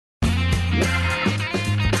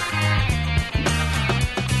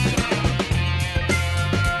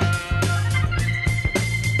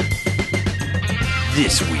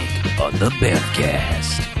This week on the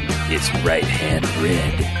Bamfcast, it's right hand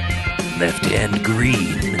red, left hand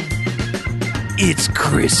green. It's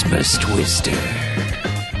Christmas Twister.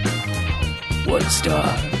 1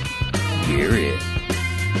 star. Hear it.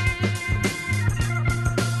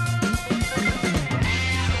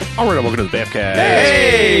 All right, welcome to the Bamfcast.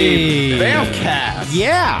 Hey! Bamfcast.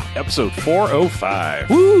 Yeah! Episode 405.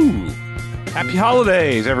 Woo! Happy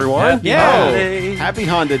holidays, everyone. Yeah! Happy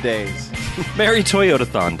Honda days. Merry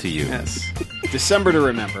Toyotathon to you. Yes. December to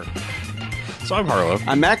remember. So I'm Harlow.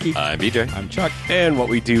 I'm Mackie. I'm BJ. I'm Chuck. And what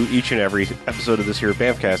we do each and every episode of this here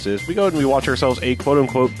Bamfcast is we go and we watch ourselves a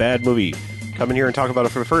quote-unquote bad movie. Come in here and talk about it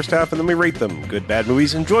for the first half, and then we rate them. Good bad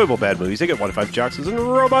movies, enjoyable bad movies. They get 1 to 5 jocks and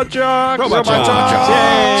robot jocks. Robot jocks.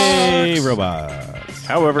 Yay! Robots.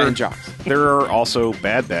 However, And jocks. there are also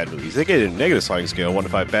bad movies. They get a negative sliding scale, 1 to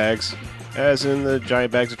 5 bags, as in the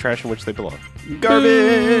giant bags of trash in which they belong.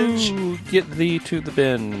 Garbage! Ooh, get thee to the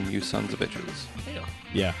bin, you sons of bitches.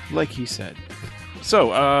 Yeah. Like he said. So,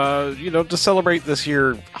 to celebrate this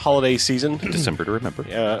here holiday season, December to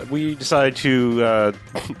remember. we decided to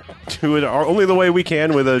do it only the way we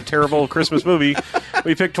can with a terrible Christmas movie.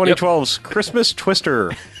 We picked 2012's Christmas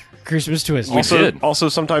Twister. Christmas Twister. Also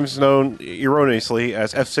sometimes known erroneously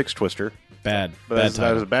as F6 Twister. Bad. But Bad that is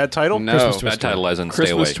title. a bad title? No. Christmas Bad Twister. title as in stay away.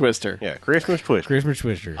 Christmas Twister. Yeah, Christmas Twister. Christmas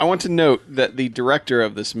Twister. I want to note that the director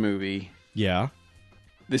of this movie, Yeah.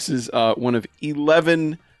 this is one of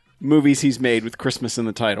 11 movies he's made with Christmas in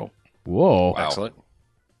the title. Whoa. Excellent.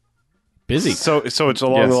 Busy. So it's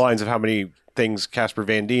along Yes. the lines of how many things Casper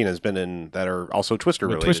Van Dien has been in that are also Twister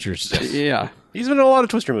With related. Twisters. Yeah. He's been in a lot of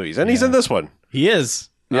Twister movies, and he's in this one. He is.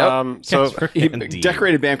 Yep. So, Indeed.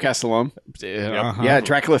 Decorated Bamcast alum. Uh-huh. Yeah,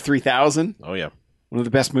 Dracula 3000. oh yeah, One of the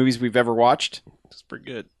best movies we've ever watched. it's pretty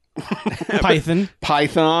good. Python.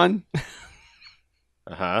 Python.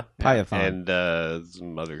 Python. And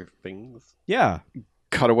some other things. Yeah.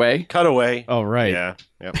 Cutaway. Cutaway. Oh, right. Yeah.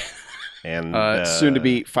 Yep. And Soon to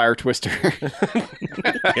be Fire Twister.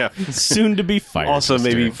 yeah. Soon to be fired. Also,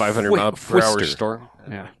 maybe 500 mile per hour Twister. storm.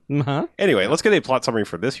 Yeah. Uh-huh. Anyway, let's get a plot summary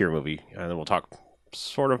for this here movie, and then we'll talk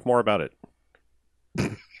sort of more about it.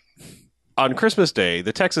 On Christmas Day,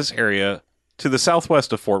 the Texas area to the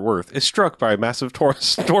southwest of Fort Worth is struck by a massive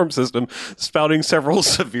storm system spouting several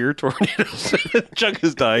severe tornadoes. Chuck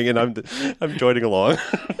is dying, and I'm joining along.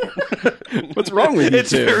 What's wrong with you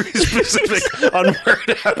It's two? very specific on where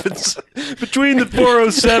it happens. Between the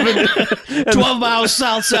 407 and 12 miles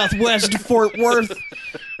southwest of Fort Worth.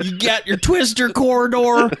 You got your Twister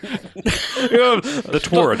corridor. the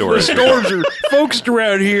Torador. The storms are focused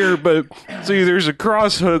around here, but see, there's a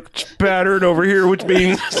cross-hook pattern over here, which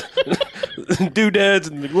means doodads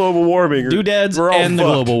and the global warming. Doodads we're all and the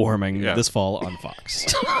fucked. global warming Yeah. this fall on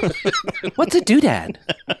Fox. What's a doodad?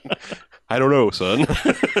 I don't know, son.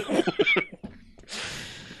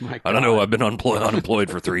 I don't know. I've been unemployed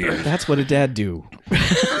for 3 years. That's what a dad do.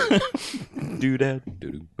 Doodad.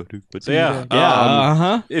 So yeah,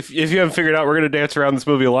 Uh-huh. if you haven't figured out, we're going to dance around this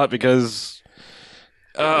movie a lot because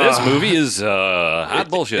This movie is hot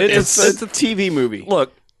bullshit. It's a TV movie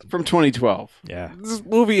look, from 2012. Yeah. this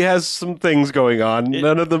movie has some things going on,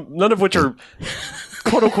 none of which are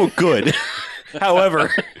quote unquote good. However,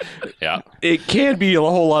 yeah. it can be a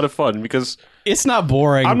whole lot of fun because It's not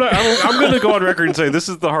boring. I'm going to go on record and say this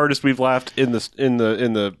is the hardest we've laughed in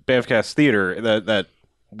the Bamfcast theater that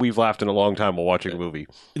we've laughed in a long time while watching a movie.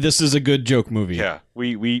 This is a good joke movie. Yeah,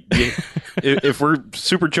 we if we're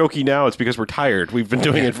super jokey now, it's because we're tired. We've been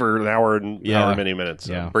doing it for an hour and hour many minutes.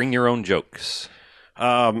 So. Yeah. Bring your own jokes.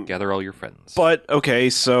 Gather all your friends. But okay,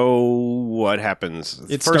 so what happens?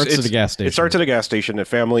 It starts at a gas station. It starts at a gas station. A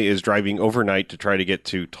family is driving overnight to try to get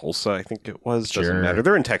to Tulsa. I think it was. Doesn't Sure. matter.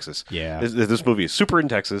 They're in Texas. Yeah. This movie is super in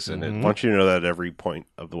Texas, and it wants you to know that at every point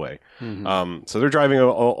of the way. So they're driving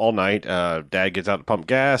all night. Dad gets out to pump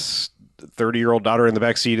gas. 30-year-old daughter in the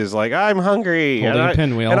back seat is like, "I'm hungry," Holding and a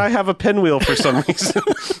pinwheel. and I have a pinwheel for some reason.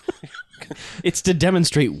 It's to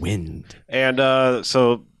demonstrate wind. And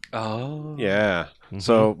so Oh. yeah.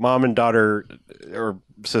 So mom and daughter or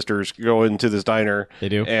sisters go into this diner. They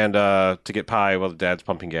do. And to get pie while the dad's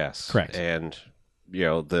pumping gas. Correct. And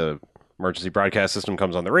the emergency broadcast system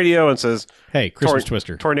comes on the radio and says, Hey, Christmas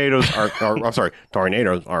Twister. tornadoes are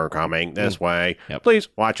tornadoes are coming this way. Yep. Please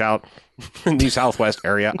watch out in the southwest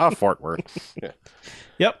area of Fort Worth. Yeah.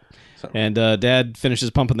 Yep. And Dad finishes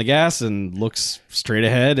pumping the gas and looks straight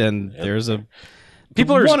ahead, and there's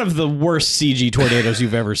one of the worst CG tornadoes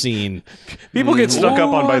you've ever seen. People get snuck up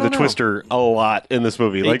on by the Twister a lot in this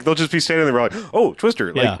movie. Like they'll just be standing there like, "Oh,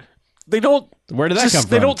 Twister!" Like Yeah. they don't. Where did that come from?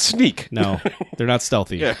 They don't sneak. No, they're not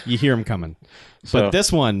stealthy. Yeah. You hear them coming. So- But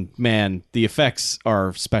this one, man, the effects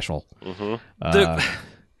are special.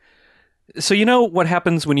 So you know what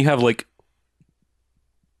happens when you have like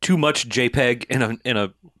too much JPEG in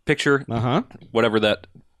a picture, Uh-huh. whatever that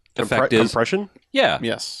effect is. Compression. Yeah,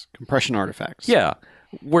 Yes, compression artifacts. yeah,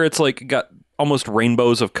 where it's like got almost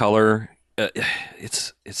rainbows of color.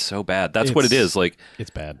 It's so bad. That's what it It's- is. Like It's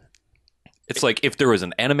bad. it's like if there was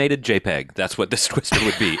an animated JPEG, that's what this Twister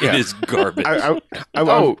would be. It is garbage. I was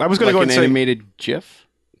going to like go an and say animated GIF.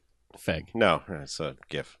 Feg. no. It's a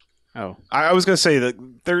GIF. Oh, I was going to say that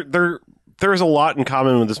there is a lot in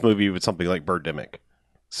common with this movie with something like Birdemic.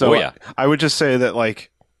 So Oh, yeah. I would just say that like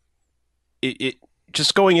it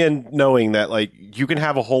just going in knowing that like you can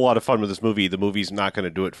have a whole lot of fun with this movie, the movie's not going to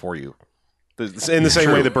do it for you. In the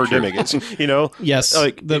same way that Birdemic is, you know. Yes,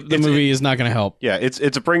 Like, the it's- movie is not going to help. Yeah, it's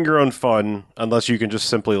a bring your own fun unless you can just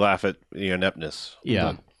simply laugh at ineptness.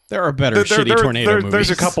 Yeah. But There are better shitty tornado movies. There's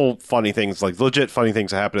a couple funny things, like legit funny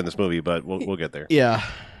things that happen in this movie, but we'll get there. Yeah.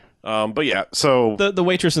 But yeah, so The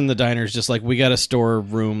waitress in the diner is just like, we got a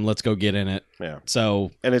storeroom, let's go get in it. yeah,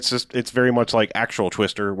 So, and it's very much like actual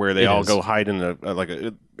Twister, where they It all is. go hide in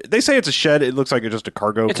they say it's a shed. It looks like it's just a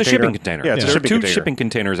cargo. It's a container. shipping container. Yeah, it's a There are shipping two container. shipping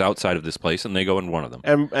containers outside of this place, and they go in one of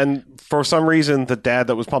them. And for some reason, the dad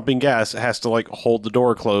that was pumping gas has to like hold the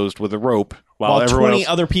door closed with a rope while everyone 20 else.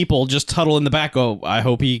 other people just huddle in the back go, I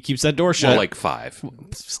hope he keeps that door shut. Well, like 5.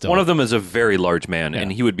 Still. One of them is a very large man, Yeah.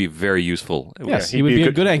 and he would be very useful. Yes, he'd he would be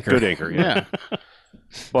a good anchor. Good anchor. yeah.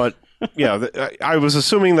 But yeah, I was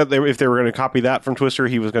assuming that if they were going to copy that from Twister,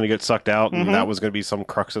 he was going to get sucked out, and that was going to be some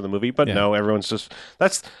crux of the movie. But Yeah. no, everyone's just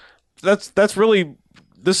that's really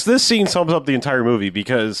this scene sums up the entire movie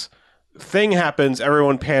because thing happens,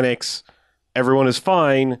 everyone panics, everyone is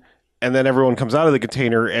fine, and then everyone comes out of the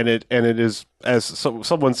container, and it is, as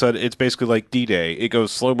someone said, it's basically like D-Day. It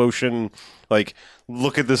goes slow motion, like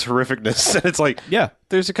look at this horrificness, and it's like Yeah.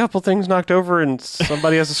 there's a couple things knocked over, and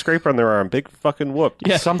somebody has a scraper on their arm. Big fucking whoop.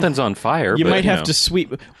 Yeah. Something's on fire. You but, might have know. to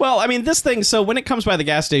sweep. Well, I mean, this thing, so when it comes by the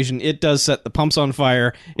gas station, it does set the pumps on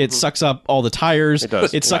fire. It sucks up all the tires. It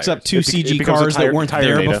does. It sucks up Tires. two It CG becomes a cars that weren't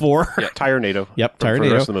there Tire-nado. before. Yeah, Tire-nado. Yep, for the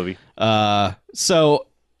Tire-nado. rest of the movie. So,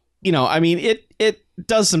 you know, I mean, it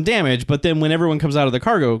does some damage, but then when everyone comes out of the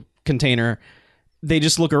cargo container, they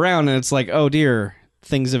just look around and it's like, oh dear,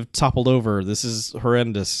 things have toppled over. This is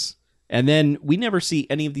horrendous. And then we never see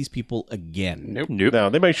any of these people again. Nope. No,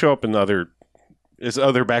 they might show up in other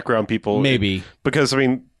background people. Maybe. Because, I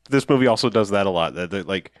mean, this movie also does that a lot. That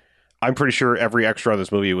like, I'm pretty sure every extra on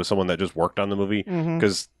this movie was someone that just worked on the movie.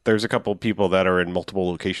 Because there's a couple people that are in multiple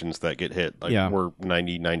locations that get hit. Like, Yeah. we're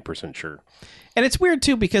 99% sure. And it's weird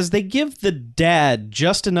too because they give the dad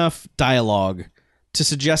just enough dialogue to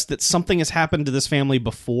suggest that something has happened to this family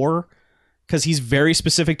before, because he's very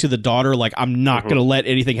specific to the daughter, like, I'm not going to let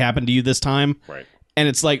anything happen to you this time. Right. And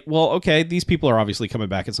it's like, well, okay, these people are obviously coming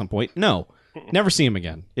back at some point. No, never see him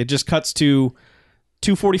again. It just cuts to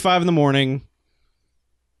 2:45 in the morning,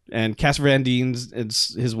 and Casper Van Dien's and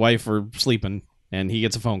his wife are sleeping, and he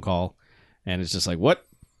gets a phone call, and it's just like, what?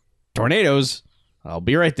 Tornadoes? I'll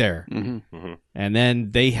be right there. And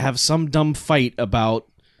then they have some dumb fight about,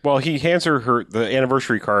 Well, he hands her the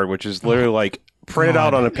anniversary card, which is literally like printed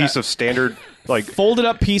out on a piece of standard, like, folded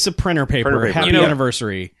up piece of printer paper. Happy You know-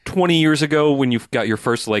 anniversary. 20 years ago when you got your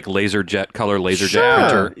first like laser jet color laser Sure. jet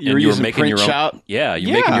printer You were using making your own Printshop.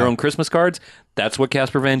 you're making Yeah. your own Christmas cards. That's what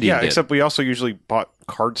Casper Van Dien yeah, did. except we also usually bought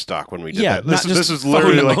cardstock when we did Yeah, that. not This just is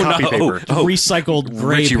literally no, like copy no. paper. Recycled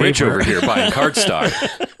gray Richie paper. Rich over here buying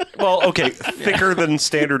cardstock. Well, okay, thicker than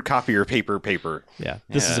standard copier paper. Yeah,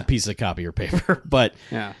 this is Yeah. a piece of copier paper. But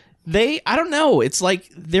Yeah. I don't know. It's like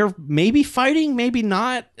they're maybe fighting, maybe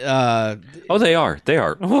not. Oh, they are. They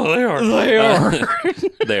are. Oh, they are. They are.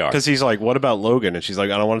 They are. Because he's like, what about Logan? And she's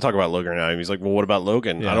like, I don't want to talk about Logan now. And he's like, well, what about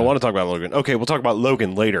Logan? Yeah. I don't want to talk about Logan. Okay, we'll talk about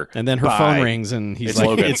Logan later. And then her Bye. phone rings, and he's It's like,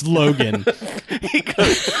 Logan. "It's Logan."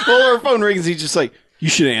 Well, her phone rings. He's just like, you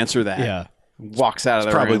should answer that. Yeah, Walks out of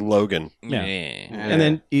the Probably room. Logan. yeah. Yeah. And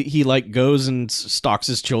then he like goes and stalks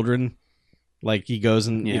his children. Like he goes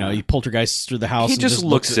and you Yeah. know he poltergeists through the house. He and just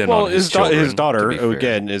looks in Well, on his his children, daughter, to be fair.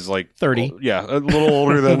 again, is like 30. Yeah, a little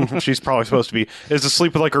older than she's probably supposed to be. Is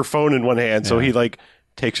asleep with like her phone in one hand. So Yeah. he like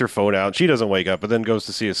takes her phone out. She doesn't wake up, but then goes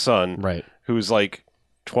to see his son, Right. who's like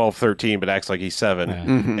 12, 13, but acts like he's 7. Yeah.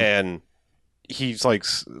 Mhm. And he's like,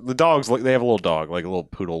 the dogs, like they have a little dog, like a little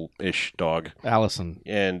poodle-ish dog. Allison,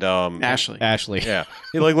 And Ashley. Ashley. yeah,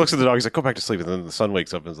 he like looks at the dog. He's like, "Go back to sleep." And then the son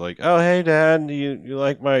wakes up and is like, "Oh, hey, Dad, you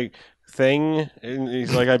like my thing, and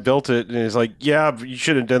he's like, I built it, and he's like, yeah, but you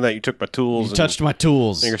should have done that. You took my tools. You touched my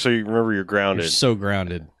tools. So you remember you're grounded. You're so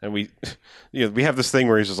grounded. And we have this thing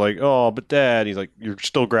where he's just like, oh, but Dad, he's like, you're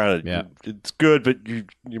still grounded. Yeah. It's good, but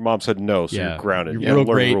your mom said no, so you're grounded. You're You gotta real learn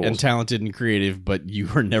the great rules. and talented and creative, but you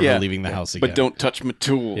are never leaving the house again. But don't touch my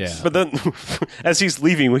tools. Yeah. But then, as he's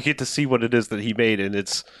leaving, we get to see what it is that he made, and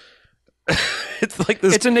it's like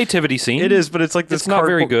this. It's a nativity scene. It is, but it's like this It's not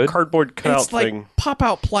very good. cardboard cutout It's like thing. pop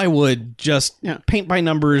out plywood, just paint by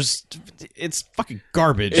numbers. It's fucking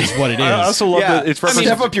garbage, is what it is. I also love Yeah. that it's Step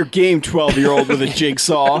represented. up your game, 12-year-old with a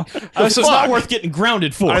jigsaw. it's not worth getting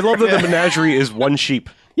grounded for. I love that the menagerie is one sheep.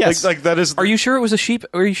 Yes. like that is. Are you sure it was a sheep?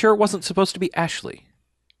 Or are you sure it wasn't supposed to be Ashley?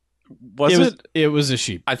 Was it? It was a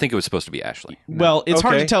sheep. I think it was supposed to be Ashley. Well, it's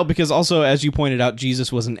hard Okay. to tell because also, as you pointed out,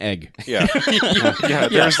 Jesus was an egg. Yeah. yeah.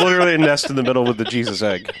 There's literally a nest in the middle with the Jesus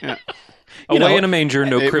egg. Away in a manger,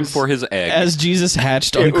 no it crib was- for his egg. As Jesus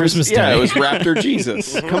hatched on Christmas Day. Yeah, it was Raptor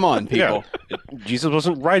Jesus. Come on, people. Yeah. Jesus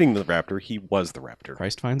wasn't riding the raptor; he was the raptor.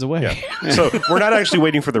 Christ finds a way. So we're not actually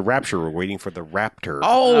waiting for the rapture; we're waiting for the raptor.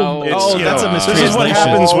 Oh, It's, you that's know, a This is what mistranslation.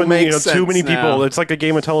 happens when Makes too many sense people. now. It's like a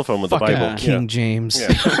game of telephone with Fucking the Bible. King Yeah. James.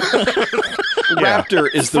 Raptor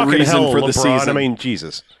is the Fucking reason hell, for the LeBron. season. I mean,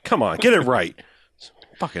 Jesus, come on, get it right.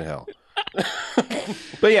 Fucking hell.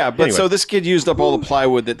 But yeah, Anyway. so this kid used up all the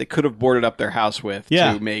plywood that they could have boarded up their house with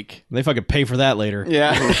Yeah. to make They fucking pay for that later.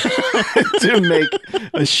 to make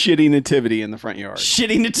a shitty nativity in the front yard.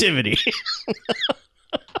 Shitty nativity.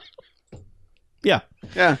 Yeah.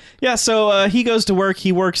 Yeah. Yeah, so he goes to work.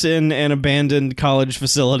 He works in an abandoned college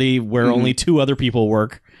facility where only two other people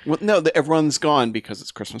work. Well, no, everyone's gone because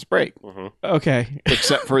it's Christmas break, Okay.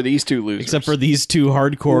 except for these two losers. Except for these two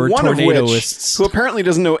hardcore one of which, tornadoists. who apparently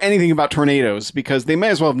doesn't know anything about tornadoes, because they may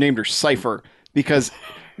as well have named her Cypher, because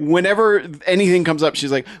whenever anything comes up,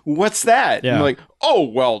 she's like, "What's that?" Yeah. And they're like, "Oh,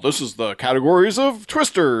 well, this is the categories of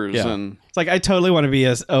twisters." Yeah. And It's like, I totally want to be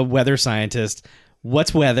a weather scientist.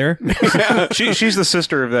 What's weather? She's the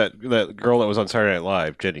sister of that girl that was on Saturday Night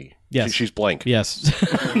Live, Jenny. Yes. She's blank. Yes.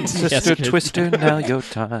 Sister Yes. Twister, now your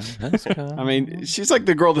time has come. I mean, she's like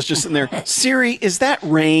the girl that's just sitting there. Siri, is that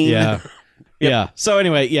rain? Yeah. Yeah. So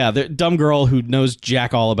anyway, yeah, the dumb girl who knows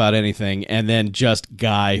jack all about anything, and then just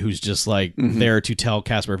guy who's just like there to tell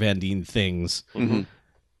Casper Van Dien things. And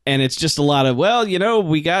it's just a lot of, well,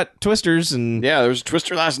 we got twisters, and Yeah, there was a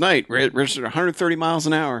twister last night. Registered 130 miles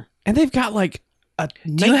an hour. and they've got like a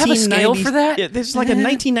Do you have a scale for that? Yeah, there's like a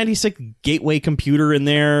 1996 Gateway computer in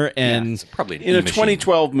there, and It's probably an In a E-machine.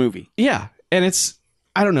 2012 movie. yeah, and it's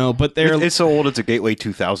I don't know, but they're It's so old. It's a Gateway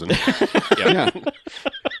 2000. Yeah.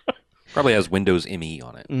 Probably has Windows ME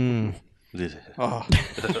on it. Oh.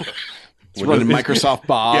 It's running Microsoft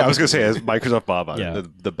Bob. Yeah, I was gonna say it has Microsoft Bob on Yeah.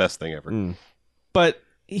 it. The best thing ever. but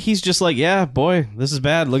he's just like, yeah, boy, this is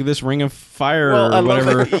bad. Look at this ring of fire Well, I or love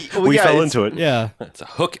whatever. that- well, We yeah, fell it's- into it. Yeah, It's a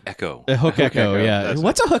hook echo. a hook echo. echo, Yeah, that's it.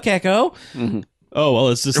 what's a hook echo? Oh well,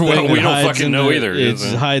 it's this Well, thing we that don't hides fucking in know the, either, It is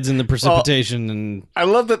it? hides in the precipitation, and I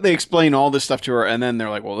love that they explain all this stuff to her, and then they're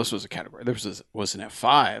like, "Well, this was a category. This was an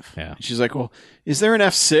F5." Yeah. And she's like, "Well, is there an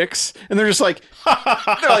F6?" And they're just like,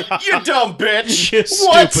 "They're like, you dumb bitch,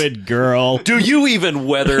 what?" stupid girl. Do you even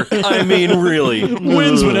weather? I mean, really.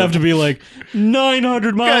 Winds would have to be like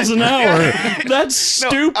 900 miles an hour. That's No,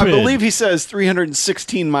 stupid. I believe he says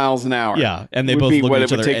 316 miles an hour. Yeah, and they would both be look what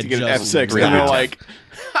at it each would other take and to get an just F6, and they're laugh. like,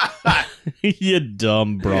 you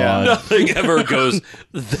dumb broad. Nothing ever goes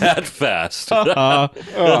that fast.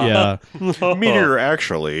 Yeah. Meteor,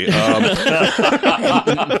 actually.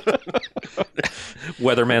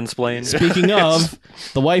 Weatherman's plane. Speaking of,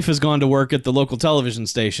 the wife has gone to work at the local television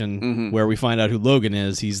station where we find out who Logan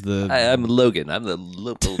is. He's the I'm Logan. I'm the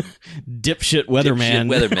local dipshit weatherman.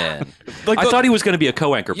 weatherman. I thought he was going to be a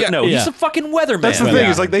co-anchor, but no, Yeah. he's a fucking weatherman. That's the thing.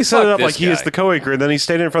 Is like they set Fuck it up this like he is guy. the co-anchor, and then he's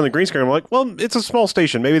standing in front of the green screen. I'm like, well, it's a small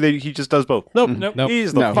station. Maybe he just does both. Nope, Nope.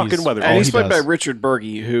 He's the No, fucking he's- weather. and he's he played by does. Richard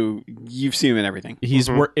Burgi, who you've seen him in everything. He's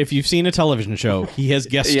if you've seen a television show, he has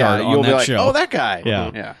guest starred you'll on be that like, show. "Oh, that guy."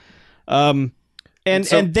 Yeah. yeah. And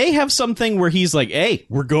they have something where he's like, "Hey,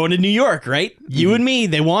 we're going to New York, right? You and me.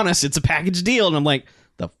 They want us. It's a package deal." And I'm like,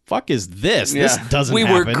 "The fuck is this? This Yeah. doesn't We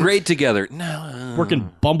happen." were great together. No.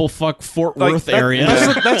 Working bumblefuck Fort Like, Worth that- area.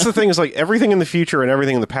 That's the thing. Is like everything in the future and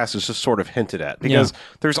everything in the past is just sort of hinted at because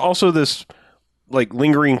there's also this like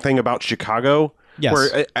lingering thing about Chicago. Yes.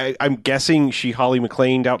 Where I'm guessing she Holly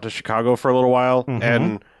McClaned out to Chicago for a little while,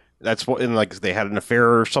 and That's what, and like they had an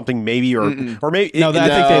affair or something, maybe, or maybe. No, I think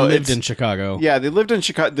they No, lived it's- in Chicago. Yeah, they lived in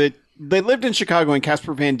Chicago. They lived in Chicago, and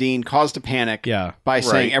Casper Van Dien caused a panic Yeah. by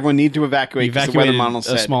saying everyone needed to evacuate because the weather Evacuated model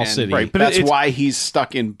a said. small and city. Right, but that's it's- why he's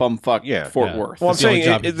stuck in bumfuck Yeah. Fort Yeah. Worth. Well, I'm That's the only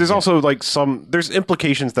saying job you can there's get. also like there's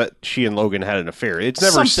implications that she and Logan had an affair. It's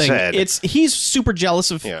never Something. said. He's super jealous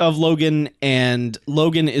of Logan, and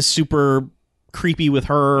Logan is super creepy with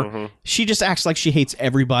her. She just acts like she hates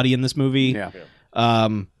everybody in this movie. Yeah.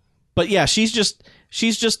 But yeah, she's just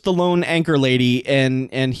the lone anchor lady,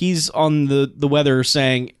 and he's on the weather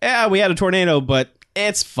saying, "Yeah, we had a tornado, but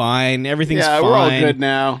it's fine. Everything's fine. We're all good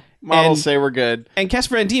now. Models And- say we're good. And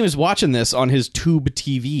Casper Van Dien is watching this on his tube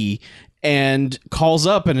TV and calls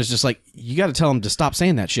up and is just like, "You got to tell him to stop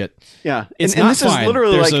saying that shit. Yeah, It's and not this fine. is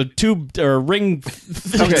literally There's like a tube or ring."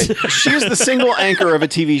 okay. She's the single anchor of a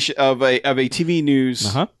TV of a TV news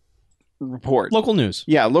Uh-huh. report. Local news.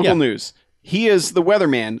 Yeah, local Yeah. news. He is the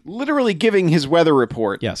weatherman, literally giving his weather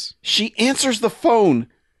report. Yes. She answers the phone.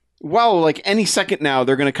 Wow, like any second now,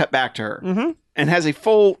 they're going to cut back to her, and has a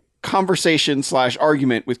full conversation /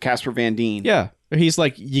 argument with Casper Van Dien. Yeah. He's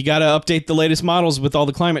like, "You got to update the latest models with all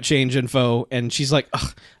the climate change info." And she's like,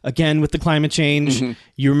 "Ugh, again with the climate change.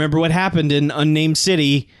 You remember what happened in Unnamed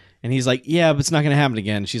City?" And he's like, "Yeah, but it's not going to happen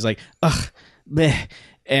again." She's like, "Ugh, bleh."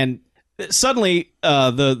 And suddenly,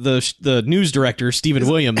 the news director, Stephen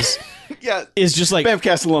Williams, yeah. is just like,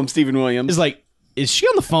 Bamcast alum Stephen Williams. is like, "Is she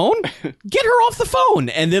on the phone? Get her off the phone."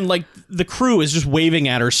 And then like the crew is just waving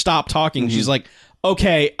at her, "Stop talking." She's like,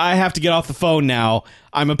 "Okay, I have to get off the phone now.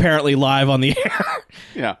 I'm apparently live on the air.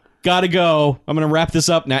 yeah. Gotta go. I'm gonna wrap this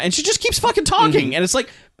up now." And she just keeps fucking talking, and it's like,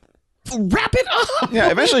 wrap it up. Yeah,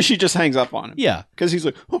 eventually she just hangs up on him. Yeah. Because he's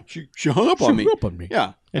like, oh, she hung up on me. hung up on me.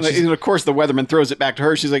 Yeah. And And, she's- of course, the weatherman throws it back to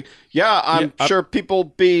her. She's like, yeah, I'm sure people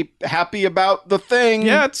be happy about the thing.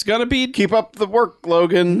 Yeah, it's gonna be Keep up the work,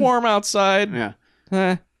 Logan. warm outside. Yeah.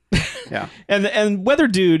 Eh. Yeah. And Weather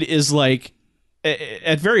Dude is like,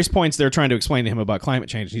 at various points they're trying to explain to him about climate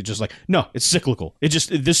change. He's just like, "No, it's cyclical. This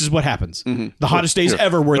is what happens. The hottest days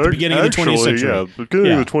ever were at the beginning of the 20th century." Yeah, beginning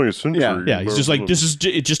Yeah. of the 20th century. Yeah. Yeah, he's just like,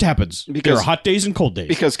 it just happens. There Because- are hot days and cold days.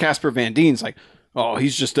 Because Casper Van Dien's like, oh,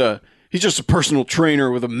 he's just a personal trainer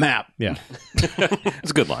with a map. Yeah. It's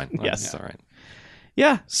a good line. Yes. That's all right.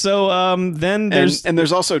 Yeah. So then there's And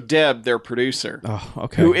there's also Deb, their producer, oh,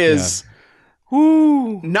 okay. who is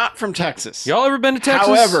not from Texas. Y'all ever been to Texas?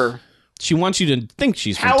 However, She wants you to think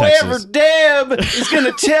she's from However, Texas. Deb is going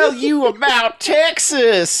to tell you about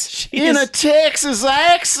Texas in a Texas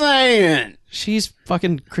accent. She's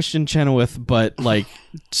fucking Christian Chenoweth, but like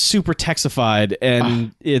super Texified,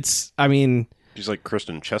 and it's. I mean, She's like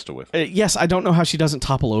Kristen Chenoweth. yes, I don't know how she doesn't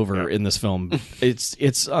topple over in this film.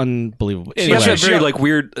 It's unbelievable. She Anyway, has that very like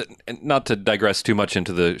weird. Not to digress too much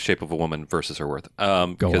into the Shape of a Woman versus her worth,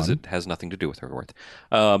 because on. it has nothing to do with her worth.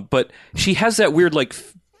 But she has that weird like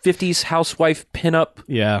 50s housewife pinup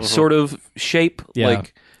Yeah. sort of shape, yeah.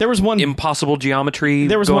 like there was one. impossible geometry.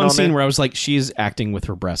 There was going one on scene there. where I was like, she is acting with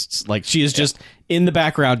her breasts. Like she is just in the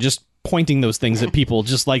background, just pointing those things at people,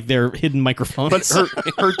 just like they're hidden microphones. But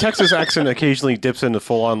her Texas accent occasionally dips into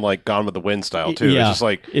full on like Gone with the Wind style too. Yeah. It's just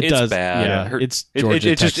like it It's does. bad. Yeah, Her- it's it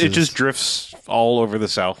Georgia, just Texas. drifts all over the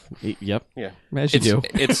South. Yep. Yeah. As you do.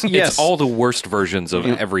 It's Yes. it's all the worst versions of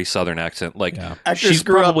every Southern accent. Like Actors she's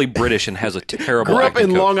grew up- probably British and has a terrible. Grew up acting in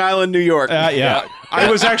coach. Long Island, New York. Yeah. I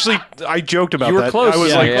was actually I joked about You were that. close. I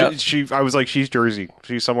was Yeah, like yeah. I was like she's Jersey.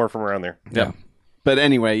 She's somewhere from around there. Yeah. But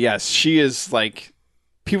anyway, yes, she is like.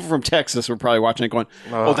 People from Texas were probably watching it going,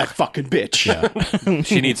 oh, that fucking bitch.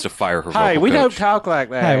 She needs to fire her. vocal coach. talk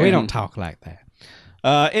like that. Hey, we don't talk like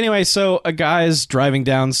that. Anyway, so a guy's driving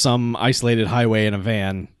down some isolated highway in a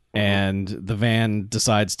van, and the van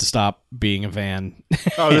decides to stop being a van.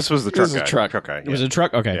 Oh, this was the truck This is a guy. truck. guy. It was a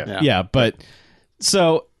truck? Okay. Yeah. Yeah, but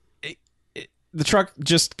so the truck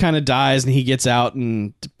just kind of dies, and he gets out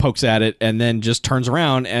and pokes at it, and then just turns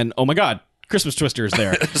around, and oh my God, Christmas Twister is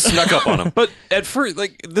there. Snuck up on him. But at first,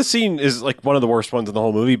 like this scene is like one of the worst ones in the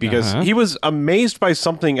whole movie because Uh-huh. he was amazed by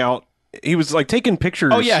something out. He was like taking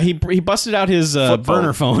pictures. Oh, yeah, he busted out his Flip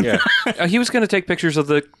burner phone Yeah, He was going to take pictures of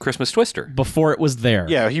the Christmas Twister. before it was there.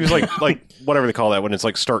 yeah. He was like whatever they call that when it's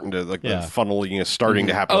like starting to like Yeah. the funneling is starting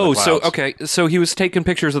to happen. in Oh, the so clouds. okay. So he was taking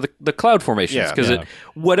pictures of the cloud formations Yeah. because Yeah.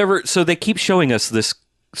 whatever. So they keep showing us this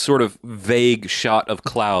sort of vague shot of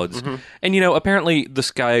clouds, and apparently the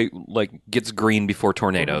sky like gets green before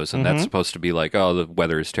tornadoes, and that's supposed to be like, oh, the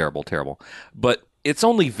weather is terrible, terrible. But it's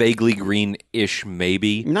only vaguely green-ish,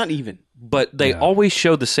 maybe. Not even. but they Yeah. always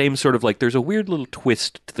show the same sort of like there's a weird little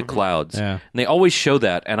twist to the clouds. Yeah. And they always show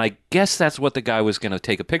that, and I guess that's what the guy was going to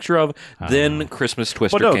take a picture of. Then Christmas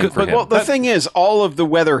Twister Well, no, came for but- him. Well, the thing is, all of the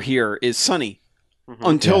weather here is sunny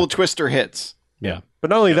until Yeah. the twister hits. Yeah. But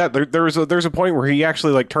not only that, there's a point where he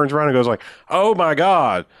actually like turns around and goes like, "Oh my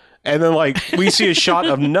god!" And then like we see a shot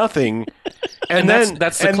of nothing, and then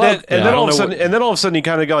that's the and club. then, and Yeah, then I all of a don't know sudden, and then all of a sudden he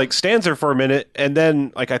kind of like stands there for a minute, and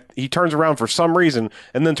then like he turns around for some reason,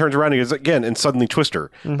 and then turns around and goes again, and suddenly Twister.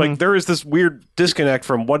 Like there is this weird disconnect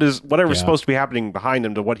from whatever's Yeah. supposed to be happening behind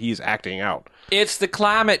him to what he's acting out. It's the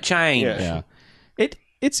climate change. Yeah. Yeah.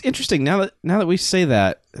 It's interesting now that we say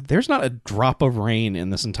that there's not a drop of rain in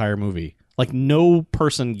this entire movie. Like no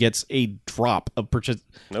person gets a drop of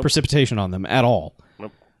Nope. precipitation on them at all.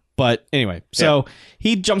 Nope. But anyway, so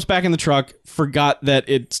he jumps back in the truck, forgot that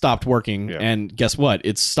it stopped working, Yeah. and guess what?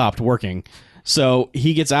 It stopped working. So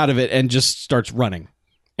he gets out of it and just starts running.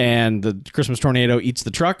 And the Christmas tornado eats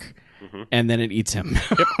the truck, and then it eats him.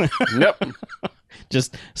 Yep.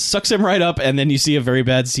 Just sucks him right up, and then you see a very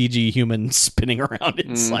bad CG human spinning around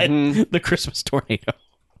inside the Christmas tornado.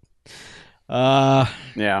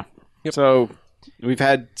 Yeah. So we've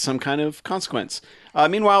had some kind of consequence.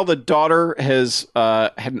 Meanwhile, the daughter has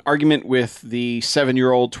had an argument with the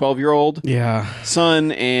 7-year-old, 12-year-old Yeah.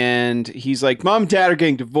 son, and he's like, "Mom and Dad are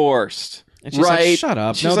getting divorced." And she's right? like, shut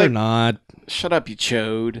up. She's No, like, they're not. "Shut up, you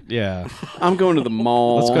chode. Yeah. I'm going to the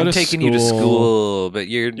mall." Let's go to I'm taking you to school, but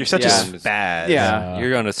you're Such Yeah. a spaz. Yeah. You're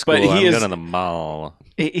going to school. But he I'm is- going to the mall.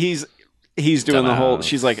 He's doing the whole. Dumbass.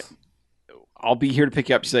 She's like, "I'll be here to pick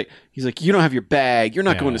you up." He's like, "You don't have your bag. You're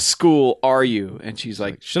not Yeah. going to school, are you?" And she's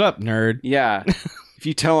like, Shut up, nerd. "Yeah. If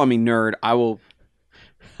you tell on me, nerd, I will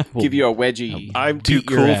give you a wedgie." I'm too Beat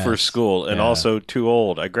your cool ass. for school and Yeah. also too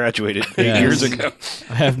old. I graduated 8 Yes. years ago.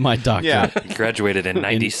 I have my doctorate Yeah. He graduated in in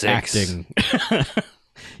 96. acting.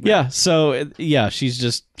 Yeah, so yeah, she's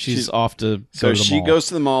off to go So to the she mall. goes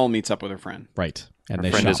to the mall, meets up with her friend. right, and Her they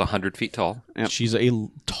friend shop. is 100 feet tall. Yep. She's a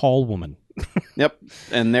tall woman. Yep.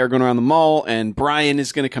 And they're going around the mall, and Brian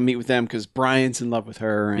is going to come meet with them because Brian's in love with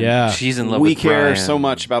her. And Yeah, She's in love we with care Brian. so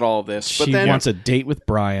much about all of this. But she then, wants a date with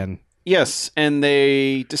Brian. yes, and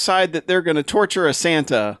they decide that they're going to torture a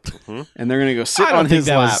Santa, and they're going to go sit I don't on think his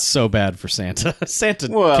that lap. was so bad for Santa. Santa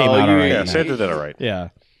Well, came out you- alright. Yeah, in that. Santa did all right. Yeah,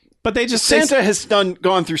 but they just Santa has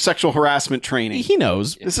gone through sexual harassment training. he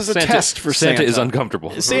knows. This is a Santa- test for Santa. Santa is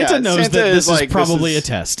uncomfortable. Santa Yeah, knows Santa that is this is like, this probably is- a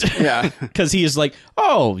test. Yeah. Because he is like,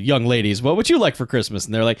 oh, young ladies, what would you like for Christmas?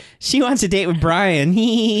 And they're like, she wants a date with Brian.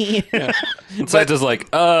 And Santa's like,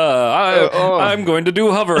 I'm going to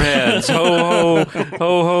do hover hands. Ho, ho, ho,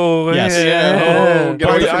 ho. Yes. yeah. Oh, get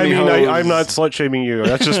away from I me, mean, hoes. I'm not slut shaming you.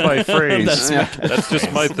 That's just my phrase. That's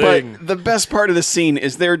just my thing. But the best part of the scene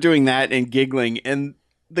is they're doing that and giggling, and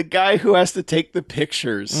the guy who has to take the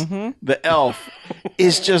pictures, the elf,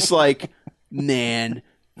 is just like, man,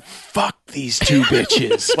 fuck these two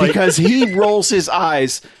bitches, because he rolls his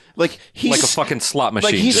eyes like he's Like a fucking slot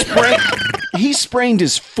machine. like he sprained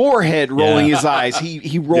his forehead rolling his eyes.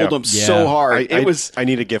 He rolled Yeah. them so Yeah. hard. I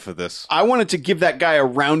need a gif of this. I wanted to give that guy a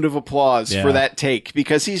round of applause Yeah. for that take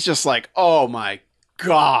because he's just like, oh my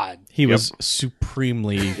god. He was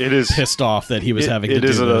supremely It is- pissed off that he was having to It do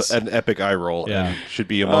is this. an epic eye roll. Yeah. And should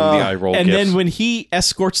be among the eye roll And gifs. then when he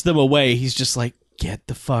escorts them away, he's just like, get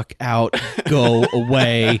the fuck out, go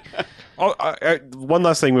away. Oh, one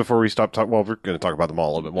last thing before we stop talking. Well, we're going to talk about the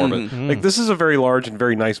mall a little bit more, but like this is a very large and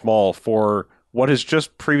very nice mall for what has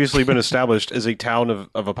just previously been established as a town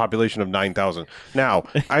of a population of 9,000. Now,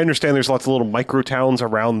 I understand there's lots of little micro towns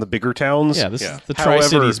around the bigger towns. Yeah, this is the However,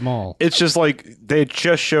 Tri-Cities Mall. It's just like they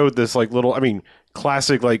just showed this like little, I mean,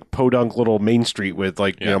 classic like podunk little main street with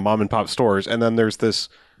like, you know, mom and pop stores. And then there's this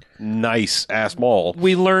nice ass mall.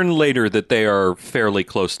 we learn later that they are fairly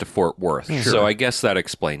close to Fort Worth. So I guess that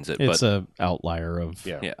explains it. It's But a outlier of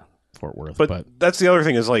Yeah. yeah. Fort Worth. But that's the other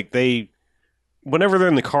thing is like whenever they're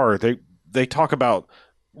in the car, they talk about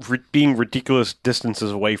being ridiculous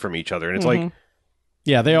distances away from each other. And it's like,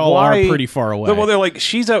 yeah, they all why- are pretty far away. well, they're like,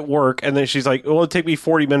 she's at work, and then she's like, well, it'll take me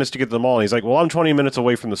 40 minutes to get to the mall. And he's like, well, I'm 20 minutes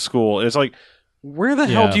away from the school. And it's like, where the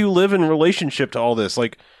hell Yeah. do you live in relationship to all this?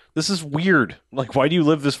 Like, this is weird. Like, why do you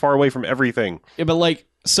live this far away from everything? Yeah, but like,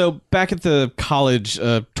 so back at the college,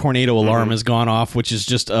 tornado alarm has gone off, which is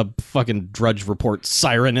just a fucking Drudge Report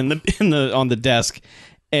siren in the on the desk,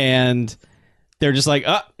 and they're just like,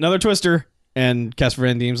 another twister. And Casper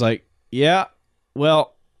Van Dien's like, yeah,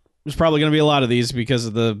 well, there's probably going to be a lot of these because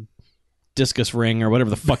of the discus ring or whatever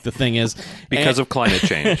the fuck the thing is. Because of climate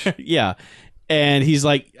change. Yeah, and he's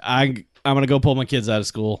like, I'm gonna go pull my kids out of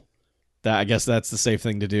school. I guess that's the safe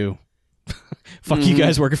thing to do. Fuck you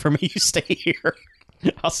guys working for me. You stay here.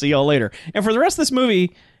 I'll see y'all later. And for the rest of this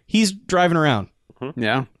movie, he's driving around.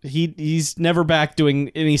 Yeah. He's never back doing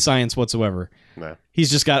any science whatsoever. Nah.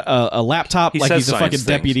 He's just got a laptop He like says he's a fucking science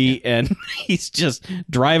things, deputy, and he's just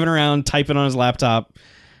driving around, typing on his laptop,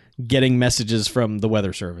 getting messages from the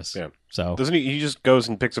weather service. Yeah. So Doesn't he? He just goes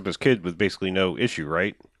and picks up his kid with basically no issue,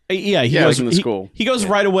 right? yeah, he Yeah, goes in the school. He goes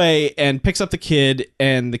right away and picks up the kid,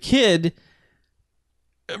 and the kid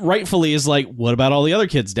rightfully is like, "What about all the other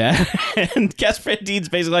kids, Dad?" And Casper Van Dien's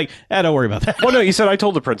basically like, don't worry about that." Well, no, he said I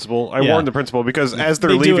told the principal. I Yeah. warned the principal because as they're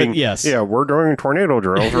They do leaving, it, yes. yeah, we're doing tornado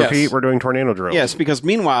drills. Yes. Repeat, we're doing tornado drills. Yes, because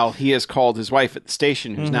meanwhile he has called his wife at the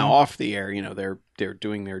station, who's now off the air. You know, they're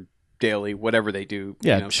doing their daily whatever they do.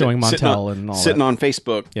 Yeah, you know, showing sitting Montel on, and all sitting that. on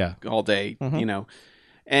Facebook. Yeah. all day. You know,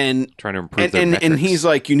 and Trying to improve their and metrics. he's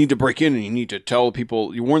like, you need to break in and you need to tell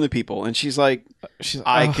people, you warn the people. And she's like,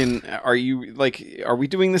 I can. Are you like? Are we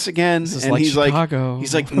doing this again? This is and like he's Chicago.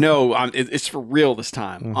 he's like, no, it's for real this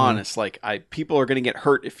time. Honest, like people are going to get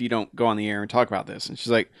hurt if you don't go on the air and talk about this. And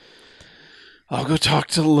she's like, I'll go talk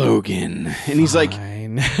to Logan. And he's like,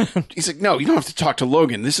 Fine. no, you don't have to talk to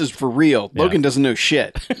Logan. This is for real. Logan doesn't know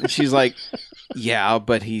shit. And she's like, yeah,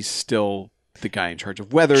 but he's still the guy in charge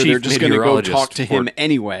of weather. Chief They're just going to go meteorologist talk to him for-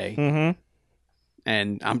 anyway. Mhm.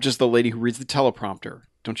 And I'm just the lady who reads the teleprompter.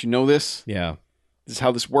 Don't you know this? Yeah. This is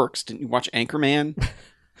how this works. Didn't you watch Anchorman?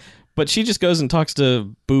 But she just goes and talks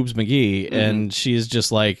to Boobs McGee, and she's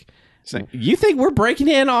just like, She's like, "You think we're breaking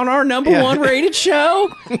in on our number Yeah. one rated show?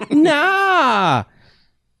 Nah,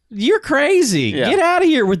 you're crazy. Yeah. Get out of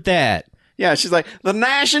here with that." yeah, she's like, the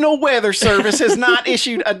National Weather Service has not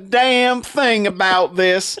issued a damn thing about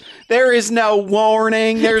this. There is no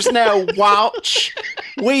warning. There's no watch.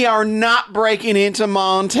 We are not breaking into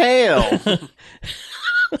Montel.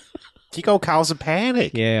 He gonna cause a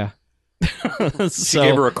panic. Yeah. She So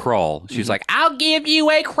gave her a crawl. She's like, I'll give you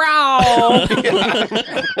a crawl.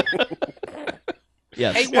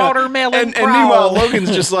 yes. a watermelon And crawl. meanwhile,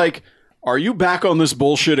 Logan's just like, are you back on this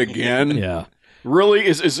bullshit again? Yeah. Really?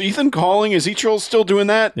 Is Ethan calling? Is Etrol still doing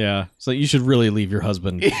that? Yeah. So you should really leave your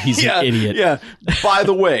husband. He's yeah, an idiot. Yeah. By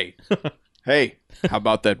the way, hey, how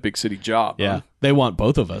about that big city job? Yeah. huh? They want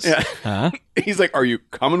both of us. Yeah. Huh? He's like, are you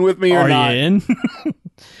coming with me or Are not? you in?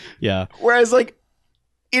 Yeah. Whereas, like,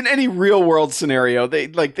 in any real world scenario,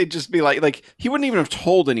 they'd just be like he wouldn't even have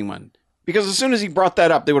told anyone. Because as soon as he brought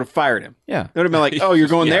that up, they would have fired him. Yeah. They would have been like, oh, you're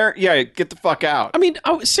going Yeah. there? Yeah, get the fuck out. I mean,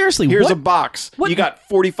 seriously, Here's what? a box. what- You got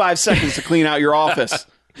 45 seconds to clean out your office.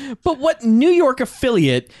 But what New York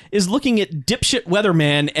affiliate is looking at dipshit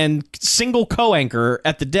weatherman and single co-anchor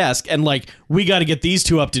at the desk and like, we got to get these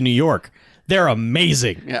two up to New York. They're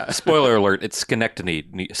amazing. Yeah. Spoiler alert, it's Schenectady,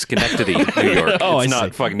 New York. Oh, it's I not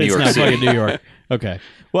see. fucking New It's York not City. fucking New York. Okay.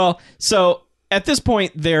 Well, so at this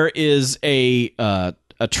point, there is a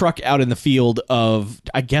truck out in the field of,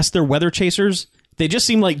 I guess they're weather chasers. They just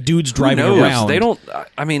seem like dudes Who driving knows? around. They don't,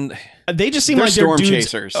 I mean, They just seem They're like they're storm dudes.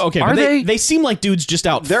 chasers. Okay, Are but they? They seem like dudes just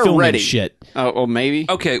out They're filming ready. shit. Oh, well, maybe.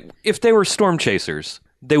 okay, if they were storm chasers,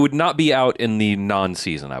 they would not be out in the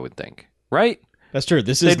non-season, I would think. Right? That's true.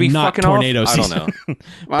 This is They'd be not fucking tornado off? I season. don't know.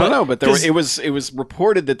 Well, I don't know, but there 'cause- it was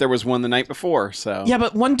reported that there was one the night before. So Yeah,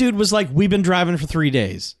 but one dude was like, "We've been driving for 3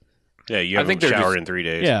 days." Yeah, you I haven't think they're showered just- in 3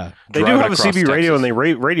 days. Yeah, They do Driving have a across CB radio, Texas. and they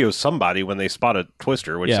radio somebody when they spot a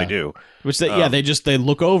twister, which Yeah. they do. which they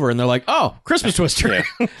look over and they're like, "Oh, Christmas Twister,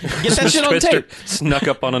 get that shit on Twister tape." snuck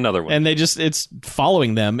up on another one. And it's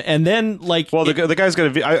following them, and then like, Well, the guy's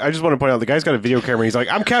got I just want to point out the guy's got a video camera. And he's like,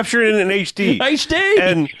 I'm capturing it in HD. HD,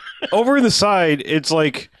 And over in the side, it's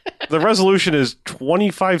like the resolution is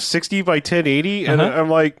 2560 by 1080, and I'm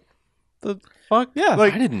like, the fuck? Yeah.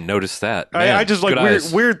 like I didn't notice that. Man, I just like good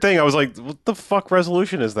eyes. weird thing. I was like, what the fuck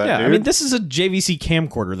resolution is that, yeah. dude? I mean, this is a JVC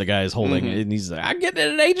camcorder the guy is holding, and he's like, "I'm getting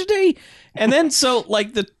it in HD." And then so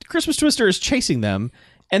like the Christmas Twister is chasing them.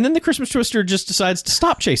 And then the Christmas Twister just decides to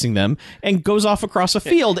stop chasing them and goes off across a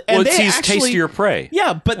field. And Well, it they sees actually, tastier prey.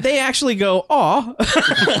 Yeah, but they actually go, "Aw."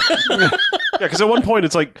 yeah, because at one point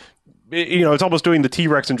it's like, it's almost doing the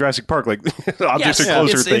T-Rex in Jurassic Park, like objects are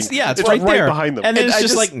closer thing. it's right there behind them. And then And it's I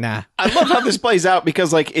just just- like, nah. I love how this plays out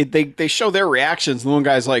because like they show their reactions. And the one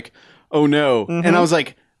guy's like, "Oh no," and I was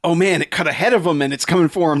like, "Oh man, it cut ahead of them and it's coming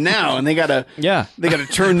for them now." And they gotta Yeah.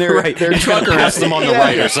 turn their their It's truck gonna around. pass them on the Yeah.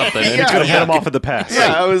 right or something. And Yeah. It's going to head them off at the pass.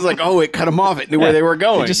 Yeah, I was like, "Oh, it cut them off. It knew where they were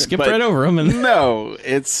going." They just skipped But right over him. And No,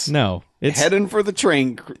 it's no, it's heading for the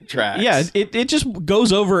train tracks. yeah. It just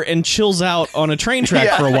goes over and chills out on a train track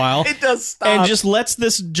Yeah, for a while, It does stop. and just lets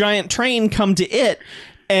this giant train come to it,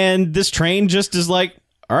 and this train just is like,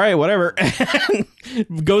 all right, whatever,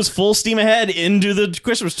 and goes full steam ahead into the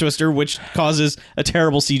Christmas Twister, which causes a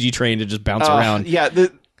terrible CG train to just bounce around. Yeah,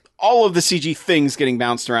 all of the CG things getting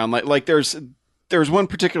bounced around. Like there's one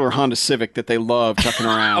particular Honda Civic that they love chucking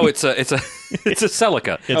around. Oh, it's a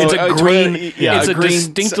Celica. It's Oh, a green. yeah, it's a a green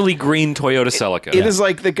distinctly green Toyota Celica. It is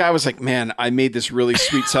like the guy was like, man, I made this really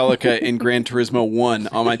sweet Celica in Gran Turismo 1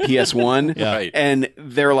 on my PS1. Yeah. Right. And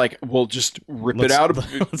they're like, well, just rip it out.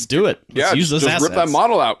 Let's do it. Let's use those just assets. rip that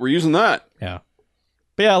model out. We're using that. Yeah.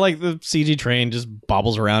 But yeah, like the CG train just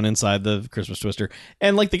bobbles around inside the Christmas Twister.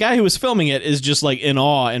 And like the guy who was filming it is just like in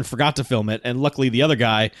awe and forgot to film it. And luckily the other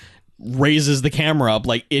guy raises the camera up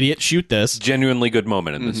like, idiot, shoot this. Genuinely good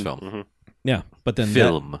moment in this film. Yeah. But then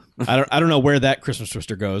Film. I don't know where that Christmas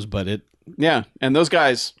Twister goes, but it Yeah. And those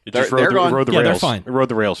guys, It they're, just rode they're the, gone. rode the Yeah, they're rails. fine. It rode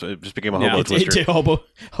the rails. It just became a Yeah. hobo it twister. did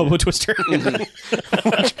hobo twister.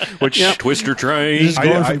 Which Twister train. Just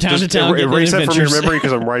going from town to town, getting erase that from your adventures. memory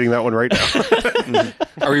because I'm writing that one right now.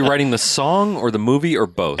 Are we writing the song or the movie or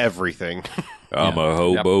both? Everything. I'm a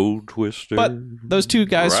hobo twister. But those two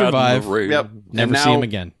guys riding survive. the rail. Yep. Never And see now- him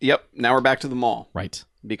again. Yep. Now we're back to the mall Right.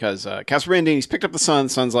 because Casper Van Dien, he's picked up the son. The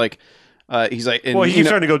son's like, he's like, and, Well, he you keeps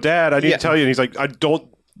know, trying to go, Dad, I need Yeah. to tell you. And he's like, I don't,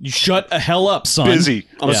 You shut a hell up, son. busy.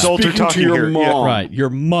 I'm Adults are speaking to talking your here. mom. Right. Your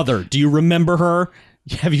mother. Do you remember her?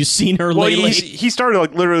 Have you seen her Well, lately? he started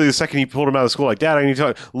like literally the second he pulled him out of school, like, Dad, I need to tell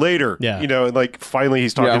you later. Yeah. You know, and like finally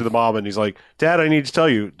he's talking Yeah. to the mom and he's like, Dad, I need to tell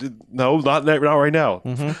you. No, not right now.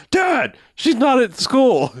 Dad, she's not at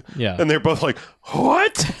school. Yeah. And they're both like,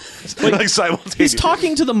 what? like simultaneously. He's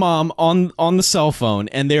talking to the mom on the cell phone,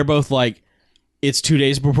 and they're both like, it's 2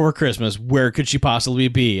 days before Christmas. Where could she possibly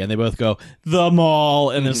be? And they both go, the mall.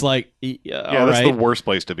 And it's like, yeah, Yeah, all that's right. the worst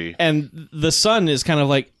place to be. And the son is kind of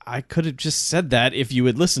like, I could have just said that if you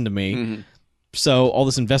had listened to me. So all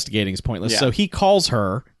this investigating is pointless. Yeah. So he calls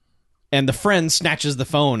her, and the friend snatches the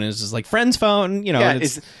phone and is just like, friend's phone, you know. Yeah. and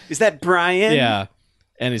it's- Is that Brian? yeah.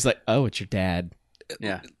 And he's like, oh, it's your dad.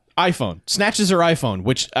 Yeah. iPhone. Snatches her iPhone,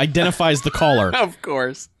 which identifies the caller. Of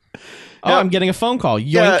course. Oh, I'm getting a phone call.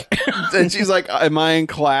 Yoink. Yeah. And she's like, am I in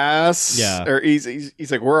class? Yeah. Or he's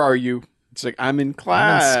like, where are you? It's like, I'm in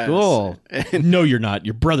class. I'm in school. No, you're not.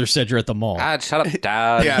 Your brother said you're at the mall. Dad, shut up,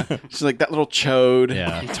 Dad. Yeah. She's like, that little chode.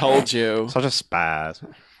 Yeah. He told you. Such a spaz.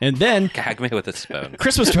 And then Gag me with a spoon.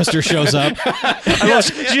 Christmas Twister shows up.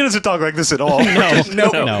 She doesn't talk like this at all.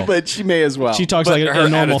 No. But she may as well. She talks But like her a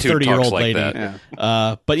normal attitude 30-year-old talks like lady. that.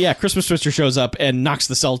 Yeah. But yeah, Christmas Twister shows up and knocks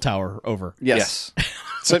the cell tower over. Yes.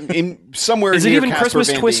 So somewhere Is it near even Casper Christmas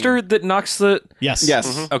Van Dien. Twister that knocks the? Yes.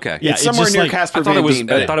 Yes. Okay. Yeah, It's it's somewhere just near like- Casper I thought Van it was.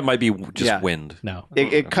 Dien. I thought it might be just Yeah. wind. No.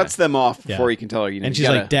 It cuts them off Yeah. before you can tell her. You know, And you she's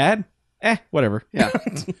gotta- like, Dad? Whatever. yeah.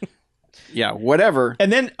 Yeah, whatever.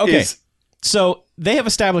 And then, okay. Is- So they have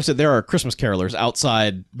established that there are Christmas carolers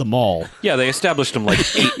outside the mall. Yeah, they established them like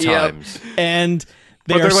 8 Yep. times. And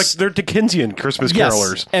But are they're Dickensian Christmas Yes,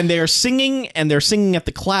 carolers. and they're singing at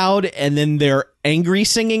the cloud, and then they're angry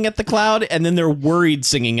singing at the cloud, and then they're worried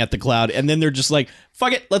singing at the cloud, and then they're just like,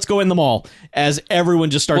 fuck it, let's go in the mall, as everyone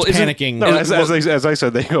just starts Well, isn't- panicking. No, as I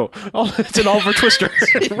said, they go, oh, it's an Oliver Twister.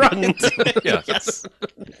 Run. Yeah.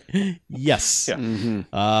 Yes.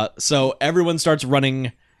 Yeah. So everyone starts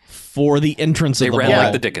running for the entrance They of the ran mall.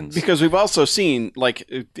 like the Dickens. Because we've also seen, like,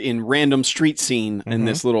 in random street scene in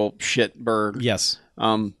this little shitburg, Yes.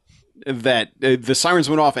 that the sirens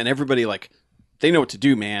went off and everybody, like, they know what to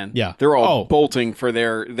do, man. Yeah. They're all Oh. bolting for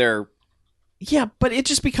their Yeah, but it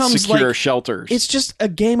just becomes secure like shelters. it's just a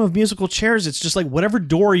game of musical chairs. It's just like whatever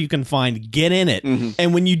door you can find, get in it.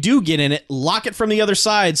 And when you do get in it, lock it from the other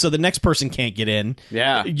side so the next person can't get in.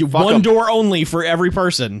 Yeah. One Fuck 'em. door only for every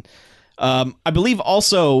person. I believe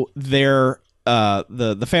also the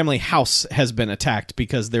family house has been attacked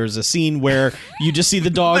because there's a scene where you just see the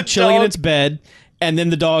dog chilling in dog. its bed, and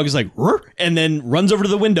then the dog is like, "Rrr," and then runs over to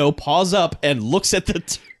the window, paws up, and looks at the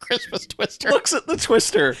Christmas Twister. looks at the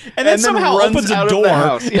twister And then somehow runs opens a out of door. the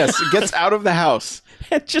house. Yes, gets out of the house,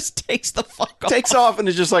 and just takes the fuck off. takes off, and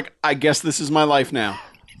is just like, I guess this is my life now.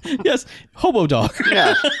 Yes, hobo dog.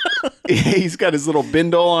 Yeah. He's got his little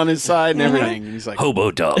bindle on his side and everything. And he's like, Hobo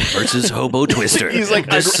Dog versus Hobo Twister. He's like,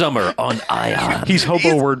 this summer on Ion. He's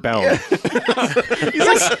hobo word bound. he's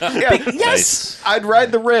like, yeah, Yes, I'd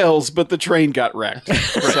ride the rails, but the train got wrecked.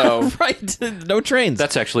 So right. No trains.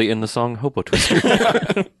 That's actually in the song Hobo Twister.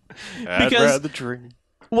 I'd Because- rather drink.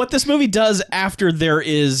 what this movie does after there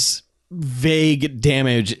is vague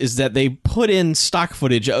damage is that they put in stock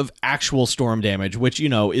footage of actual storm damage, which, you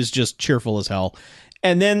know, is just cheerful as hell.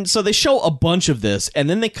 And then, so they show a bunch of this, and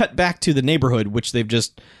then they cut back to the neighborhood, which they've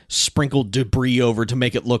just sprinkled debris over to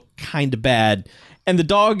make it look kind of bad. And the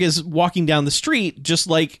dog is walking down the street just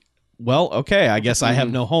like, well, okay, I guess I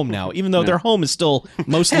have no home now, even though their home is still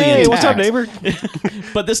mostly Hey, intact. what's up, neighbor?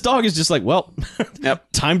 But this dog is just like, well, Yep.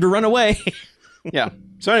 time to run away. yeah.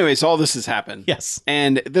 So anyways, all this has happened. Yes.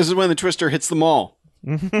 And this is when the Twister hits the mall.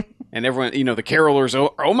 And everyone, the carolers,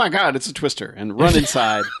 oh my God, it's a Twister, and run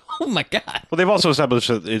inside. Oh my God. Well, they've also established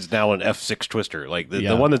that it's now an F6 Twister. Like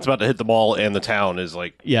the one that's about to hit the mall and the town is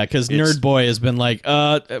like... Yeah, because Nerd Boy has been like,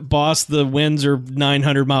 boss, the winds are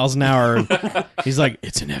 900 miles an hour. He's like,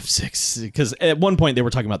 it's an F6. Because at one point they were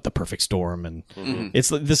talking about the perfect storm, and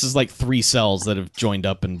this is like 3 cells that have joined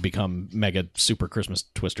up and become mega super Christmas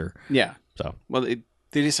Twister. Yeah. So, Well, they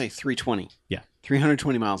just say 320. yeah.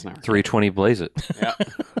 320 miles an hour. 320 blaze it. Yeah.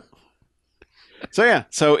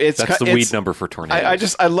 So it's That's the weed number for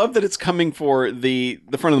tornadoes. I love that it's coming for the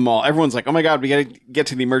front of the mall. Everyone's like, oh my God, we got to get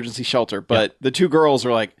to the emergency shelter. But the 2 girls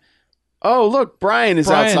are like, oh, look, Brian is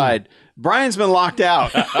outside. Brian's been locked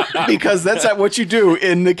out because that's not what you do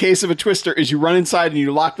in the case of a Twister is you run inside and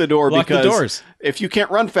you lock the door because the doors. If you can't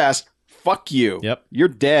run fast, fuck you. Yep. You're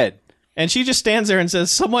dead. And she just stands there and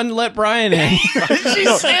says, someone let Brian in.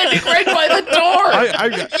 She's standing right by the door.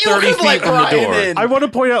 I 30 feet from the door. I want to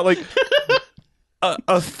point out, like,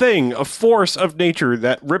 a force of nature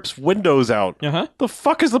that rips windows out. Uh-huh. The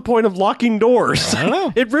fuck is the point of locking doors? I don't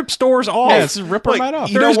know. It rips doors off. Yeah, it's rip them right off.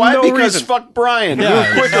 You know There's why? no Because reason. fuck Brian.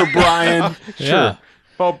 Yeah. Move quicker, Brian. Yeah.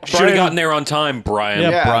 Well, Should have Brian- gotten there on time, Brian. Yeah,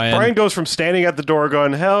 Yeah, Brian. Brian goes from standing at the door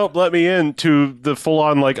going, help, let me in, to the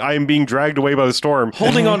full-on, like, I am being dragged away by the storm.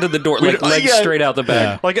 Holding onto the door, like legs yeah. straight out the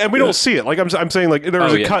back. Like, and we don't see it. Like, I'm saying, like, there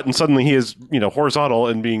was Oh, a yeah. cut, and suddenly he is, horizontal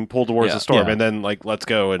and being pulled towards Yeah. the storm, Yeah. and then, like, let's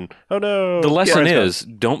go, and, oh no. The lesson Yeah, is,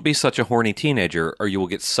 don't be such a horny teenager, or you will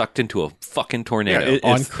get sucked into a fucking tornado.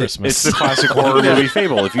 On it's- Christmas. It's the classic horror movie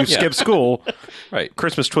fable. If you skip school, Right.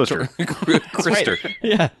 Christmas Twister. Krister.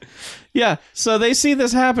 Yeah. Yeah. So they see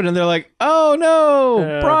this happen and they're like, oh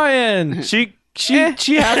no, Brian. She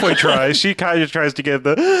halfway tries. She kind of tries to give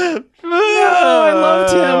the. I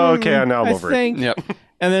loved him. Okay, now I'm I over think. Yep.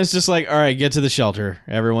 And then it's just like, all right, get to the shelter.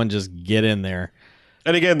 Everyone just get in there. it.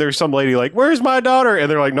 And again, there's some lady like, "Where's my daughter?" And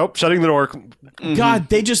they're like, "Nope, shutting the door." God,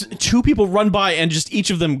 they just 2 people run by and just each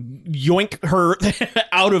of them yoink her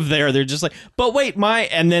out of there. They're just like, but wait,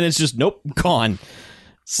 and then it's just nope, gone.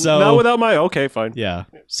 So Not without my. Okay, fine. yeah.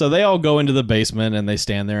 So they all go into the basement and they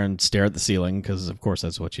stand there and stare at the ceiling because of course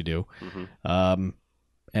that's what you do. And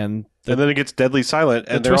And then it gets deadly silent,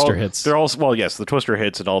 and The they're Twister all, hits. They're all well, yes, the Twister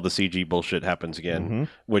hits, and all the CG bullshit happens again,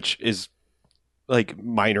 which is like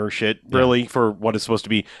minor shit, really, for what it's supposed to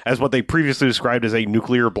be, as what they previously described as a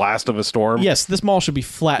nuclear blast of a storm. yes, this mall should be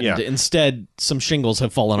flattened. Yeah. Instead, some shingles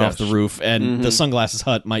have fallen off the roof, and the sunglasses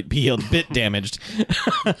hut might be a bit damaged.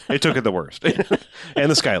 It took it the worst, and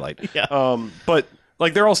the skylight. Yeah. But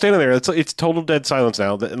like they're all standing there. It's total dead silence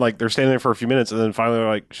now. And like they're standing there for a few minutes, and then finally they're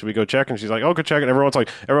like, "Should we go check?" And she's like, "Oh, go check." And everyone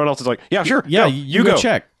else is like, "Yeah, sure. Yeah, go. you go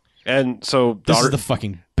check. And so This daughter is the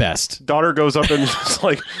fucking best. daughter goes up and just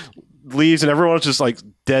like leaves, and everyone's just like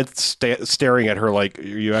dead staring at her. Like, "Are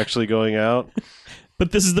you actually going out?"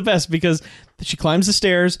 But this is the best because she climbs the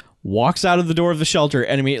stairs, walks out of the door of the shelter,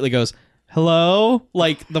 and immediately goes, hello?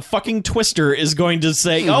 Like, the fucking Twister is going to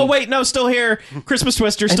say, oh, wait, no, still here. Christmas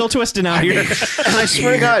Twister, still twisting out here. And I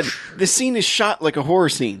swear to God, this scene is shot like a horror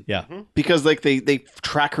scene. Yeah. Because like they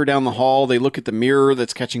track her down the hall, they look at the mirror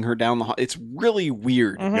that's catching her down the hall. It's really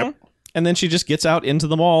weird. Yep. And then she just gets out into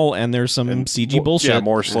the mall, and there's some CG bullshit. Yeah,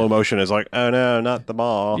 more slow motion is like, oh no, not the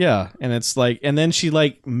mall. Yeah, and it's like, and then she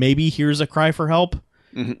like maybe hears a cry for help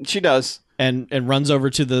Mhm. She does. and runs over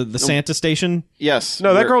to the Santa station. Yes.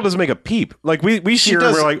 No, that Where- girl doesn't make a peep. Like we She see her,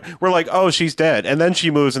 and does- we're like, oh, she's dead, and then she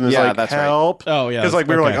moves and is Yeah, like, that's right. help. Oh, yeah, because like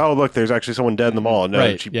we were okay. like, oh, look, there's actually someone dead in the mall. And no,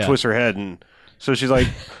 Right, she yeah. twists her head, and so she's like,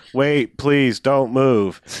 wait, please don't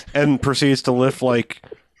move, and proceeds to lift like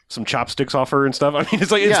some chopsticks off her and stuff. I mean,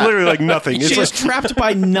 it's like it's Yeah. literally like nothing. It's She like, is trapped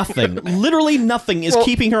by nothing. Literally nothing is Well,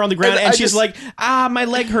 keeping her on the ground, and and I she's just- like, my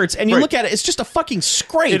leg hurts. And you Right. look at it, it's just a fucking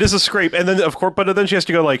scrape. it is a scrape, and then of course, but then she has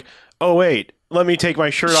to go like, oh wait, let me take my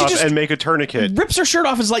shirt She off just- and make a tourniquet. Rips her shirt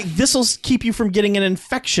off, is like, this'll keep you from getting an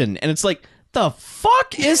infection. And it's like, the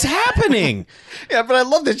fuck is happening? Yeah, but I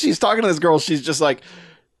love that she's talking to this girl. She's just like,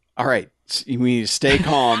 all right, we need to stay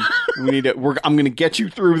calm. I'm going to get you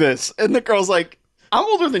through this. And the girl's like, I'm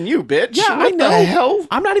older than you, bitch. Yeah, What I know. the hell?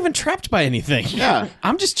 I'm not even trapped by anything. Yeah.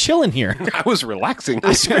 I'm just chilling here. I was relaxing.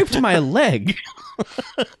 I scraped my leg.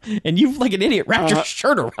 And you, like an idiot, wrapped your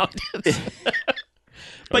shirt around it.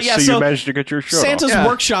 But yeah, so so you managed to get your shirt Santa's off. Yeah.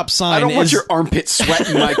 workshop sign I don't want is... your armpit sweat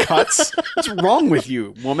in my cuts. What's wrong with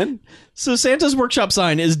you, woman? So Santa's workshop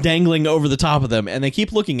sign is dangling over the top of them, and they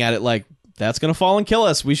keep looking at it like, that's going to fall and kill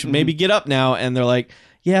us. We should maybe get up now. And they're like,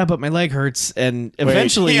 yeah, but my leg hurts. And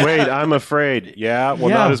eventually Wait, I'm afraid. Yeah, well,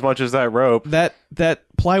 Yeah. not as much as that rope. that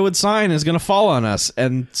plywood sign is going to fall on us.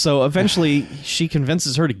 And so eventually she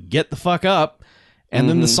convinces her to get the fuck up. and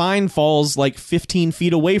then the sign falls like 15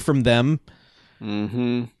 feet away from them.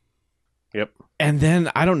 Mm-hmm. Yep. And then,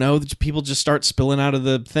 I don't know, people just start spilling out of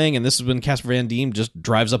the thing, and this is when Casper Van Dien just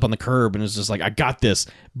drives up on the curb and is just like, I got this,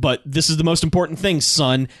 but this is the most important thing,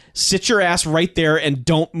 son. Sit your ass right there and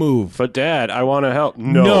don't move. But Dad, I want to help.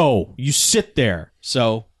 No. You sit there.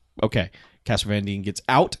 So, okay. Casper Van Dien gets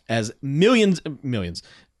out as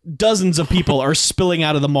dozens of people are spilling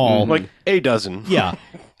out of the mall. Like a dozen. Yeah.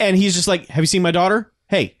 And he's just like, have you seen my daughter?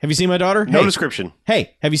 Hey, have you seen my daughter? No Hey. description.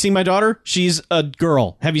 Hey, have you seen my daughter? She's a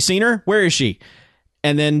girl. Have you seen her? Where is she?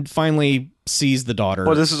 And then finally sees the daughter.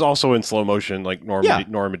 Well, this is also in slow motion, like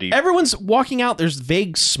Normandy. Everyone's walking out. There's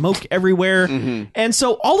vague smoke everywhere. And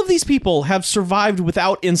so all of these people have survived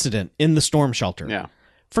without incident in the storm shelter. Yeah.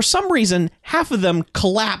 For some reason, half of them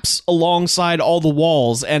collapse alongside all the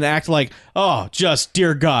walls and act like, oh, just,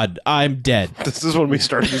 dear God, I'm dead. This is when we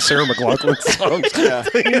started the Sarah McLachlan songs.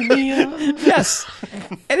 Yes.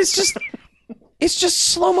 And it's just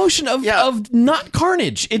slow motion of not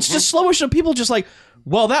carnage. It's just slow motion of people just like,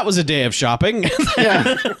 well, that was a day of shopping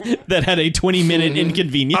that had a 20-minute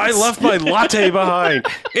inconvenience. I left my latte behind.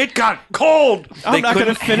 It got cold. I'm not going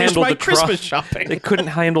to couldn't finish handle my the Christmas shopping. They couldn't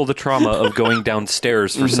handle the trauma of going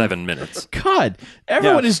downstairs for 7 minutes. God,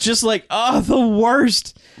 everyone is just like, oh, the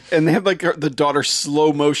worst. And they have like the daughter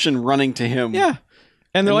slow motion running to him. Yeah.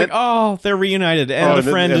 And they're like, oh, they're reunited. And the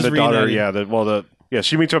friend is the daughter, reunited.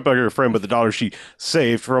 she meets up with her friend, but the daughter she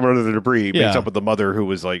saved from under the debris meets up with the mother who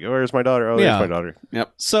was like, where's my daughter? Oh, there's my daughter.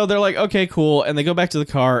 Yep. So they're like, okay, cool. And they go back to the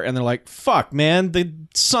car and they're like, fuck, man, the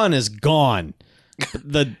son is gone.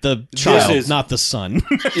 The child, is- not the son.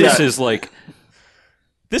 This is like,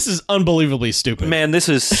 This is unbelievably stupid. man, this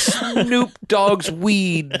is Snoop Dogg's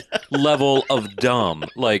weed level of dumb.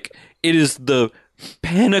 Like, it is the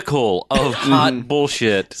pinnacle of hot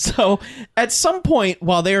bullshit. So at some point,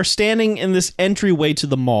 while they are standing in this entryway to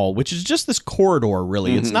the mall, which is just this corridor,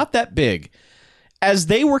 really, it's not that big, as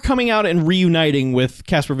they were coming out and reuniting with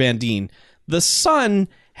Casper Van Dien, the son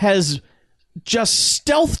has just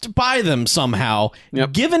stealthed by them somehow,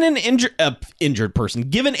 given an injured person,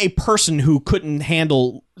 given a person who couldn't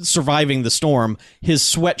handle surviving the storm his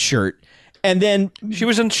sweatshirt, and then She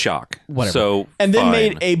was in shock. whatever, So, and then fine.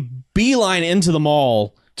 made a beeline into the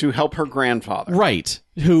mall. To help her grandfather. Right.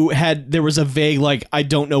 There was a vague, like, I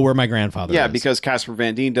don't know where my grandfather Yeah, is. because Casper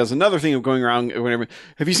Van Dien does another thing of going around whenever.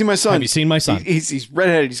 Have you seen my son? Have you seen my son? He's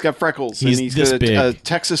redheaded. He's got freckles. He's and he's this got big. a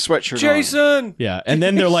Texas sweatshirt on. Jason! Yeah. And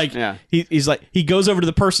then they're like, Yeah. he's like, he goes over to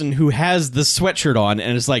the person who has the sweatshirt on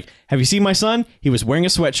and is like, have you seen my son? He was wearing a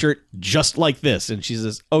sweatshirt just like this. And she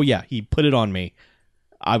says, oh, yeah, he put it on me.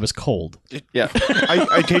 I was cold. Yeah.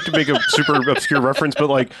 I hate to make a super obscure reference, but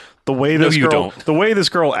like the way No, this you girl, don't. the way this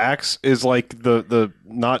girl acts is like the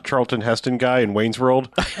not Charlton Heston guy in Wayne's World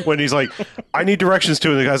when he's like, I need directions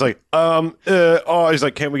to, and the guy's like, he's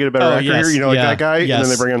like, can't we get a better actor yes, here? You know, like yeah, that guy, yes. and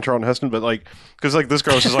then they bring on Charlton Heston, but like, because like this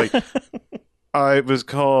girl's just like, I was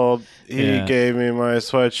cold. He Yeah. gave me my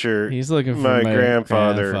sweatshirt. He's looking for my my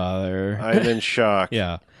grandfather. grandfather. I'm in shock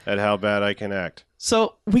Yeah. at how bad I can act.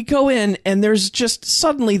 So we go in, and there's just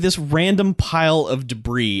suddenly this random pile of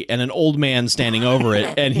debris and an old man standing over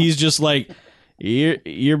it, and he's just like,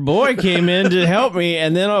 your boy came in to help me,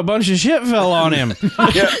 and then a bunch of shit fell on him.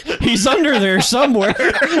 He's under there somewhere.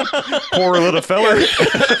 Poor little feller.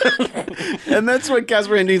 And that's when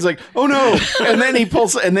Casper Van Dien's like, oh no. And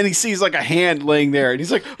then he sees like a hand laying there. And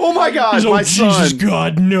he's like, oh my God, He's, my oh, son. Jesus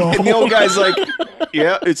God, no. And the old guy's like,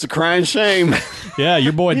 yeah, it's a crying shame. Yeah,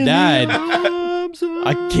 your boy died.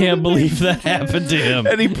 I can't believe that happened to him.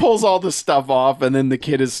 And he pulls all the stuff off, and then the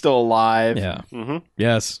kid is still alive. Yeah.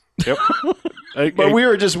 Yes. Yep. But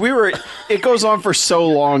it goes on for so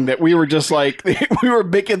long that we were just like, we were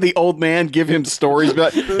making the old man give him stories,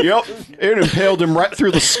 but yep, it impaled him right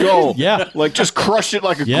through the skull. Yeah. Like just crushed it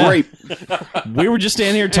like a Yeah. grape. We were just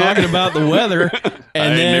standing here talking about the weather, and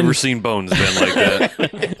I then ain't never seen bones bend like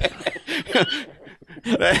that.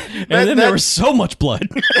 there was so much blood.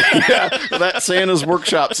 That Santa's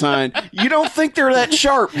workshop sign. You don't think they're that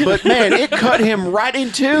sharp, but man, it cut him right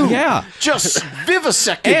in two. Yeah. Just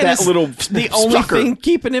vivisected And that it's little the only sucker. thing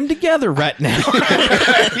keeping him together right now.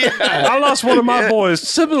 I lost one of my boys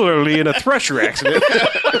similarly in a thresher accident.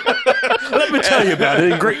 Let me tell you about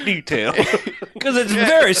it in great detail. Because it's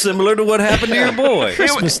very similar to what happened to your boy.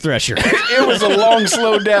 Christmas Thresher. It was a long,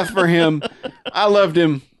 slow death for him. I loved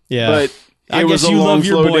him. Yeah. But I it was guess a you long, love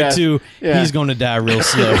your slow boy death. too. Yeah. He's going to die real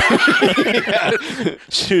slow. As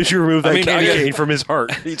soon as you remove that I mean, I candy guess- cane from his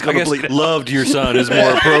heart, he's I going to guess bleed out. loved your son is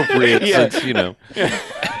more appropriate Yeah. since, you know.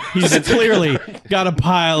 He's clearly got a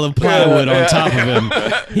pile of plywood on top of him.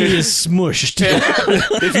 He is smushed.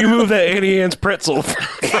 If you move that Annie Ann's pretzel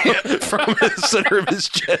from the center of his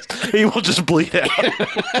chest, he will just bleed out.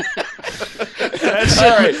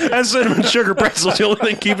 That cinnamon sugar pretzel's the only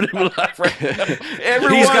thing keeping him alive right now.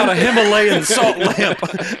 Everyone, He's got a Himalayan salt lamp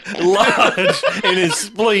lodged in his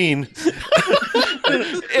spleen.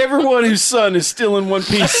 everyone whose son is still in one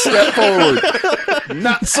piece, step forward.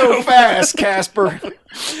 Not so fast, Casper.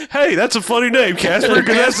 Hey, that's a funny name, Casper,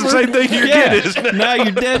 because that's the same thing your kid is. Now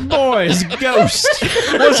your dead boy is a ghost.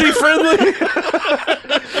 Was he friendly?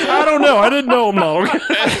 I don't know. I didn't know him long.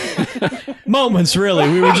 Moments,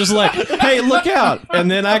 really. We were just like, hey, look out.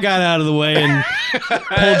 And then I got out of the way and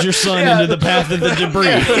pulled your son into the path of the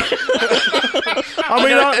debris. I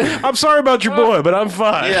mean, I'm sorry about your boy, but I'm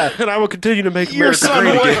fine. Yeah. And I will continue to make Your America son,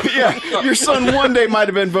 great again. your son one day might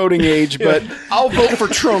have been voting age, but I'll vote for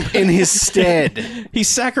Trump in his stead. He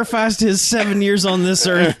sacrificed his 7 years on this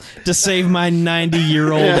earth to save my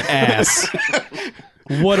 90-year-old ass.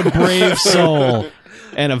 What a brave soul.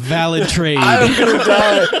 And a valid trade. I'm gonna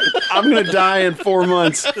die. I'm gonna die in 4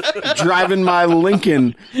 months driving my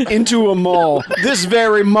Lincoln into a mall. This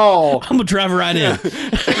very mall. I'm gonna drive right in.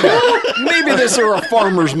 Maybe this or a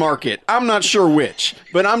farmer's market. I'm not sure which,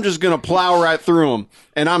 but I'm just gonna plow right through them.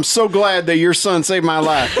 And I'm so glad that your son saved my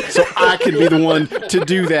life, so I could be the one to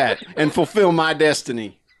do that and fulfill my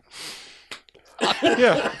destiny.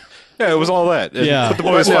 Yeah. Yeah, it was all that. Yeah. But the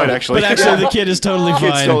boy is fine, actually. But actually, the kid is totally fine.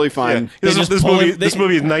 It's totally fine. They just pull him- This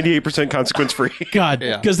movie is 98% consequence free. God,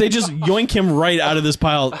 because they just yoink him right out of this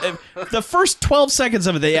pile. The first 12 seconds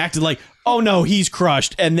of it, they acted like, oh no, he's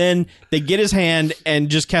crushed. And then they get his hand and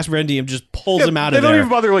just Casper Van Diem just pulls him out They of don't there. even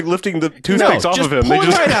bother lifting the toothpicks off just of him. pull They him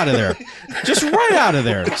just right out of there. Just right out of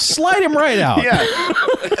there. Slide him right out. Yeah,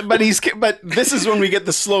 but this is when we get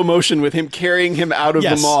the slow motion with him carrying him out of the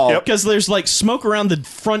Yes, mall. because there's like smoke around the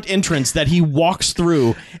front entrance that he walks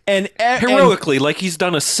through, and Heroically, like he's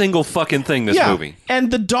done a single fucking thing this movie.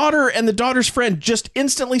 And the daughter and the daughter's friend just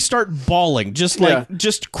instantly start bawling, just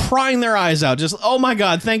just crying their eyes out. Just, oh my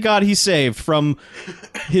God, thank God he's saved from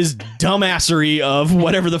his dumbassery of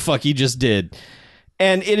whatever the fuck he just did.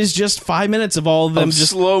 And it is just 5 minutes of all of them just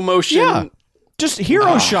slow motion. just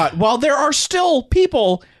hero shot while there are still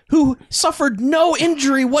people who suffered no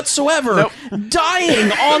injury whatsoever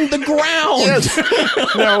dying on the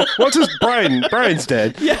ground. now, what's his Brian's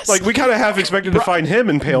dead. Yes. Like we kind of half expected to find him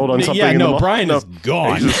impaled on something. Yeah, in the no, mall. Brian No. is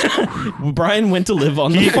gone. Brian went to live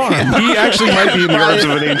on the farm. He actually might be in the arms of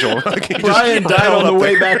an angel. Like, he just Brian died held on the up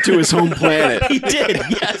way there. back to his home planet. He did,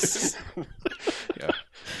 yes.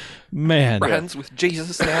 Man. Friends with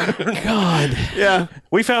Jesus now. God. Yeah.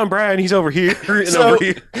 We found Brian. He's over here and So- over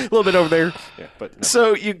here, a little bit over there. Yeah, but no.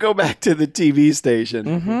 So you go back to the TV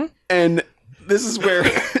station, and this is where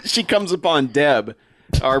she comes upon Deb,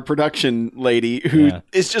 our production lady, who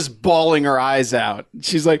is just bawling her eyes out.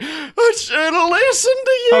 She's like, "I should have listened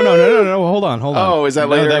to you." Oh no! Hold on. Oh, is that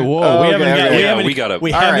No, later? whoa, Oh, we okay, haven't got. okay. We Yeah, haven't. we gotta-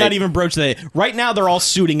 We All have right. not even broached that. Right now, they're all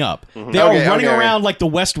suiting up. They are Okay, running okay. around like the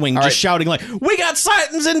West Wing, just right. shouting like, "We got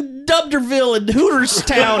sightings in Dubderville and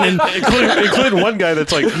Hooterstown!" And including one guy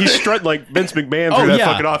that's like he's strutting like Vince McMahon through oh that yeah,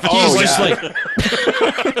 fucking office. he's Just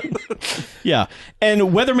just like, yeah. And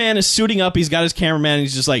Weatherman is suiting up. He's got his cameraman. And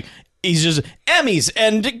he's just Emmys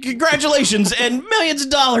and congratulations and millions of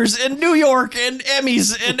dollars and New York and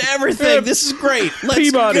Emmys and everything. This is great. Let's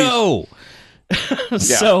Peabody. go.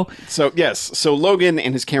 So So Logan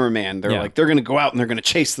and his cameraman, they're Yeah. like, they're going to go out and they're going to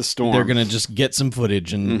chase the storm. they're gonna just get some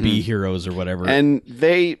footage and be heroes or whatever. and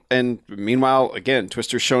meanwhile, again,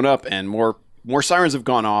 Twister's shown up and more sirens have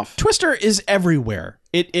gone off. Twister is everywhere.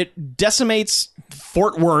 It decimates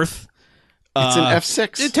Fort Worth. It's an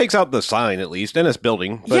F6. it takes out the sign at least and this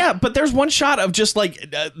building. But Yeah, but there's one shot of just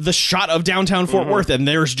like the shot of downtown Fort Worth, and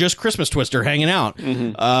there's just Christmas Twister hanging out.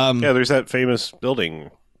 yeah, there's that famous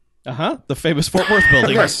building. The famous Fort Worth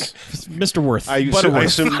building. Yes. Mr. Worth. I Butterworth.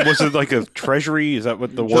 assume was it like a treasury? Is that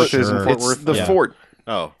what the Worth is in Sure. Fort It's Worth? the Yeah. fort.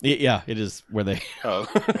 Oh, Yeah, it is where they. oh.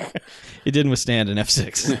 It didn't withstand an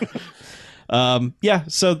F6. Yeah,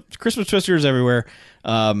 so Christmas Twister is everywhere,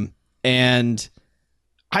 and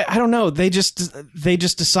I don't know. They just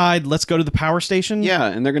decide let's go to the power station. Yeah,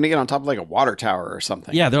 and they're going to get on top of like a water tower or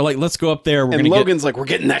something. Yeah, they're like, let's go up there. We're And gonna Logan's like, we're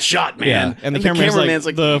getting that shot, man. yeah, and the cameraman's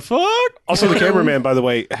like, the fuck. Also, the cameraman, by the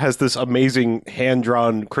way, has this amazing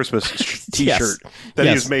hand-drawn Christmas T-shirt that he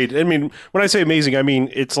Yes. has made. I mean, when I say amazing, I mean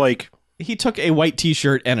it's like He took a white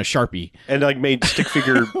T-shirt and a Sharpie. and like made stick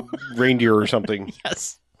figure reindeer or something.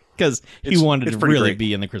 Yes, because he It's- wanted it's to pretty really great.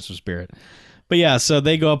 be in the Christmas spirit. But yeah, so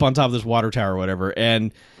they go up on top of this water tower or whatever,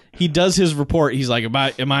 and he does his report. He's like,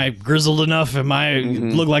 am I grizzled enough? Am I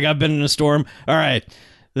look like I've been in a storm? All right.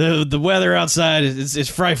 The weather outside is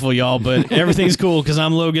frightful, y'all, but everything's cool because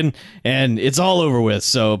I'm Logan, and it's all over with.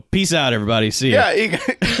 So peace out, everybody. See ya. Yeah,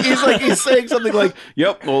 he's saying something like,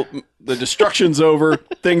 "Yep, well, the destruction's over.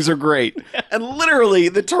 Things are great," and literally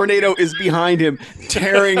the tornado is behind him,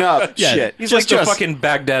 tearing up shit. He's like the fucking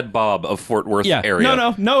Baghdad Bob of Fort Worth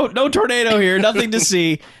area. No tornado here. Nothing to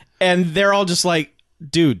see. And they're all just like,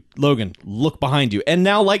 dude, Logan, look behind you. And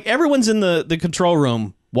now, like, everyone's in the control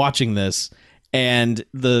room watching this. And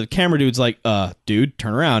the camera dude's like, dude,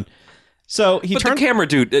 turn around. So the camera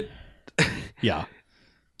dude, yeah,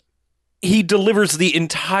 he delivers the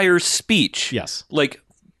entire speech. Yes, like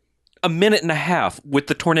a minute and a half with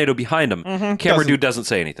the tornado behind him. Camera dude doesn't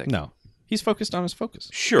say anything. No, he's focused on his focus.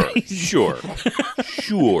 Sure, Chuck.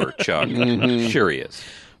 Sure he is.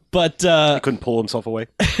 But he couldn't pull himself away.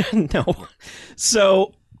 No.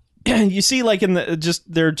 So you see, like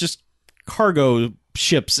they're just cargo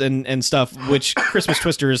ships and stuff, which Christmas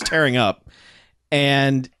Twister is tearing up,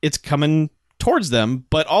 and it's coming towards them,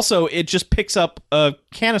 but also it just picks up a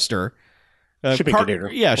canister, shipping container.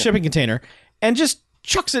 Yeah, shipping container, and just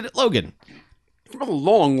chucks it at Logan. From a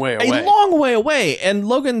long way away. A long way away, and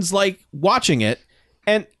Logan's like watching it,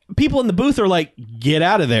 and people in the booth are like, get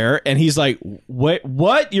out of there, and he's like,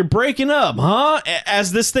 what? You're breaking up, huh?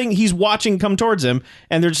 As this thing he's watching come towards him,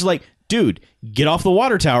 and they're just like, dude, get off the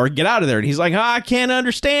water tower, get out of there. And he's like, I can't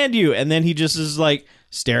understand you. And then he just is like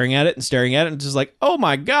staring at it and just like, oh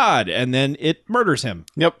my God. And then it murders him.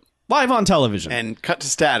 Yep. Live on television. And cut to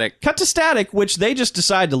static, which they just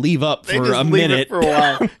decide to leave up for a minute. For a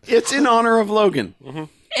while. It's in honor of Logan.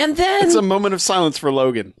 And then it's a moment of silence for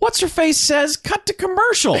Logan. What's her face says, cut to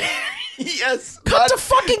commercial. Yes. Cut to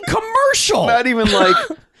fucking commercial. Not even like,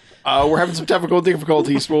 we're having some technical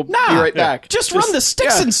difficulties. We'll be right back. Just run the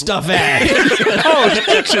Sticks and Stuff ad.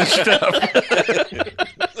 Sticks and Stuff.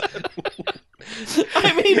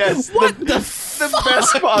 I mean, what the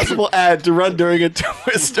best possible ad to run during a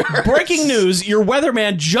Twister. Breaking news, your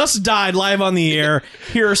weatherman just died live on the air.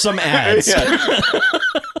 Here are some ads.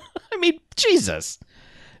 I mean, Jesus.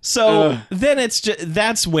 So then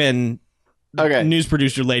that's when news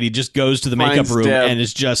producer lady just goes to the makeup room and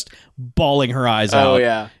is just bawling her eyes out. Oh,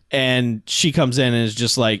 yeah. And she comes in and is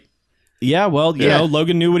just like, yeah, well, you know,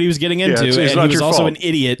 Logan knew what he was getting into, it's and not he was your also fault. an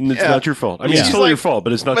idiot. And it's not your fault. I mean, it's totally your fault,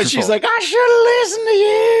 but it's not your fault. But she's like, I should have listened to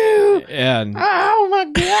you. And oh, my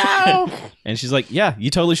God. And she's like, yeah,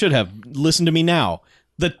 you totally should have. Listen to me now.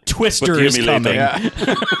 The Twister is coming.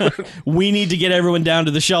 We need to get everyone down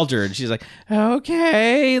to the shelter. And she's like,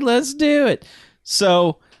 okay, let's do it.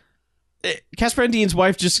 So Casper Van Dien's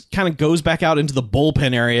wife just kind of goes back out into the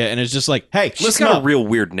bullpen area and is just like, hey, she's listen got up. a real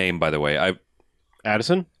weird name, by the way.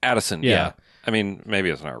 Addison, yeah. I mean,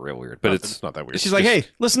 maybe it's not real weird, but it's not that weird. She's like, hey,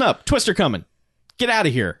 listen up. Twister coming. Get out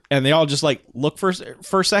of here. And they all just like look for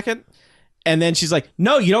a second. And then she's like,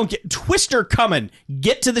 no, you don't get Twister coming.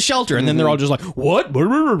 Get to the shelter. And then they're all just like, what?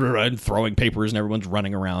 And throwing papers and everyone's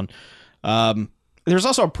running around. There's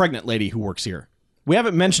also a pregnant lady who works here. We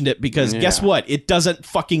haven't mentioned it because guess what? It doesn't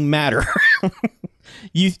fucking matter.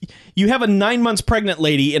 You have a 9 months pregnant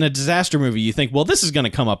lady in a disaster movie. You think, well, this is going to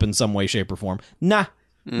come up in some way, shape, or form. Nah.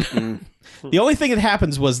 The only thing that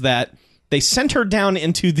happens was that they sent her down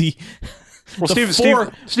into the... Well,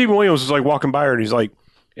 Stephen Williams was like walking by her and he's like,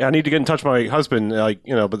 yeah, I need to get in touch with my husband,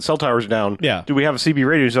 but the cell tower's down. Yeah. Do we have a CB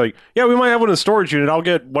radio? He's like, yeah, we might have one in the storage unit. I'll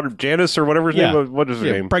get Janice or whatever his name was. What is her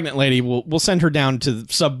name? Pregnant lady. We'll send her down to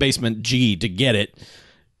sub-basement G to get it.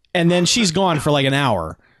 And then she's gone for like an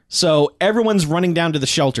hour. So everyone's running down to the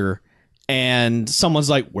shelter and someone's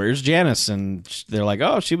like, where's Janice? And they're like,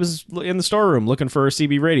 oh, she was in the storeroom looking for a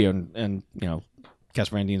CB radio. And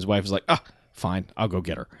Casper Van Dien's wife is like, fine, I'll go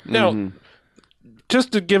get her. Now,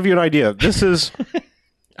 just to give you an idea, this is...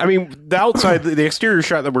 I mean, the outside, the exterior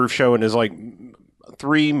shot that we're showing is like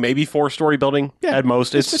 3, maybe 4-story building at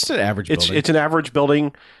most. It's just an average building. It's an average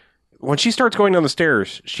building. When she starts going down the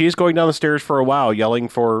stairs, she is going down the stairs for a while, yelling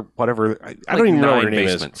for whatever. I don't even know what her name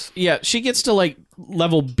is. Yeah, she gets to like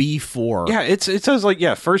level B4. Yeah, it says like,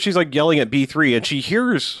 first she's like yelling at B3 and she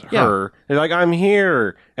hears her. And like, I'm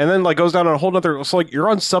here. And then like goes down on a whole nother. So like you're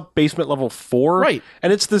on sub basement level 4. Right.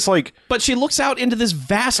 And it's this like. But she looks out into this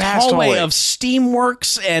vast hallway of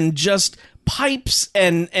steamworks and just pipes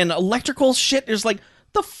and electrical shit. There's like,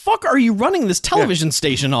 the fuck are you running this television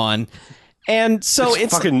station on? And so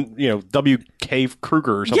it's fucking, W.K.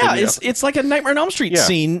 Kruger or something. yeah, it's like a Nightmare on Elm Street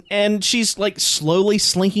scene, and she's like slowly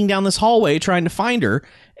slinking down this hallway trying to find her,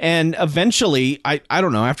 and eventually, I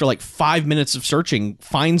don't know, after like 5 minutes of searching,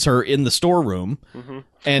 finds her in the storeroom,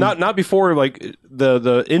 and Not before, like,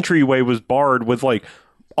 the entryway was barred with, like,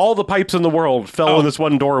 all the pipes in the world fell in this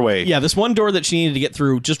one doorway. yeah, this one door that she needed to get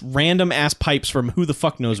through, just random ass pipes from who the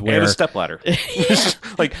fuck knows where, And a stepladder.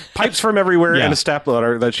 Like, pipes from everywhere Yeah. and a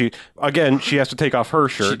stepladder that she has to take off her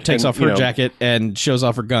shirt. she takes and, off her jacket and shows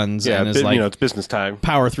off her guns, Yeah, and is like, it's business time.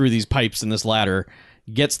 power through these pipes and this ladder,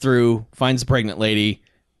 gets through, finds the pregnant lady,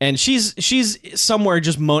 and she's somewhere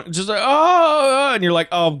just like, oh, and you're like,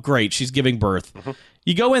 oh great, she's giving birth.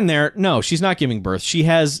 You go in there, no, she's not giving birth. She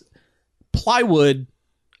has plywood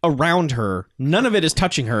around her, none of it is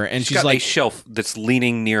touching her, and she's got like, a shelf that's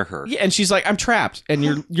leaning near her. yeah, and she's like, I'm trapped, and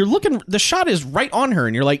you're looking, the shot is right on her,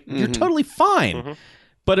 and you're like, you're totally fine.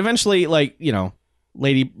 But eventually, like,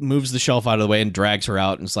 lady moves the shelf out of the way and drags her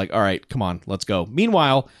out, and it's like, all right, come on, let's go.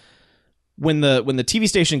 Meanwhile, when the TV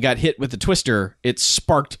station got hit with the twister, it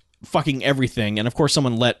sparked fucking everything, and of course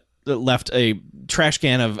someone left a trash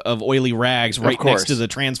can of oily rags right next to the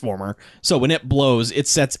transformer, so when it blows, it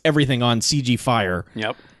sets everything on CG fire.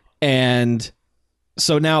 Yep. And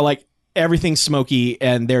so now, like, everything's smoky,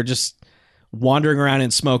 and they're just wandering around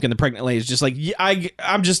in smoke, and the pregnant lady's just like,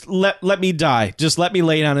 I'm just let me die, just let me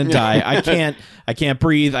lay down and die. I can't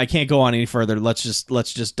breathe, I can't go on any further. Let's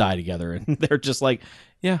just die together. And they're just like,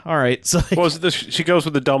 yeah, all right. So like, Well, she goes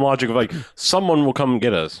with the dumb logic of, like, someone will come and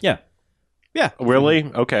get us. yeah. Really?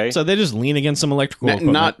 Okay. So they just lean against some electrical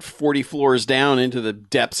equipment. Not 40 floors down into the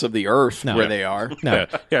depths of the earth No. where they are. No.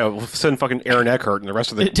 Yeah, we'll send fucking Aaron Eckhart and the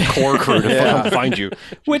rest of the core crew to fucking find you.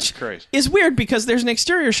 Which Jesus Christ. is weird because there's an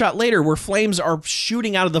exterior shot later where flames are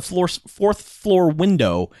shooting out of the fourth floor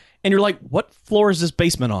window, and you're like, what floor is this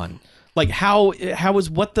basement on? Like, how is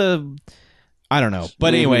what the... I don't know.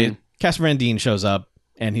 But anyway, Casper Van Dien shows up,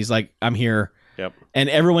 and he's like, I'm here. Yep. And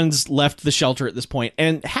everyone's left the shelter at this point,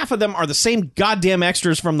 and half of them are the same goddamn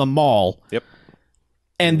extras from the mall. Yep.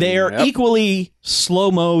 And they are equally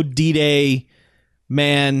slow-mo D-Day,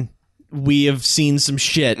 man, we have seen some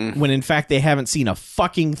shit, when in fact they haven't seen a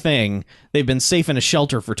fucking thing. They've been safe in a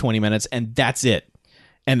shelter for 20 minutes, and that's it.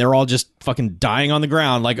 And they're all just fucking dying on the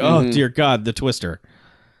ground like, oh, dear God, the twister.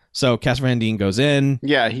 So Casper Van Dien goes in.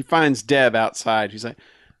 Yeah, he finds Deb outside. He's like,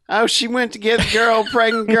 oh, she went to get the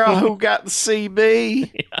pregnant girl who got the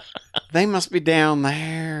CB. They must be down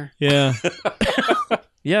there. Yeah.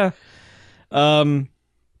 Yeah.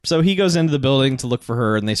 So he goes into the building to look for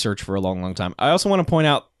her, and they search for a long, long time. I also want to point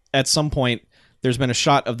out, at some point, there's been a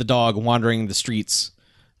shot of the dog wandering the streets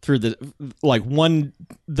through the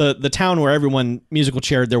town where everyone musical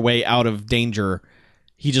chaired their way out of danger.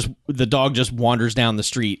 The dog just wanders down the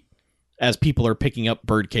street as people are picking up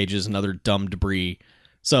bird cages and other dumb debris.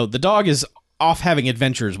 So the dog is off having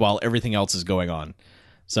adventures while everything else is going on.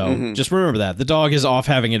 So just remember that. The dog is off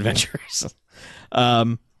having adventures.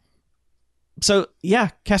 So, yeah,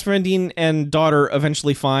 Casper Van Dien and daughter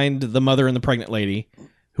eventually find the mother and the pregnant lady,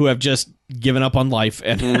 who have just given up on life,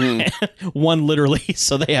 and one literally,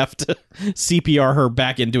 so they have to CPR her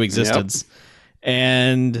back into existence. Yep.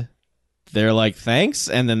 And they're like, thanks,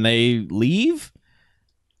 and then they leave.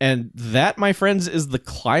 And that, my friends, is the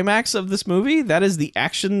climax of this movie. That is the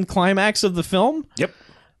action climax of the film. Yep.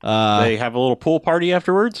 They have a little pool party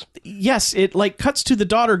afterwards. Yes, it like cuts to the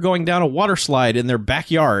daughter going down a water slide in their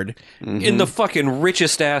backyard. In the fucking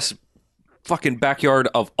richest ass fucking backyard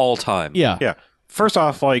of all time. Yeah. Yeah. First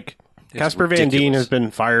off, like, Casper Van Dien ridiculous. has been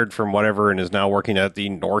fired from whatever and is now working at the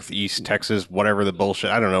Northeast Texas, whatever the bullshit.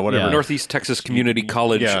 I don't know, whatever. Yeah. Northeast Texas Community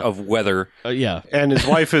College Yeah. of Weather. Yeah. And his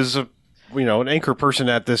wife is, an anchor person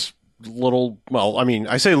at this little, well, I mean,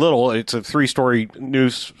 I say little, it's a 3-story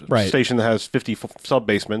news Right. station that has 50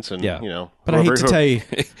 sub-basements and, Yeah. But I hate to tell you,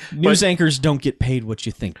 news anchors don't get paid what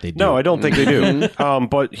you think they do. No, I don't think they do.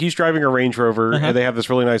 But he's driving a Range Rover, and they have this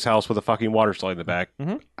really nice house with a fucking water slide in the back.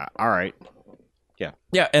 All right.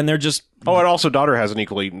 Yeah, and they're just... Oh, and also daughter has an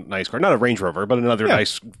equally nice car. Not a Range Rover, but another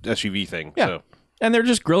nice SUV thing. Yeah. So. And they're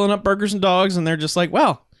just grilling up burgers and dogs, and they're just like,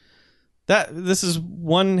 well, this is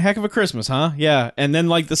one heck of a Christmas, huh? Yeah. And then,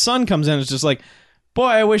 like, the son comes in and is just like, boy,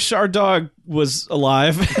 I wish our dog was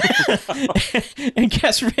alive. And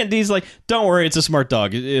Casper Van Dien's like, don't worry, it's a smart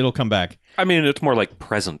dog. It'll come back. I mean, it's more like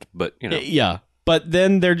present, but, Yeah. But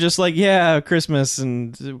then they're just like, yeah, Christmas,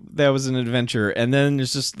 and that was an adventure. And then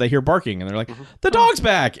it's just, they hear barking, and they're like, the dog's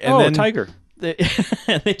back. And then tiger.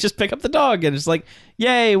 They just pick up the dog, and it's like,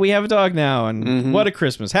 yay, we have a dog now, and what a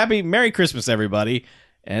Christmas. Merry Christmas, everybody.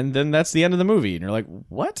 And then that's the end of the movie, and you're like,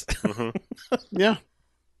 what? Yeah.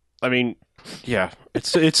 I mean, Yeah,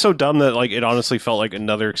 it's so dumb that like it honestly felt like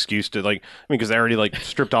another excuse to like. I mean, because they already like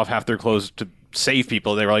stripped off half their clothes to save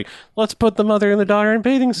people. They were like, let's put the mother and the daughter in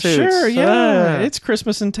bathing suits. Sure, yeah. Ah. It's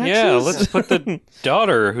Christmas in Texas. Yeah, let's put the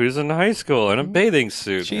daughter who's in high school in a bathing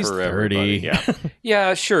suit She's for 30. everybody. Yeah,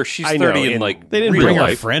 Yeah, sure. She's I know, 30 in and like They didn't real bring our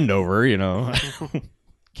life. friend over, you know.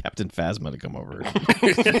 Captain Phasma to come over.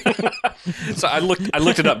 So I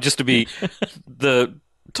looked it up just to be the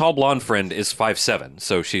tall blonde friend is 5'7",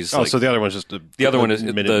 so she's Oh, like, so the other one's just the other one is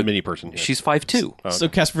mini person. Yeah. she's 5'2". So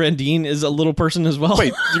Casper Van Dien is a little person as well.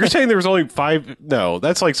 Wait, you're saying there was only 5? No,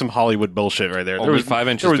 that's like some Hollywood bullshit right there. Only There was 5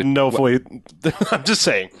 inches There was bet- no fully. I'm just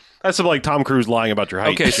saying that's some like Tom Cruise lying about your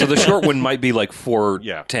height. Okay, so the short one might be like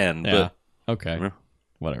 4'10", yeah. but Okay. Yeah.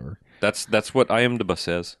 Whatever. that's what IMDb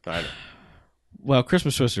says. I know. Well,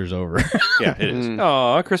 Christmas Twister's over. Yeah, it is.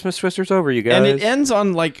 Aw, Christmas Twister's over, you guys. And it ends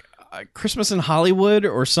on like Christmas in Hollywood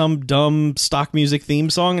or some dumb stock music theme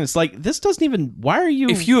song. And it's like, this doesn't even. Why are you.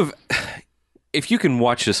 If you can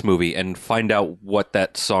watch this movie and find out what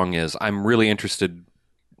that song is, I'm really interested.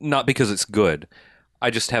 Not because it's good. I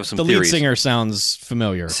just have some the theories. lead singer sounds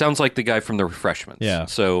familiar. Sounds like the guy from The Refreshments. Yeah.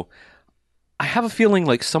 So I have a feeling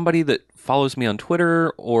like somebody that follows me on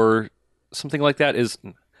Twitter or something like that is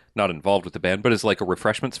not involved with the band, but is like a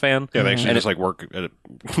Refreshments fan. Yeah, they actually And just like work at a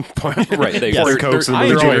Right, they- pouring they're- cokes they're- in I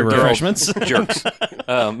the they're enjoy all- they're all refreshments. jerks.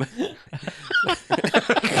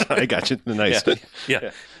 I got you. Nice.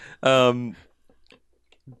 Yeah.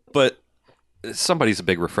 But somebody's a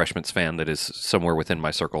big Refreshments fan that is somewhere within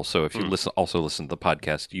my circle. So if you also listen to the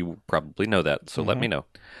podcast, you probably know that. So let me know.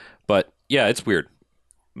 But yeah, it's weird.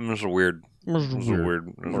 It's a weird. It's a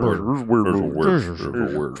weird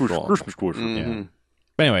song. Christmas Twister. Mhm.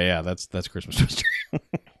 But anyway, yeah, that's Christmas Twister.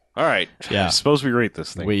 All right. Yeah. Suppose we rate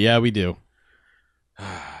this thing. we do.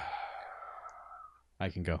 I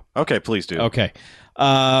can go. Okay, please do. Okay.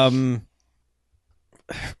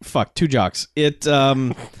 Fuck, 2 jocks. It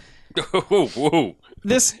Whoa.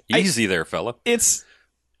 this Easy there, fella. it's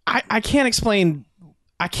I can't explain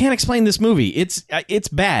this movie. It's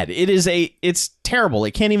bad. It's terrible.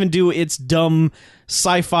 It can't even do its dumb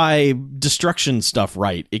sci-fi destruction stuff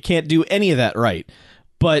right. It can't do any of that right.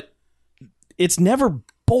 But it's never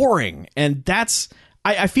boring, and that's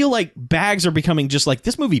I feel like Bags are becoming just like,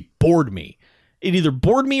 this movie bored me. It either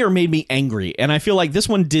bored me or made me angry, and I feel like this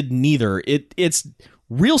one did neither. It's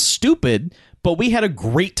real stupid, but we had a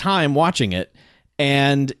great time watching it.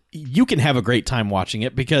 And you can have a great time watching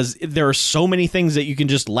it because there are so many things that you can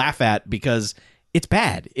just laugh at because it's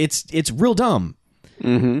bad. It's real dumb.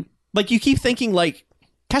 Mm-hmm. Like, you keep thinking, like,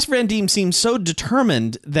 Casper Van Dien seems so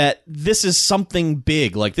determined that this is something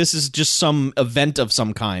big. Like, this is just some event of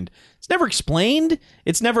some kind. It's never explained.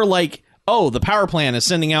 It's never like, oh, the power plant is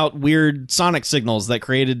sending out weird sonic signals that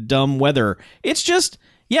created dumb weather. It's just,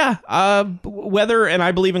 weather, and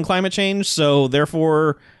I believe in climate change, so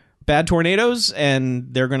therefore bad tornadoes,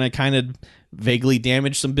 and they're going to kind of vaguely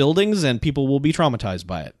damage some buildings, and people will be traumatized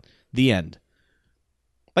by it. The end.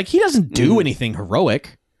 Like, he doesn't do anything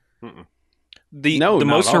heroic. The No, not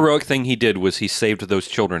most at all. heroic thing he did was he saved those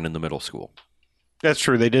children in the middle school. That's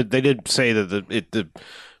true. They did say that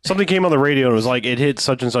something came on the radio and it was like it hit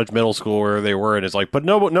such and such middle school where they were, and it's like, but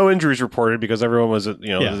no injuries reported because everyone was at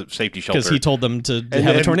the safety shelter. Because he told them to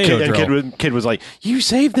have a tornado drill. and kid was like, "You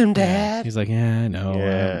saved them, Dad." He's like, yeah, I know.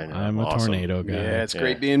 Yeah, I know. I'm a Awesome. tornado guy. Yeah, it's Yeah.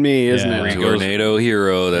 great being me, isn't Yeah. it? Tornado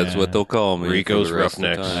hero, that's Yeah. what they'll call me. Rico's for the rest of the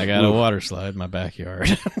Roughnecks. time. I got a water slide in my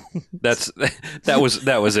backyard. That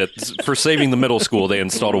was it. For saving the middle school, they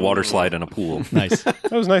installed a water slide in a pool. Nice.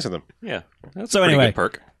 That was nice of them. Yeah, that's So a pretty anyway. good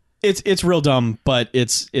perk. It's real dumb, but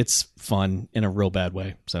it's fun in a real bad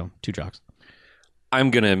way. So 2 jocks. I'm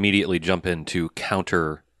gonna immediately jump in to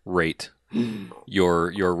counter rate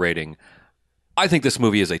your rating. I think this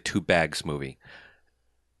movie is a 2 bags movie.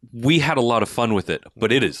 We had a lot of fun with it,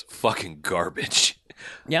 but it is fucking garbage.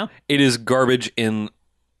 Yeah. It is garbage in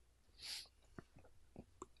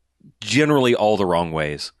generally all the wrong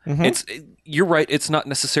ways. You're right, it's not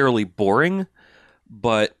necessarily boring,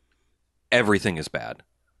 but everything is bad.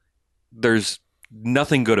 There's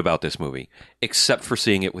nothing good about this movie except for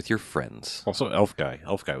seeing it with your friends. Also, Elf Guy.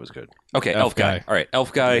 Elf Guy was good. Okay, Elf Elf Guy. Guy. All right,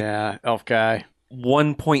 Elf Guy, Yeah, elf guy.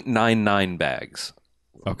 1.99 bags.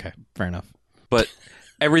 Okay. Fair enough. But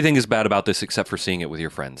everything is bad about this except for seeing it with your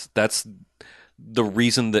friends. That's the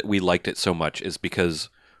reason that we liked it so much, is because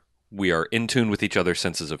we are in tune with each other's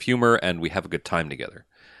senses of humor and we have a good time together.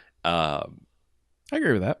 I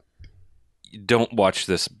agree with that. Don't watch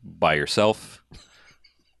this by yourself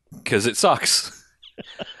because it sucks.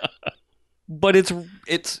 But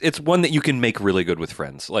it's one that you can make really good with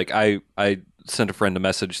friends. Like I sent a friend a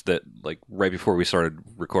message that like right before we started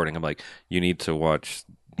recording. I'm like, you need to watch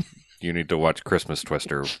Christmas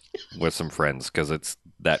Twister with some friends because it's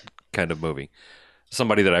that kind of movie.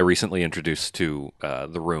 Somebody that I recently introduced to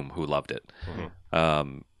The Room who loved it.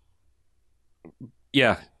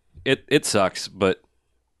 Yeah, it sucks, but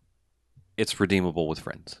it's redeemable with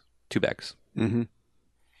friends. 2 bags. Mm-hmm.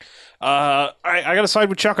 I got to side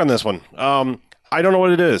with Chuck on this one. I don't know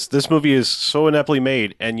what it is. This movie is so ineptly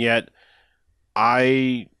made, and yet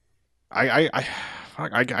I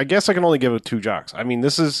guess I can only give it 2 jocks. I mean,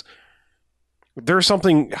 there's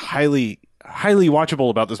something highly watchable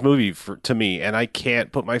about this movie to me, and I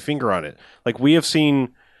can't put my finger on it. Like we have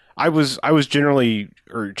seen, I was genuinely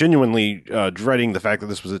dreading the fact that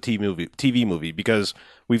this was a TV movie because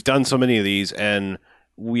we've done so many of these, and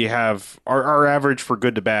we have our average for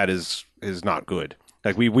good to bad is not good.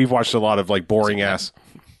 Like we've watched a lot of like boring ass,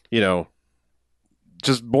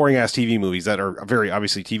 just boring ass TV movies that are very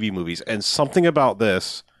obviously TV movies, and something about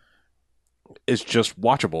this is just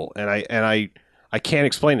watchable, and I can't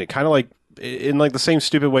explain it. Kind of like in like the same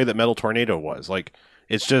stupid way that Metal Tornado was. Like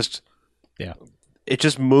it's just it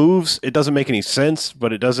just moves. It doesn't make any sense,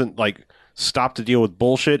 but it doesn't like stop to deal with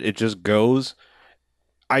bullshit. It just goes.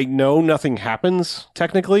 I know nothing happens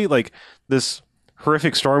technically. Like this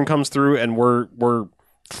horrific storm comes through, and we're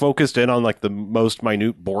focused in on like the most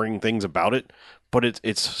minute, boring things about it. But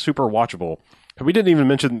it's super watchable. And we didn't even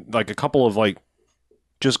mention like a couple of like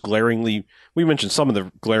just glaringly. We mentioned some of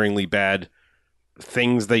the glaringly bad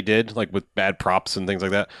things they did, like with bad props and things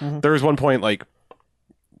like that. Mm-hmm. There was one point, like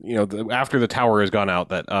after the tower has gone out,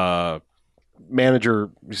 that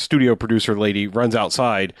studio producer lady runs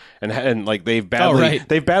outside and like they've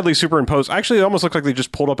badly superimposed. Actually, it almost looks like they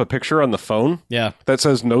just pulled up a picture on the phone. Yeah, that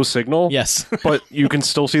says no signal. Yes, but you can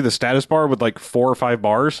still see the status bar with like 4 or 5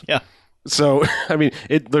 bars. Yeah. So I mean,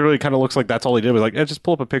 it literally kind of looks like that's all he did was like, just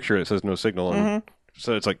pull up a picture. It says no signal. And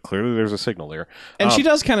so it's like clearly there's a signal there. And she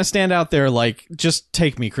does kind of stand out there like, just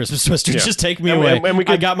take me, Christmas Twister. Yeah. Just take me away.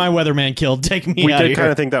 I got my weatherman killed. Take me out of here. We did kind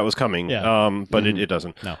of think that was coming, but it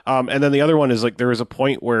doesn't. No. And then the other one is like there is a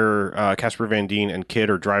point where Casper Van Dien and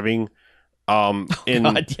Kid are driving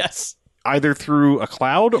yes. either through a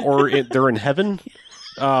cloud or they're in heaven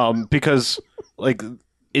because like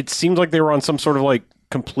it seems like they were on some sort of like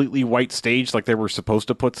completely white stage, like they were supposed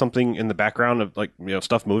to put something in the background of like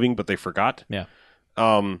stuff moving, but they forgot. Yeah.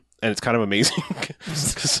 And it's kind of amazing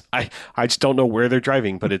because I just don't know where they're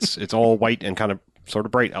driving, but it's all white and kind of sort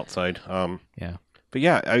of bright outside. Yeah. But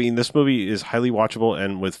yeah, I mean, this movie is highly watchable,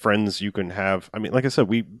 and with friends you can have. I mean, like I said,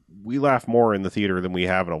 we laugh more in the theater than we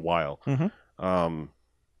have in a while. Mm-hmm.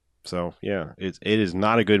 So yeah, it is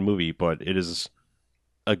not a good movie, but it is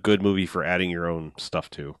a good movie for adding your own stuff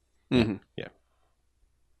to. Mm-hmm. Yeah.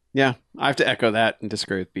 Yeah, I have to echo that and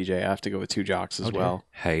disagree with BJ. I have to go with 2 jocks as well.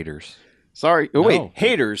 Haters. Sorry. Oh, wait.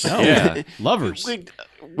 Haters. No. Yeah. Lovers.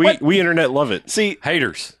 We internet love it. See,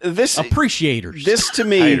 haters. This appreciators. This to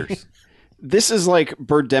me, haters. This is like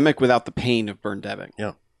Birdemic without the pain of Birdemic.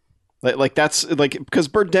 Yeah. Like that's like, because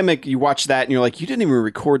Birdemic, you watch that and you're like, you didn't even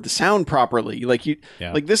record the sound properly. Like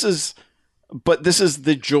this is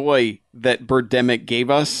the joy that Birdemic gave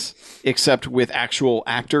us, except with actual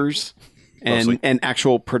actors. And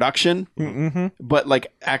actual production, but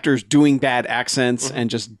like actors doing bad accents and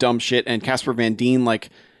just dumb shit, and Casper Van Dien like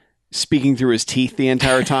speaking through his teeth the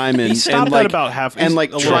entire time, and he stopped like, at about half, and like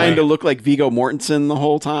trying to look like Viggo Mortensen the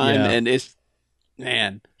whole time, and it's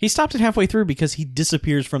he stopped it halfway through because he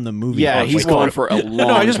disappears from the movie. Yeah, he's gone for a long.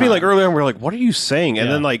 No, I just mean like earlier on we're like, what are you saying? And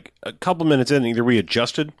then like a couple minutes in, either we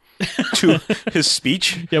adjusted to his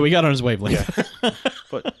speech. Yeah, we got on his wavelength. Yeah.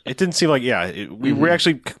 But it didn't seem like, we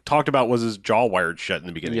actually talked about was his jaw wired shut in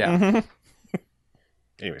the beginning. Yeah.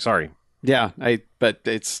 Anyway, sorry. Yeah, but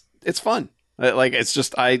it's fun. Like it's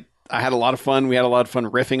just I had a lot of fun. We had a lot of fun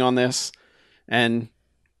riffing on this, and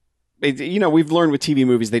we've learned with TV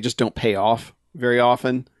movies they just don't pay off very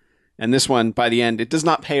often. And this one, by the end, it does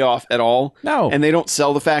not pay off at all. No. And they don't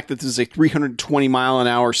sell the fact that this is a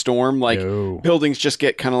 320-mile-an-hour storm. Like, buildings just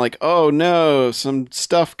get kind of like, oh, no, some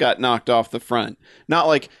stuff got knocked off the front. Not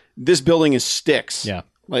like, this building is sticks. Yeah.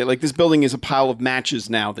 Like this building is a pile of matches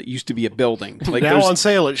now that used to be a building. Like now on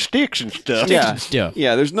sale at Sticks and stuff.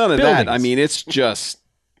 Yeah, there's none of that. I mean, it's just,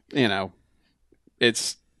 it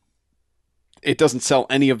doesn't sell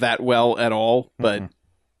any of that well at all, but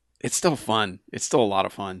it's still fun. It's still a lot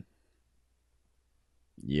of fun.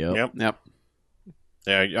 Yep.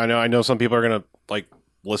 Yeah, I know some people are gonna like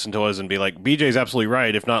listen to us and be like, BJ's absolutely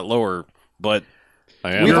right, if not lower, but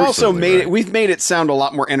we've also made it sound a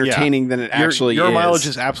lot more entertaining than it actually is. Your mileage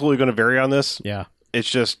is absolutely going to vary on this. Yeah. it's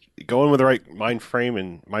just go in with the right mind frame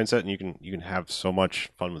and mindset, and you can have so much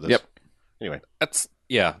fun with this. Yep. Anyway, That's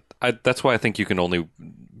that's why I think you can only.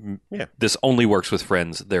 Yeah. This only works with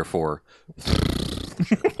friends. Therefore,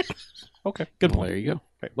 okay. Good Well, point. there you go.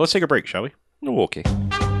 Okay, let's take a break, shall we? oh, okay.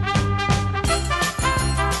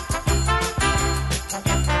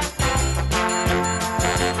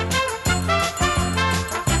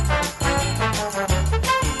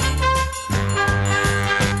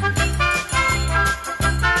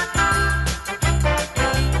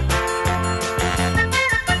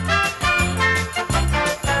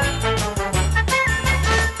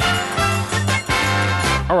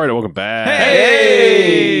 All right, welcome back.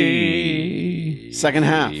 Hey! Second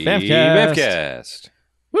half. Bamcast. Bamcast.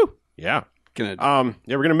 Woo! Yeah. Gonna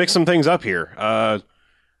Yeah, we're gonna mix some things up here.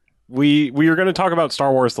 We were gonna talk about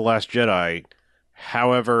Star Wars: The Last Jedi.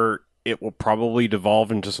 However, it will probably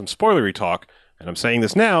devolve into some spoilery talk, and I'm saying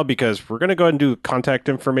this now because we're gonna go ahead and do contact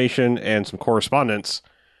information and some correspondence,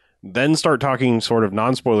 then start talking sort of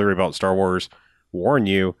non-spoilery about Star Wars. Warn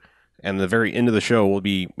you, and the very end of the show will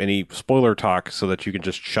be any spoiler talk, so that you can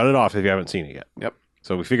just shut it off if you haven't seen it yet. Yep.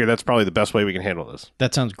 So we figured that's probably the best way we can handle this.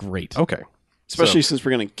 That sounds great. Okay. especially since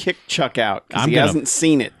we're gonna kick Chuck out because I'm he gonna- hasn't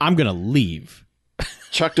seen it. I'm gonna leave.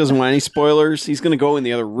 Chuck doesn't want any spoilers. He's gonna go in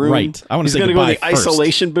the other room. Right. I wanna He's say gonna go in the goodbye first.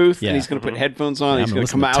 isolation booth Yeah. and he's gonna put headphones on. Yeah, He's I'm gonna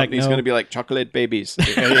gonna come listen to out and he's techno. gonna be like chocolate babies,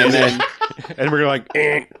 and then And we're like,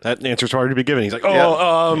 that answer's already been given. He's like,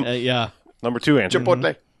 oh, Yeah. Yeah. number 2 answer.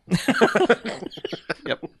 Chipotle.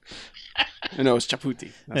 Yep. No, it's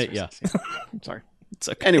Chaputi. That's what Yeah. it says. I'm sorry. It's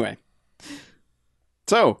okay. Anyway,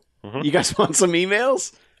 so Mhm. you guys want some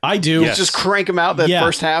emails? I do. Yes. Just crank them out. That Yeah.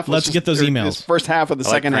 first half. Let's just- get those or emails. this First half of the I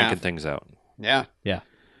like second cranking half. things out. Yeah. Yeah.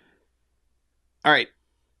 All right.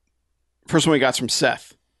 First one we got from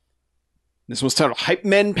Seth. This one's titled Hype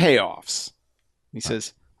Men Payoffs. He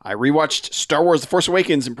says, I rewatched Star Wars The Force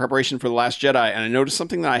Awakens in preparation for The Last Jedi, and I noticed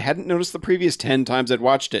something that I hadn't noticed the previous 10 times I'd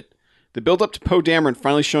watched it. The build up to Poe Dameron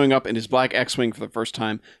finally showing up in his black X-Wing for the first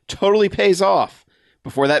time totally pays off.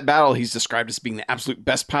 Before that battle, he's described as being the absolute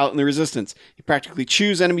best pilot in the Resistance. He practically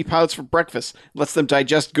chews enemy pilots for breakfast, lets them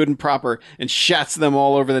digest good and proper, and shats them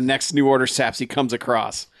all over the next New Order saps he comes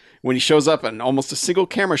across. When he shows up and almost a single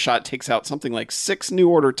camera shot takes out something like 6 New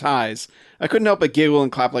Order ties, I couldn't help but giggle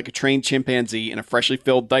and clap like a trained chimpanzee in a freshly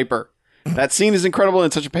filled diaper. That scene is incredible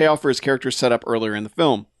and such a payoff for his character set up earlier in the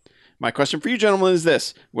film. My question for you gentlemen is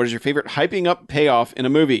this. What is your favorite hyping up payoff in a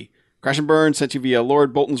movie? Crash and Burn sent you via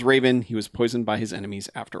Lord Bolton's Raven. He was poisoned by his enemies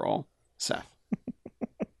after all. Seth.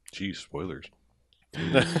 Jeez, spoilers.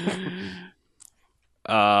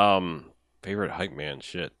 Favorite hype man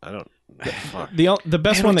shit. I don't. Fuck. The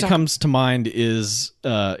best one that comes to mind is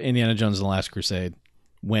Indiana Jones and the Last Crusade,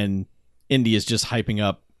 when Indy is just hyping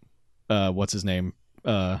up what's his name?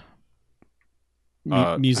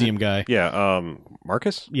 Museum guy. Yeah.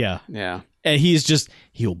 Marcus. Yeah. Yeah. And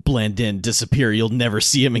he'll blend in, disappear. You'll never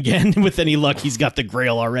see him again. With any luck, he's got the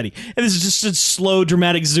grail already. And this is just a slow,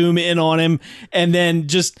 dramatic zoom in on him. And then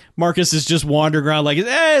just Marcus is just wandering around like,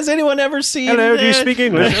 has anyone ever seen Hello, do you speak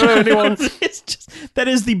English? Hello, anyone? It's just, that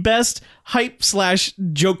is the best hype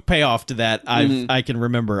 / joke payoff to that I can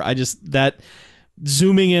remember. that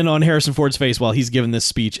zooming in on Harrison Ford's face while he's giving this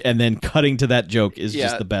speech and then cutting to that joke is Yeah,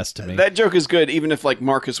 just the best to me. That joke is good, even if like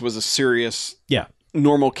Marcus was a serious, yeah.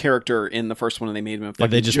 normal character in the first one, and they made him a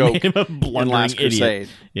fucking They just joke made him a in blundering Last idiot. Crusade.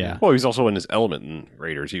 Yeah. Well, he's also in his element in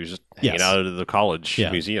Raiders. He was just hanging Yes. out at the college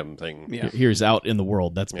Yeah. museum thing. Yeah, Here's out in the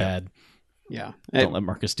world. That's Yeah. bad. yeah. Don't let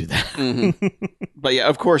Marcus do that. Mhm. But yeah,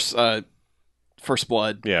 of course, First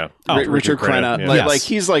Blood. Yeah. Richard Crenna, yeah. like, Yes. like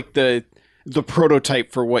he's like the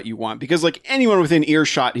prototype for what you want, because like anyone within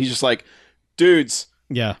earshot, he's just like, dudes,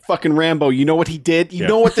 Yeah. fucking Rambo. You know what he did? You Yeah.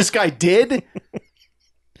 know what this guy did?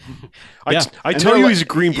 Yeah. I And tell they're you like- he's a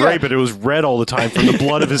green beret, yeah. but it was red all the time from the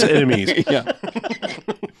blood of his enemies. Yeah,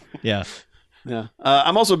 Yeah. yeah.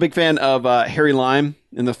 I'm also a big fan of Harry Lime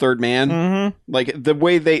in The Third Man. Mm-hmm. Like the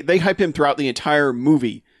way they hype him throughout the entire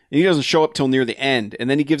movie, and he doesn't show up till near the end, and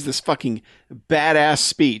then he gives this fucking badass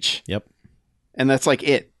speech, Yep. and that's like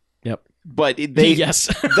it. Yep. But they yes.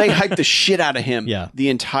 they hype the shit out of him. Yeah. The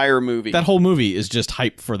entire movie. That whole movie is just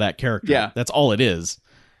hype for that character. Yeah. That's all it is.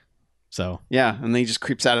 So. yeah, and then he just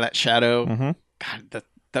creeps out of that shadow. Mm-hmm. God,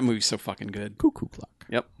 that movie's so fucking good. Cuckoo clock.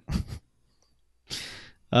 Yep.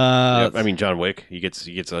 Yep, I mean, John Wick. He gets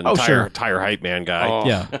an Oh, sure. entire hype man guy Oh.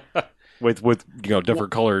 Yeah. with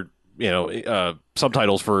different colored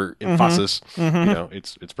subtitles for emphasis. Mm-hmm.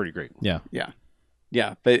 It's pretty great. Yeah.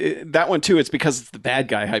 Yeah, but that one too. It's because it's the bad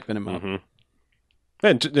guy hyping him up.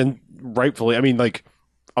 And rightfully, I mean, like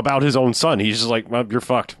about his own son. He's just like, well, you're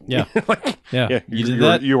fucked. Yeah. Like, Yeah. You did you're-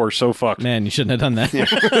 that? You are so fucked. Man, you shouldn't have done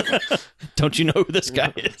that. Don't you know who this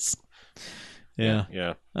guy is? Yeah.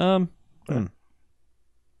 Yeah.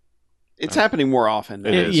 It's happening more often.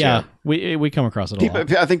 It is, yeah. yeah. We come across it a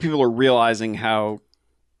lot. I think people are realizing how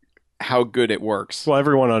good it works. Well,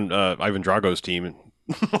 everyone on Ivan Drago's team.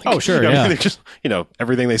 Oh, sure, you know, yeah. They just,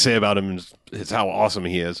 everything they say about him is how awesome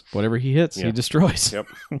he is. Whatever he hits, Yeah. he destroys. Yep.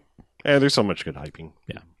 And there's so much good hyping.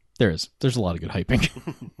 There's a lot of good hyping.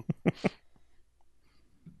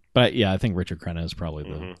 But yeah, I think Richard Crenna is probably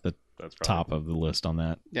the That's probably top of the list on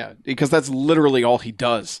that. Yeah, because that's literally all he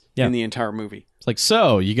does Yeah. in the entire movie. It's like,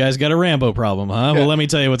 so you guys got a Rambo problem, huh? Well, let me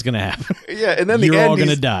tell you what's gonna happen. Yeah, and then You're the end, all gonna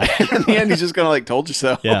he's- die. in the end, he's just gonna like, told you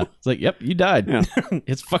so. Yeah, it's like, yep, you died. Yeah.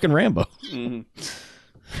 It's fucking Rambo. Mhm.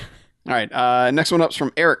 All right. Next one up's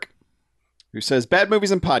from Eric, who says, "Bad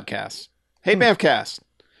movies and podcasts. Hey, Bamfcast.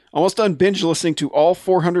 Almost done binge listening to all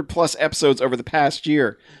 400 plus episodes over the past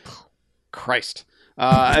year. Christ.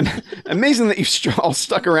 Amazing that you've all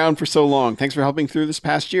stuck around for so long. Thanks for helping through this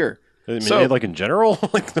past year. I mean, So- like in general,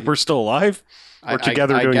 like that we're still alive. We're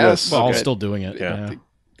together I doing guess. this. Well, Okay. still doing it. Yeah.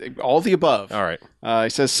 All the above. All right. He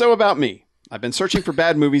says, so about me. I've been searching for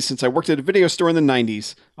bad movies since I worked at a video store in the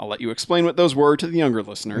 90s. I'll let you explain what those were to the younger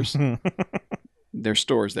listeners. They're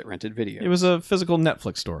stores that rented videos. It was a physical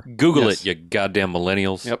Netflix store. Google Yes. it, you goddamn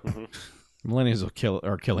millennials. Yep. Millennials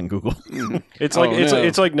are killing Google. It's Oh, like no.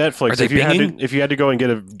 it's like Netflix. Are they If you had pinging? to go and get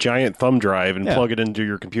a giant thumb drive and Yeah. plug it into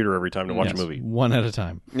your computer every time to watch Yes, a movie. one at a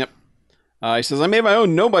time. Yep. He says, I made my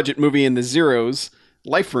own no-budget movie in the zeros,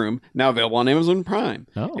 Life Room, now available on Amazon Prime.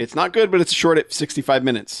 Oh. It's not good, but it's short at 65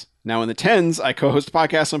 minutes. Now in the 10s, I co-host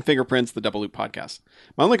podcasts on Fingerprints, the Double Loop podcast.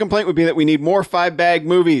 My only complaint would be that we need more 5-bag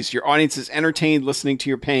movies. Your audience is entertained listening to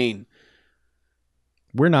your pain.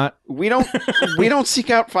 We're not. We don't seek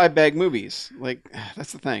out 5-bag movies. Like,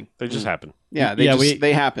 that's the thing. They just happen. Yeah, Yeah,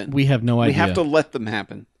 they happen. We have no idea. We have to let them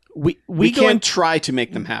happen. We We go can't in- try to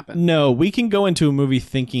make them happen. No, we can go into a movie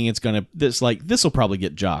thinking it's gonna this will probably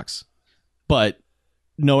get jocks, but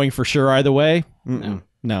knowing for sure either way,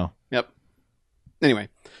 no. Yep. Anyway,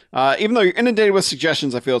 even though you're inundated with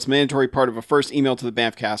suggestions, I feel it's a mandatory part of a first email to the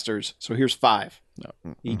Banffcasters. So here's 5.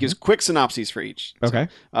 He gives quick synopses for each. Okay.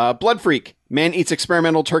 Blood Freak. Man eats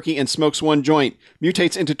experimental turkey and smokes one joint.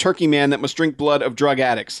 Mutates into turkey man that must drink blood of drug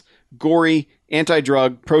addicts. Gory,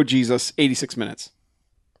 anti-drug, pro-Jesus, 86 minutes.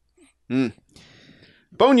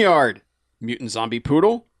 Boneyard. Mutant zombie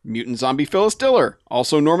poodle. Mutant zombie Phyllis Diller.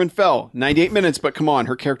 Also Norman Fell. 98 minutes, but come on,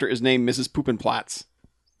 her character is named Mrs. Poopenplatz.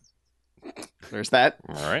 There's that.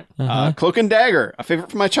 All right. Cloak and Dagger, a favorite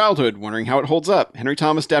from my childhood. Wondering how it holds up. Henry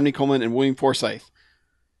Thomas, Dabney Coleman, and William Forsythe.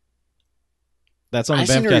 That's on the I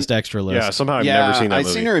seem to Bamfcast extra list. Yeah. Somehow I've never seen that I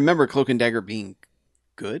movie. seem to remember Cloak and Dagger being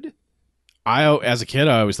good. As a kid,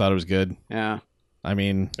 I always thought it was good. Yeah, I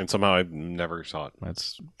mean, And somehow I never saw it.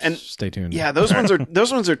 let's And- stay tuned. yeah. Those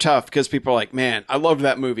ones are tough because people are like, man, I loved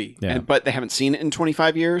that movie, Yeah. but they haven't seen it in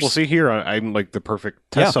 25 years. Well, see here, I'm like the perfect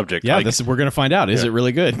test subject. Yeah, Like, we're gonna find out. Is Yeah. it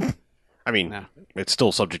really good? I mean, No. it's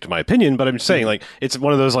still subject to my opinion, but I'm just saying, like, it's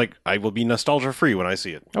one of those like I will be nostalgia free when I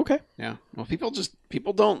see it. Okay. Yeah. Well,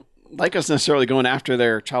 people don't like us necessarily going after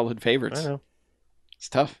their childhood favorites. I know. It's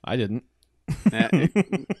tough. I didn't.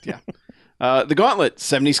 Yeah. The Gauntlet,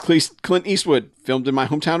 70s Clint Eastwood, filmed in my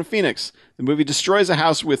hometown of Phoenix. The movie destroys a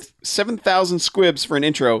house with 7,000 squibs for an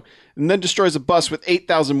intro, and then destroys a bus with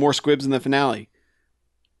 8,000 more squibs in the finale.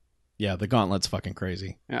 Yeah, the Gauntlet's fucking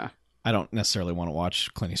crazy. Yeah. I don't necessarily want to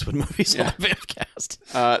watch Clint Eastwood movies on the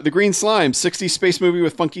Bamfcast. The Green Slime, 60s space movie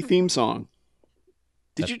with funky theme song.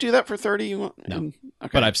 Did you do that for 30? No. Okay.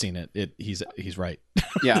 But I've seen it. He's right.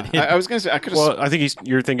 Yeah. I was going to say, I could have. Well, I think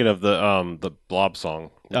you're thinking of the Blob song.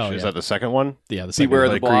 Which, Oh, is yeah. that the second one? Yeah, the second Beware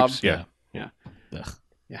one. the Blob? Creeps? Yeah. Yeah. Ugh.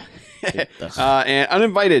 Yeah. Ugh. And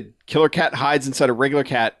Uninvited, killer cat hides inside a regular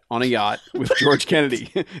cat on a yacht with George Kennedy.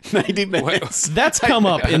 90 minutes. That's come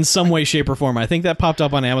up in some way, shape, or form. I think that popped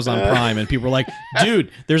up on Amazon Prime, and people were like,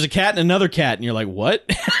 "Dude, there's a cat and another cat," and you're like, "What?"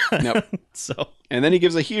 Nope. So And then he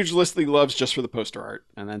gives a huge list that he loves just for the poster art,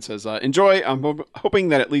 and then says, "Enjoy. I'm hoping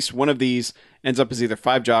that at least one of these ends up as either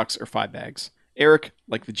 5 jocks or 5 bags." Eric,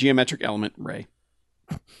 like the geometric element, Ray.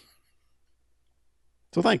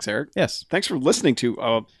 So thanks, Eric. yes, Thanks for listening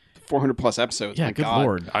to 400 plus episodes. yeah, My good God.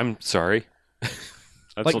 lord. I'm sorry.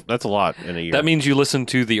 That's a lot in a year. That means you listen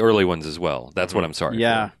to the early ones as well. That's what I'm sorry.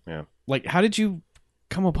 Yeah. yeah. Like, how did you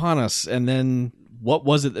come upon us? And then what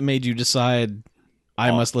was it that made you decide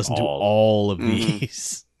I must listen to all of Mhm.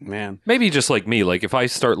 these? Man. Maybe just like me, like if I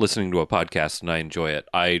start listening to a podcast and I enjoy it,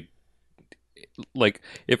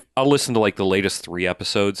 if I'll listen to like the latest 3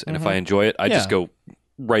 episodes, and if I enjoy it, I just Yeah. go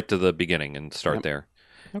right to the beginning and start there.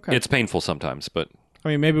 Okay. It's painful sometimes, but I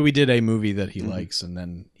mean, maybe we did a movie that he likes, and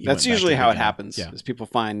then That's usually how it happens. Yeah. Is people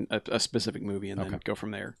find a specific movie and then Okay. go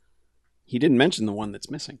from there. He didn't mention the one that's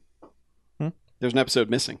missing. There's an episode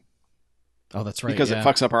missing Oh, that's right. because yeah. it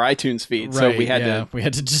fucks up our iTunes feed. So Right, we had yeah. We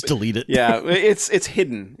had to just delete it. Yeah, it's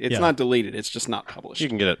hidden. It's Yeah. not deleted. It's just not published. You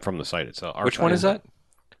can get it from the site itself. our which site. one is that?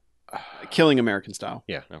 Killing American Style.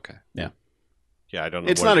 Okay. Yeah, I don't know.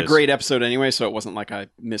 It's what not it a is. great episode anyway, so it wasn't like I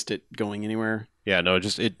missed it going anywhere. Yeah, no,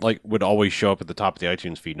 it like would always show up at the top of the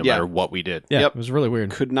iTunes feed no Yeah. matter what we did. Yeah, Yep. it was really weird.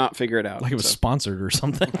 Could not figure it out. Like it was so- sponsored or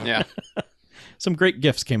something. Yeah. Some great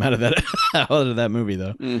gifts came out of that movie,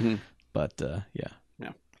 though. Mm-hmm. But yeah, Yeah.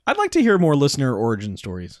 I'd like to hear more listener origin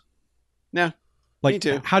stories. Yeah. Like, Me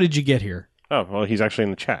too. how did you get here? Oh, well, he's actually in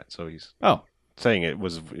the chat, so he's Oh, saying it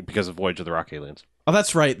was because of Voyage of the Rock Aliens. oh,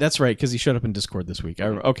 that's right. That's right. Because he showed up in Discord this week.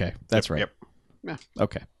 Okay, that's right. Yep. Yeah.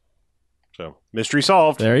 Okay, So mystery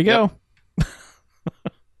solved. there you go.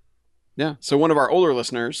 Yeah. So one of our older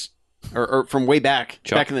listeners, or from way back,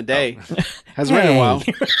 Chuck. back in the day, hasn't been in a while.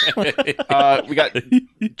 We got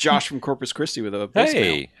Josh from Corpus Christi with a voicemail.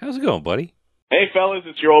 Hey, how's it going, buddy? Hey fellas,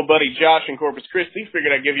 it's your old buddy Josh in Corpus Christi.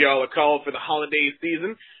 Figured I'd give you all a call for the holiday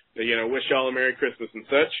season to, wish y'all a Merry Christmas and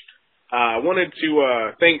such. Wanted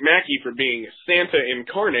to thank Mackie for being Santa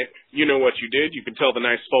incarnate. You know what you did. You can tell the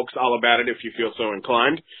nice folks all about it if you feel so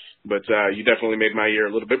inclined. But you definitely made my year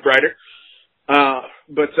a little bit brighter. Well,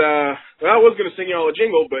 I was going to sing y'all a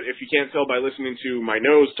jingle, but if you can't tell by listening to my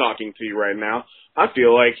nose talking to you right now, I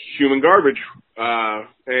feel like human garbage,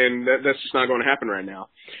 and that's just not going to happen right now.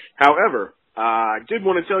 However, I did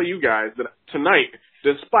want to tell you guys that tonight,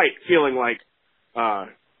 despite feeling like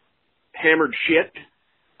hammered shit,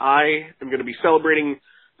 I am going to be celebrating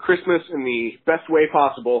Christmas in the best way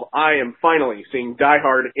possible. I am finally seeing Die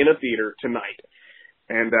Hard in a theater tonight,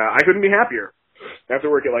 and I couldn't be happier. I have to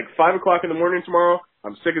work at like 5 o'clock in the morning tomorrow.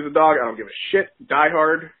 I'm sick as a dog. I don't give a shit. Die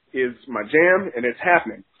Hard is my jam, and it's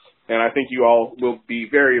happening. And I think you all will be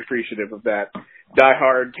very appreciative of that. Die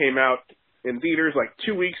Hard came out in theaters like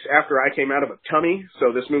 2 weeks after I came out of a tummy,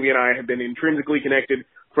 so this movie and I have been intrinsically connected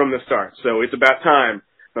from the start. So it's about time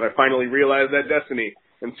that I finally realize that destiny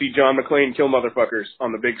and see John McClane kill motherfuckers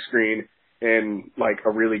on the big screen in like a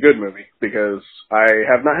really good movie, because I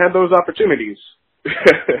have not had those opportunities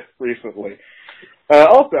recently.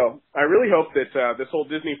 Also, I really hope that this whole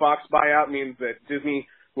Disney Fox buyout means that Disney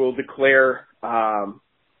will declare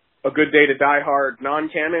A Good Day to Die Hard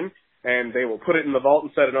non-canon, and they will put it in the vault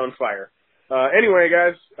and set it on fire. Anyway,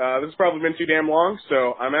 guys, this has probably been too damn long,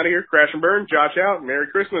 so I'm out of here. Crash and burn. Josh out. Merry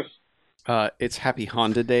Christmas. It's Happy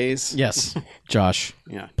Honda Days. Yes, Josh.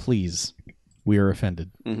 Yeah. Please, we are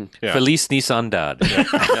offended. Yeah. Feliz Nissan Dad.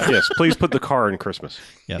 Yes, please put the car in Christmas.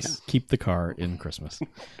 Yes, keep the car in Christmas.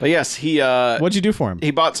 But yes, he What'd you do for him?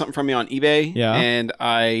 he bought something from me on eBay, Yeah. and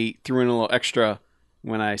I threw in a little extra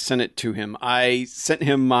when I sent it to him. I sent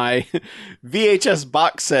him my VHS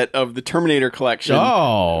box set of the Terminator collection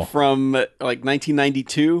Oh, from like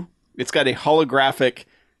 1992. It's got a holographic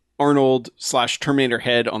Arnold/Terminator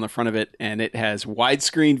head on the front of it, and it has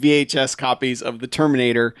widescreen VHS copies of the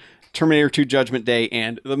Terminator, Terminator 2 Judgment Day,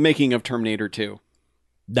 and the making of Terminator 2.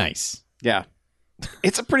 nice. Yeah.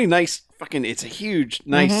 It's a pretty nice it's a huge,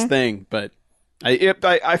 nice thing, but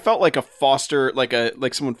I felt like a foster, like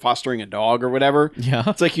someone fostering a dog or whatever. Yeah.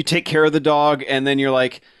 It's like you take care of the dog and then you're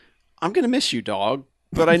like, I'm going to miss you, dog,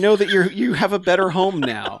 but I know that you have a better home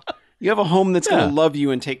now. You have a home that's going Yeah. to love you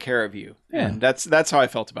and take care of you. Yeah. And that's how I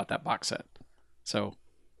felt about that box set. So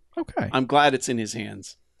Okay. I'm glad it's in his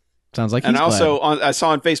hands. Sounds like he's And also glad. I saw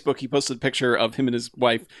on Facebook, he posted a picture of him and his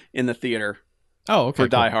wife in the theater Oh, okay. for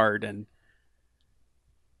Die cool. Hard, and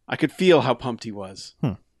I could feel how pumped he was.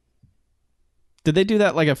 Did they do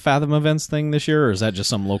that like a Fathom Events thing this year, or is that just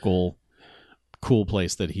some local cool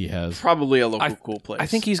place that he has? Probably a local cool place. I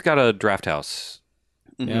think he's got a draft house.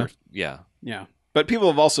 Mhm. Yeah. Yeah. Yeah. But people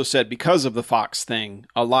have also said because of the Fox thing,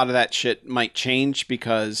 a lot of that shit might change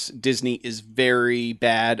because Disney is very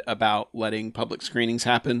bad about letting public screenings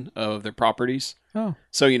happen of their properties. Oh.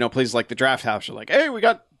 So, places like the Draft House are like, hey, we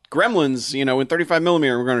got Gremlins, in 35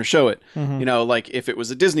 millimeter, we're going to show it. Mhm. Like if it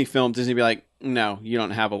was a Disney film, Disney would be like, no, you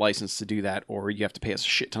don't have a license to do that, or you have to pay us a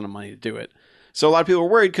shit ton of money to do it. So a lot of people are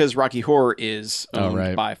worried because Rocky Horror is owned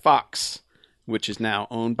right. by Fox, which is now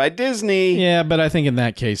owned by Disney. Yeah, but I think in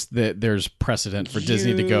that case there's precedent for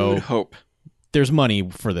Disney to go. You'd hope. There's money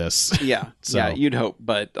for this. Yeah, So- yeah, you'd hope,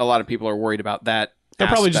 but a lot of people are worried about that. They'll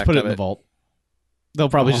probably just aspect put it of in the vault. They'll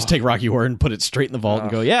probably just take Rocky Horror and put it straight in the vault and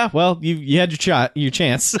go, yeah, well, you had your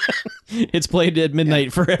chance. It's played at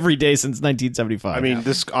midnight for every day since 1975. I mean,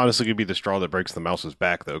 this honestly could be the straw that breaks the mouse's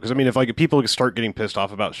back, though. Because, I mean, if people start getting pissed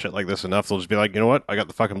off about shit like this enough, they'll just be like, you know what? I got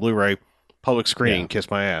the fucking Blu-ray, public screening, kiss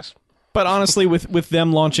my ass. but honestly, with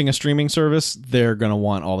them launching a streaming service, they're going to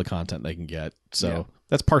want all the content they can get. So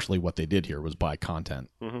that's partially what they did here was buy content.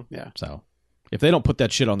 Yeah. So if they don't put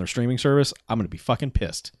that shit on their streaming service, I'm going to be fucking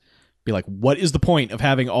pissed. Be like, what is the point of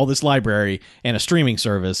having all this library and a streaming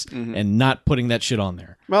service and not putting that shit on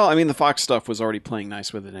there? Well, I mean, the Fox stuff was already playing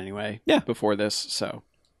nice with it anyway. Yeah. Before this, so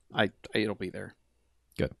it'll be there.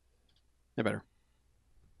 Good. They better.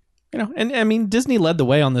 You know, and I mean, Disney led the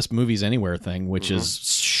way on this Movies Anywhere thing, which is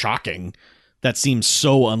shocking. That seems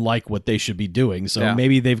so unlike what they should be doing. So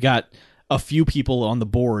maybe they've got a few people on the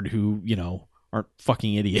board who, you know, aren't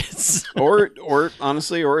fucking idiots. or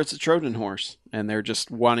honestly, or it's a Trojan horse, and they're just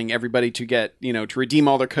wanting everybody to get, you know, to redeem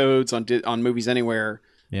all their codes on Movies Anywhere,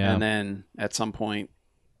 and then at some point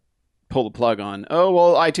pull the plug on. Oh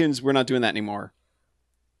well, iTunes, we're not doing that anymore,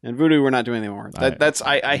 and Vudu, we're not doing it anymore.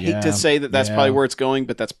 I hate to say that's probably where it's going,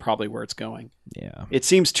 but that's probably where it's going. Yeah, it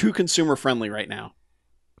seems too consumer friendly right now.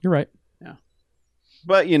 You're right. Yeah,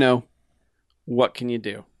 but you know, what can you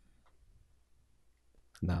do?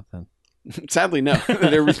 Nothing. Sadly, no.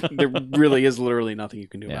 there really is literally nothing you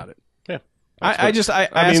can do about it. Yeah. I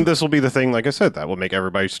mean, this will be the thing, like I said, that will make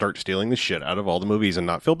everybody start stealing the shit out of all the movies and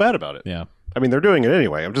not feel bad about it. Yeah. I mean, they're doing it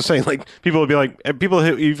anyway. I'm just saying, like, people will be like, people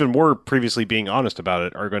who even were previously being honest about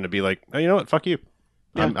it are going to be like, oh, you know what? Fuck you.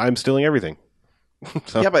 Yeah. I'm stealing everything.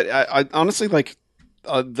 Yeah, but I honestly, like,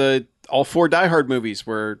 all 4 Die Hard movies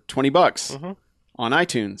were $20 on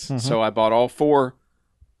iTunes. So I bought all 4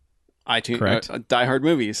 iTunes Die Hard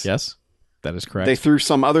movies. Yes. That is correct. They threw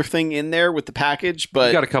some other thing in there with the package, but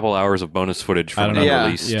You got a couple hours of bonus footage from the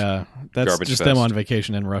unreleased. Yeah, that's Garbage just Fest. them on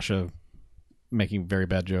vacation in Russia making very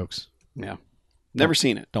bad jokes. yeah, never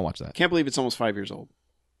seen it. Don't watch that. Can't believe it's almost 5 years old.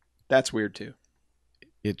 That's weird too.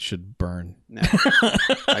 It should burn. No.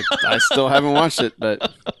 I still haven't watched it,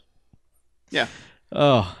 but yeah.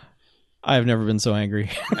 Oh, I have never been so angry.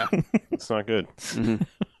 It's not good.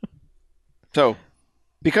 So,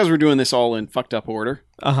 because we're doing this all in fucked up order,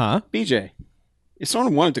 BJ, if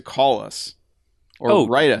someone wanted to call us or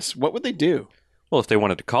write us, what would they do? Well, if they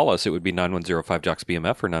wanted to call us, it would be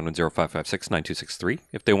 9105-JOCKS-BMF or 910-556-9263.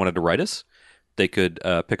 If they wanted to write us, they could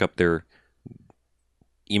pick up their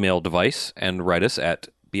email device and write us at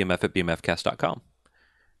bmf@bmfcast.com.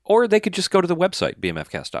 Or they could just go to the website,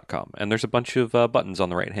 bmfcast.com, and there's a bunch of buttons on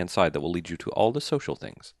the right-hand side that will lead you to all the social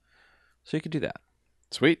things. So you could do that.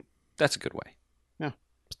 Sweet. That's a good way.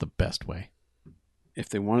 It's the best way. If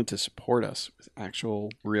they wanted to support us with actual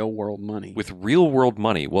real world money. With real-world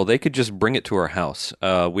money, well, they could just bring it to our house.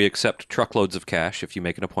 We accept truckloads of cash. If you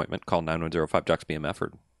make an appointment, call 9105-JOCKS-BMF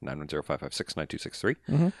or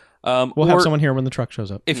 910-556-9263. We'll have someone here when the truck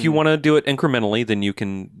shows up. If you want to do it incrementally, then you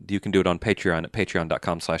can do it on Patreon at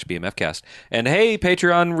patreon.com/bmfcast. And hey,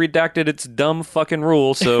 Patreon redacted its dumb fucking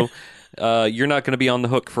rule, so you're not going to be on the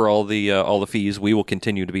hook for all the fees. We will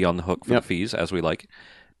continue to be on the hook for the fees as we like.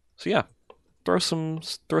 So yeah, throw some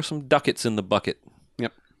ducats in the bucket.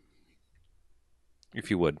 Yep.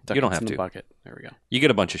 If you would. Ducats you don't have in to. The bucket. There we go. You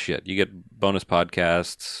get a bunch of shit. You get bonus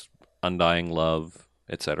podcasts, Undying Love,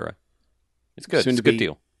 etc. It's good. Soon It's to a good be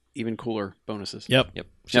deal. Even cooler bonuses. Yep.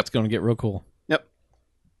 Shit's going to get real cool. Yep.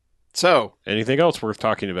 So, Anything else worth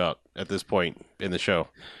talking about at this point in the show?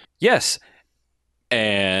 Yes.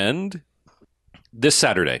 And this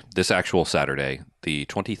actual Saturday, the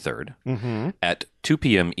 23rd, at 2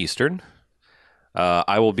 p.m. Eastern,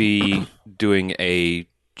 I will be doing a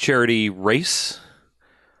charity race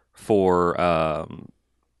for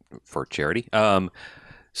charity.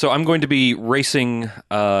 So I'm going to be racing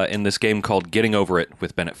in this game called Getting Over It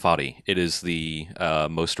with Bennett Foddy. It is the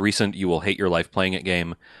most recent You Will Hate Your Life Playing It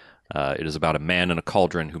game. It is about a man in a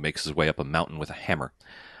cauldron who makes his way up a mountain with a hammer.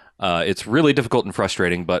 It's really difficult and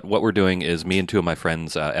frustrating, but what we're doing is me and 2 of my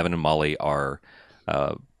friends, Evan and Molly, are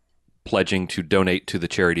pledging to donate to the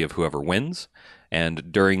charity of whoever wins.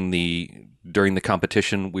 And during the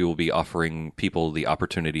competition, we will be offering people the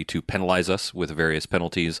opportunity to penalize us with various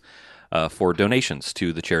penalties for donations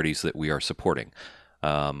to the charities that we are supporting.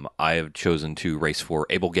 I have chosen to race for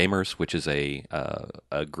Able Gamers, which is a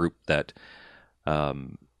group that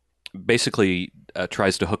basically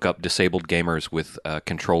tries to hook up disabled gamers with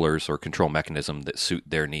controllers or control mechanism that suit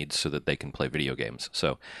their needs so that they can play video games.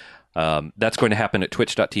 So that's going to happen at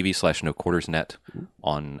twitch.tv/noquartersnet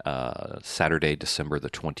on Saturday, December the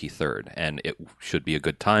 23rd. And it should be a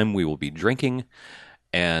good time. We will be drinking.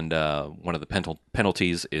 And one of the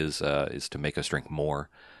penalties is to make us drink more.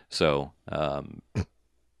 So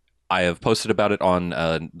I have posted about it on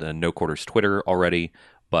the No Quarters Twitter already,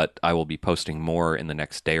 but I will be posting more in the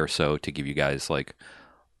next day or so to give you guys like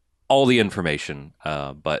all the information.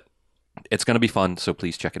 But it's going to be fun, so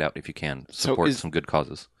please check it out if you can. Support some good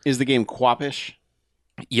causes. Is the game co-op-ish?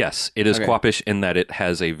 Yes, it is co-op-ish in that it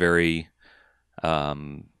has a very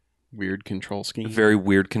weird control scheme. Very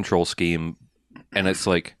weird control scheme, and it's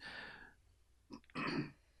like,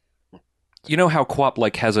 you know how co-op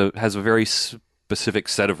like has a very specific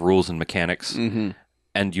set of rules and mechanics,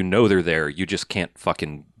 and you know they're there. You just can't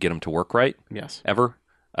fucking get them to work right. Yes, ever.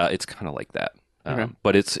 It's kind of like that,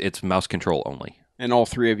 but it's mouse control only. And all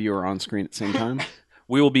three of you are on screen at the same time.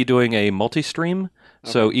 We will be doing a multi-stream,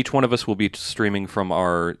 so each one of us will be streaming from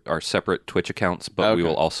our separate Twitch accounts, but we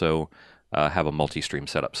will also have a multi-stream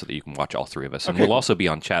setup so that you can watch all three of us. And we'll also be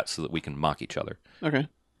on chat so that we can mock each other. Okay,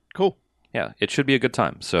 cool. Yeah, it should be a good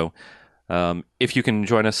time. So if you can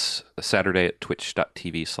join us Saturday at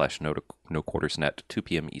twitch.tv/NoQuartersNet, 2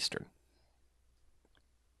 p.m. Eastern.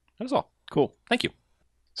 That is all. Cool. Thank you.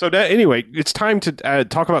 So anyway, it's time to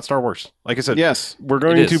talk about Star Wars. Like I said, yes, we're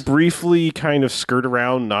going to briefly kind of skirt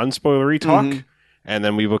around non-spoilery talk, and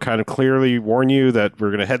then we will kind of clearly warn you that we're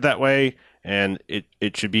going to head that way, and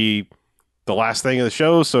it should be the last thing of the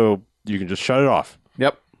show, so you can just shut it off.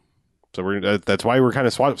 Yep. So that's why we're kind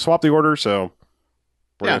of swap the order. So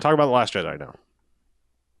we're going to talk about The Last Jedi now.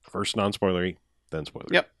 First non-spoilery, then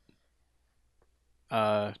spoilery. Yep.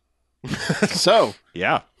 So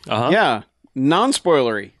yeah, yeah.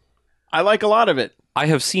 Non-spoilery. I like a lot of it. I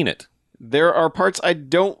have seen it. There are parts I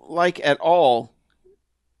don't like at all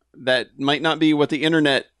that might not be what the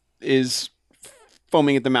internet is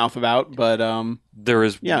foaming at the mouth about, but there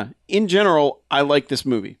is in general, I like this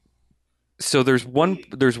movie. So there's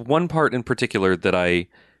one part in particular that I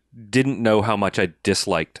didn't know how much I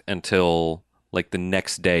disliked until like the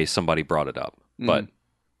next day somebody brought it up. But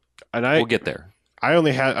we'll get there. I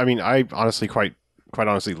honestly quite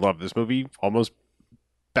honestly love this movie almost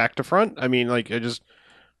back to front. I mean, like, I just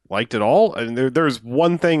liked it all. And there's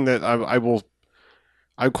one thing that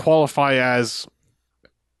I qualify as,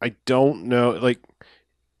 I don't know, like,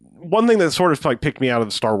 one thing that sort of like picked me out of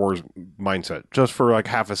the Star Wars mindset just for like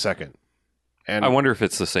half a second. And I wonder if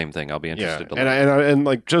it's the same thing. I'll be interested to learn. And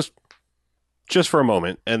like just for a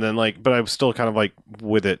moment, and then like, but I was still kind of like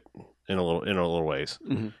with it in a little ways.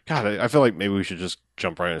 God, I feel like maybe we should just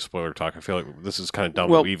jump right into spoiler talk. I feel like this is kind of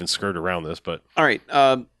dumb that we even skirt around this, but all right.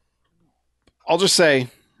 I'll just say,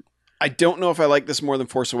 I don't know if I like this more than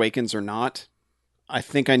Force Awakens or not. I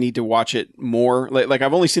think I need to watch it more. Like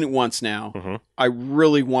I've only seen it once now. I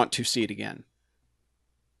really want to see it again,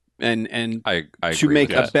 and I to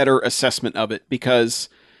make a better assessment of it, because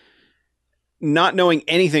not knowing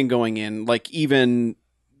anything going in, like even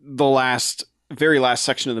the very last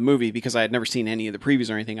section of the movie, because I had never seen any of the previews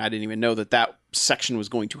or anything, I didn't even know that section was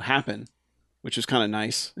going to happen, which was kind of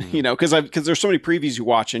nice, you know, because there's so many previews you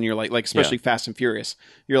watch and you're like especially Fast and Furious,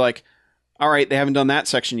 you're like, all right, they haven't done that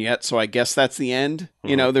section yet, so I guess that's the end.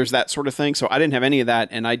 You know, there's that sort of thing. So I didn't have any of that,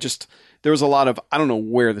 and there was a lot of, I don't know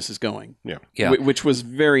where this is going. Yeah. Which was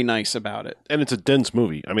very nice about it. And it's a dense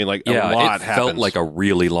movie. I mean, like, a lot it happens. felt like a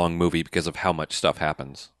really long movie because of how much stuff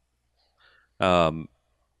happens. I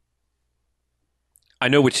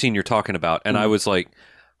know which scene you're talking about, and I was like,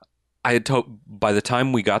 by the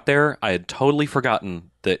time we got there, I had totally forgotten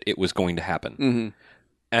that it was going to happen.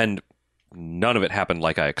 And none of it happened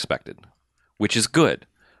like I expected, which is good.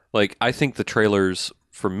 Like, I think the trailers,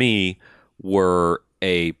 for me, were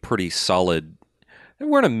a pretty solid... They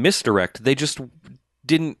weren't a misdirect. They just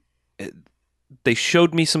didn't... They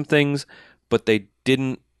showed me some things, but they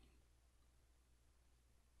didn't...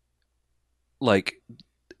 Like,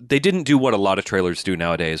 they didn't do what a lot of trailers do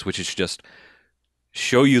nowadays, which is just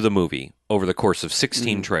show you the movie over the course of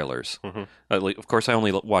 16 trailers. Of course, I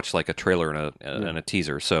only watched like a trailer and a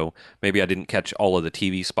teaser, so maybe I didn't catch all of the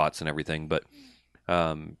TV spots and everything, but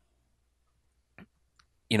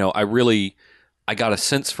you know, I got a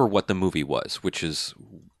sense for what the movie was, which is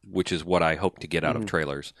what I hope to get out of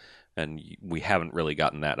trailers, and we haven't really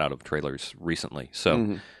gotten that out of trailers recently.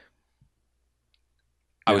 So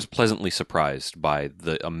I was pleasantly surprised by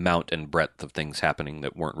the amount and breadth of things happening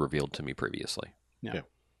that weren't revealed to me previously. Yeah.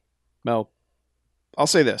 Well, I'll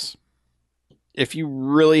say this. If you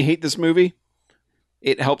really hate this movie,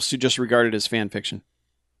 it helps to just regard it as fan fiction.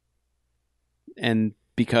 And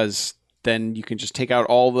because then you can just take out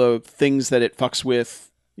all the things that it fucks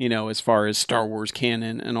with, you know, as far as Star Wars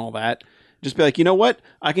canon and all that. Just be like, you know what?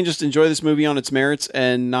 I can just enjoy this movie on its merits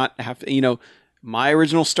and not have to, you know, my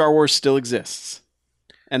original Star Wars still exists.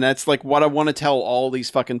 And that's like what I want to tell all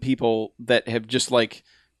these fucking people that have just like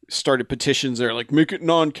started petitions there, like, make it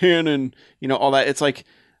non-canon, all that. It's like,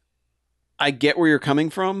 I get where you're coming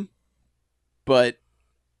from, but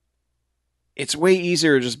it's way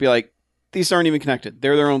easier to just be like, these aren't even connected.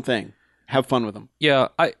 They're their own thing. Have fun with them. Yeah,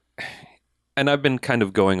 I've been kind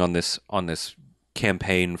of going on this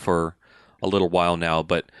campaign for a little while now,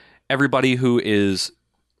 but everybody who is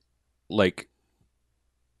like,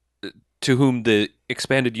 to whom the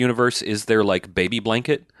expanded universe is their like baby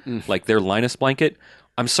blanket, like their Linus blanket,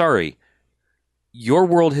 I'm sorry, your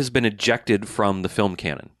world has been ejected from the film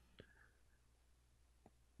canon.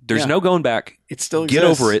 There's no going back. It still Get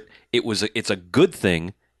exists. over it. It's a good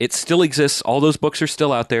thing. It still exists. All those books are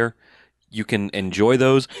still out there. You can enjoy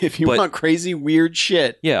those. If you want crazy, weird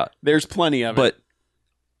shit, yeah, there's plenty of it. But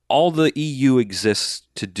all the EU exists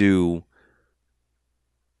to do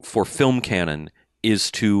for film canon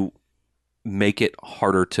is to make it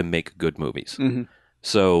harder to make good movies. Mhm.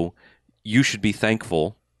 So you should be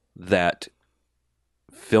thankful that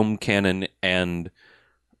film canon and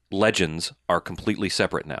Legends are completely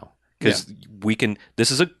separate now, because we can.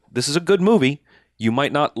 This is a good movie. You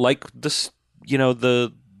might not like this,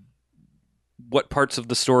 the what parts of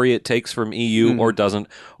the story it takes from EU or doesn't,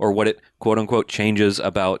 or what it quote unquote changes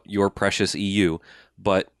about your precious EU,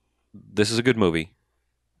 but this is a good movie.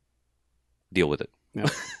 Deal with it. Yeah.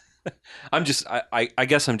 I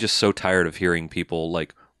guess I'm just so tired of hearing people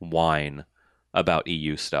like whine about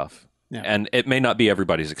EU stuff. Yeah. And it may not be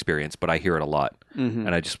everybody's experience, but I hear it a lot. Mhm.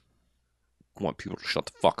 And I just want people to shut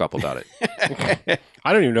the fuck up about it.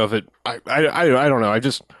 I don't even know if it. I don't know.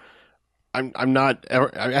 I'm not.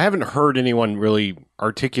 I haven't heard anyone really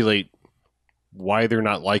articulate why they're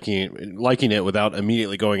not liking it without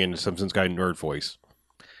immediately going into Simpsons Guy nerd voice.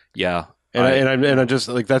 Yeah. And I just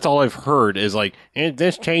like, that's all I've heard is like,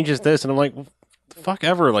 this changes this, and I'm like, well, fuck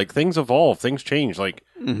ever. Like, things evolve, things change. Like,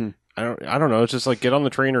 I don't know. It's just like, get on the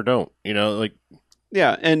train or don't. Like.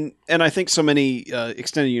 Yeah, and I think so many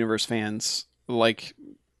extended universe fans, like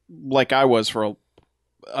I was for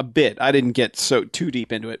a bit. I didn't get so too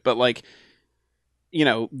deep into it, but like,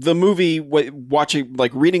 the movie, watching,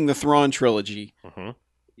 like reading the Thrawn trilogy,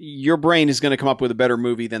 your brain is going to come up with a better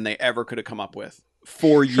movie than they ever could have come up with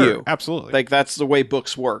for you. Absolutely. Like, that's the way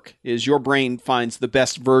books work. Is your brain finds the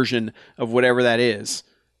best version of whatever that is,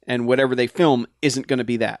 and whatever they film isn't going to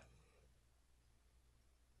be that.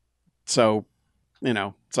 So,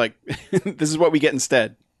 it's like, this is what we get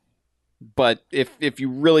instead. But if you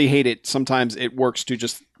really hate it, sometimes it works to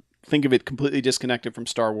just think of it completely disconnected from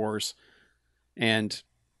Star Wars, and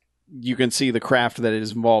you can see the craft that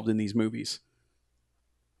is involved in these movies,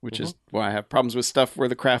 which is why I have problems with stuff where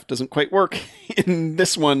the craft doesn't quite work in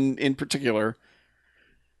this one in particular.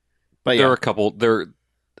 But there are a couple. There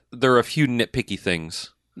are a few nitpicky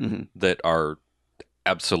things that are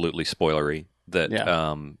absolutely spoilery that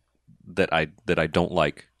that I don't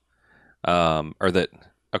like, or that.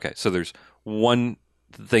 Okay, so there's one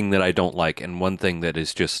thing that I don't like, and one thing that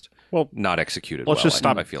is just not executed. Let's just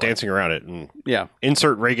stop I feel dancing around it and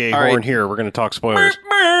insert reggae horn here. We're going to talk spoilers.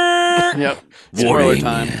 Yep. Spoiler Warning.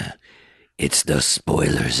 time. It's the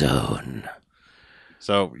spoiler zone.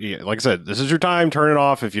 So, like I said, this is your time. Turn it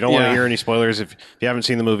off if you don't want to hear any spoilers. If you haven't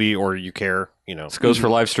seen the movie or you care, This goes for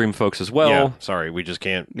live stream folks as well. Yeah, sorry, we just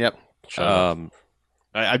can't. Yep. Shut up.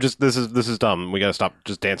 I just this is dumb. We got to stop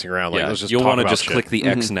just dancing around. Like, let's just you'll want to just click the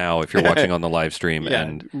X now if you're watching on the live stream,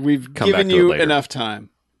 and we've come given back to it you later. enough time.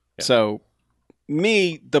 Yeah. So,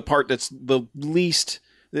 the part that's the least,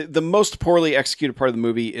 the most poorly executed part of the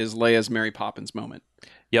movie is Leia's Mary Poppins moment.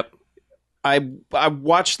 Yep. I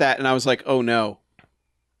watched that and I was like, oh no,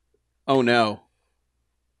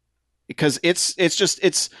 because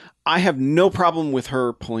it's. I have no problem with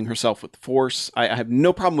her pulling herself with the Force. I have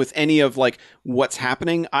no problem with any of like what's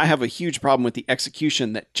happening. I have a huge problem with the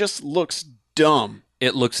execution that just looks dumb.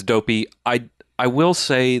 It looks dopey. I will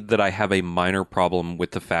say that I have a minor problem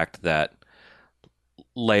with the fact that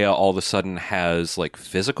Leia all of a sudden has like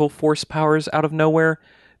physical Force powers out of nowhere,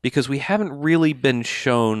 because we haven't really been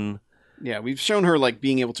shown. Yeah, we've shown her like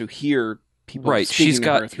being able to hear people. Right, speaking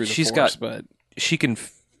to her through the Force, but she can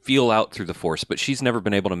feel out through the Force, but she's never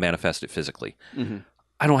been able to manifest it physically.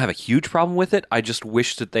 I don't have a huge problem with it. I just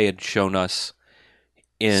wish that they had shown us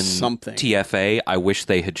in something. TFA. I wish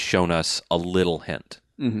they had shown us a little hint.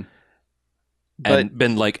 But, And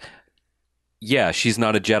been like, yeah, she's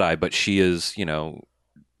not a Jedi, but she is,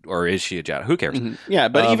 or is she a Jedi? Who cares? Yeah,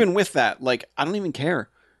 but even with that, like, I don't even care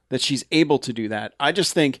that she's able to do that. I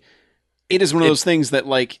just think it is one of those things that,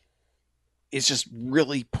 like, is just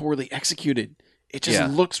really poorly executed. It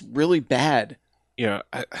just looks really bad. Yeah,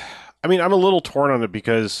 I mean, I'm a little torn on it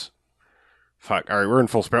because, fuck. All right, we're in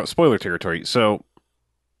full spoiler territory. So,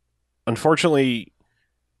 unfortunately,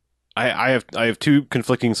 I have two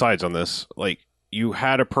conflicting sides on this. Like, you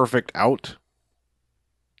had a perfect out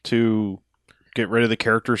to get rid of the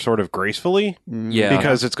character sort of gracefully, Yeah.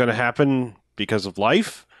 because it's going to happen because of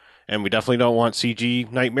life, and we definitely don't want CG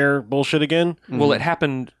nightmare bullshit again. Well, it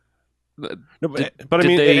happened. No, Did- but I did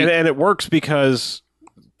mean, they- and it works because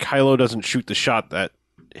Kylo doesn't shoot the shot that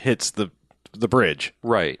hits the bridge.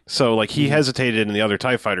 Right. So like he hesitated, and the other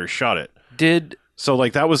TIE fighters shot it. Did So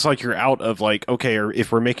like that was like your out of like, okay, or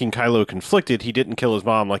if we're making Kylo conflicted, he didn't kill his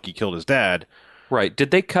mom like he killed his dad. right?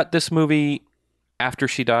 Did they cut this movie after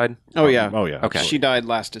she died? Oh yeah. Oh yeah. Okay. She died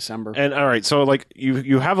last December. And all right, so like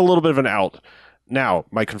you have a little bit of an out. Now,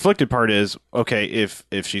 my conflicted part is, okay, if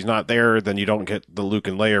she's not there, then you don't get the Luke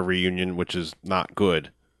and Leia reunion, which is not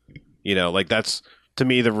good. You know, like that's to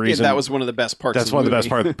me the Yeah, reason that was one of the best parts. that's of the one of the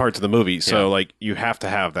movie. best parts of the movie. So like you have to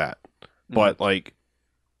have that. But like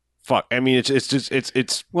fuck, I mean it's just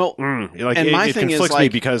it's Well, like and my it thing is, conflicts me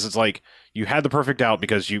like- because it's like you had the perfect out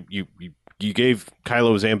because you gave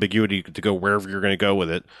Kylo his ambiguity to go wherever you're going to go with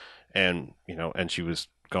it, and you know, and she was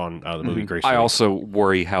gone out of the movie gracefully. I also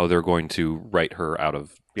worry how they're going to write her out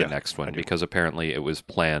of the Yeah, next I one do. because apparently it was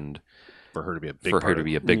planned for her to be a big for part her to of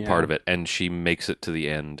be it. a big Yeah. part of it, and she makes it to the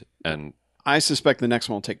end. And I suspect the next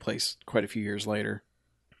one will take place quite a few years later.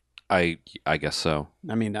 I guess so.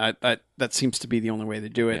 I mean, that seems to be the only way to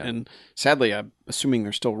do it. Yeah. And sadly, I'm assuming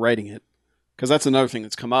they're still writing it, because that's another thing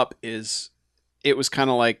that's come up. Is it was kind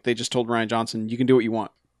of like they just told Ryan Johnson, "You can do what you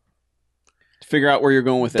want. Figure out where you're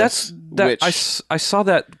going with this." I saw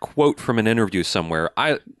that quote from an interview somewhere.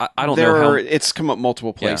 I don't there know how. are, it's come up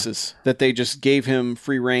multiple places that they just gave him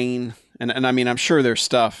free reign. And I mean, I'm sure there's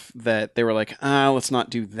stuff that they were like, let's not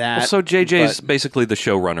do that. Well, so JJ's but basically the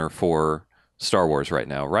showrunner for Star Wars right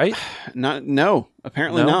now, right?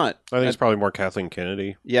 apparently No? not. I think it's probably more Kathleen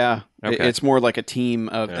Kennedy. Yeah, Okay. it's more like a team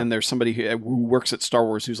of, Yeah. and there's somebody who works at Star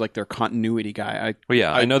Wars who's like their continuity guy. Well,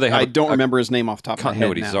 yeah, I know they have. I don't a remember his name off the top of my head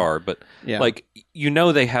continuity now. czar, but Yeah. like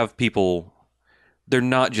they have people. They're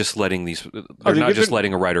not just letting these. They're they not give just it-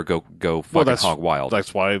 letting a writer go Well, fucking that's- hog wild.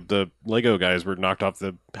 That's why the Lego guys were knocked off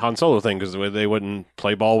the Han Solo thing, because they wouldn't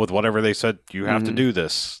play ball with whatever they said. You have to do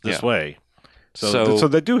this Yeah. way. So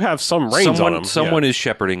they do have some reins on them. Someone is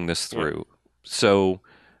shepherding this through. So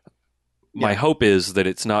my hope is that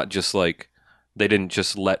it's not just like they didn't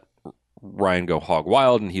just let Ryan go hog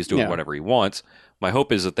wild and he's doing Yeah. whatever he wants. My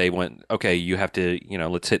hope is that they went, okay, you have to,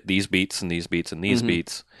 let's hit these beats and these beats and these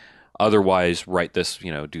beats. Otherwise, write this,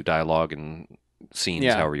 do dialogue and scenes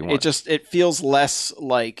however you want. It feels less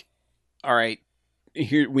like, all right,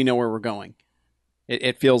 here we know where we're going.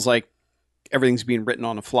 It feels like everything's being written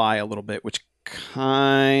on the fly a little bit, which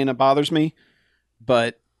kind of bothers me.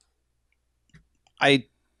 But I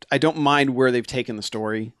don't mind where they've taken the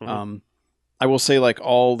story. I will say, like,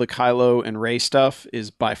 all the Kylo and Rey stuff is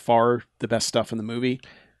by far the best stuff in the movie.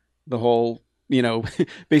 The whole,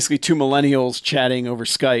 basically two millennials chatting over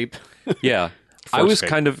Skype. yeah. I was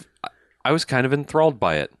kind of enthralled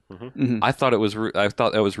by it. Mhm. I thought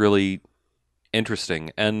that was really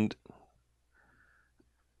interesting, and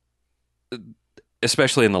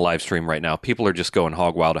especially in the live stream right now, people are just going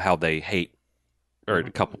hog wild how they hate, or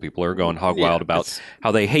a couple people are going hog wild about it's-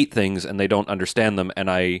 how they hate things and they don't understand them, and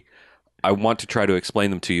I want to try to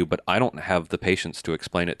explain them to you, but I don't have the patience to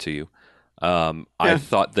explain it to you. I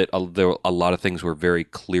thought that a lot of things were very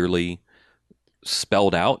clearly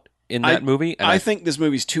spelled out in that movie, and I think this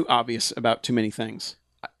movie's too obvious about too many things.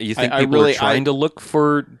 you think I people really- are trying to look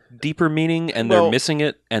for deeper meaning and Well, they're missing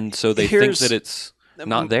it, and so they think here's- that it's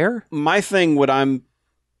not there? My thing, what I'm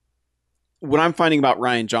finding about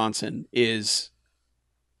Ryan Johnson is,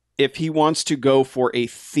 if he wants to go for a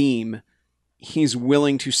theme, he's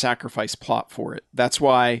willing to sacrifice plot for it. That's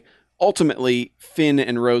why ultimately Finn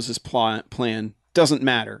and Rose's plan doesn't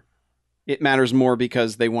matter. It matters more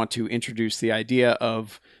because they want to introduce the idea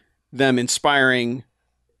of them inspiring,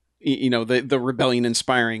 the rebellion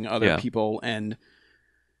inspiring other people, and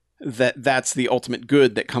that's the ultimate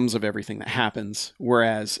good that comes of everything that happens.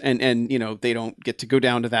 Whereas, and they don't get to go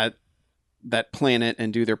down to that planet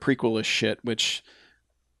and do their prequel-ish shit, which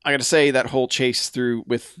I gotta say, that whole chase through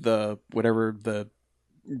with the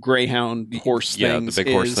Greyhound horse things, the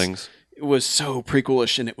big horse things. it was so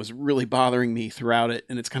prequelish, and it was really bothering me throughout it.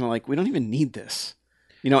 And it's kind of like, we don't even need this,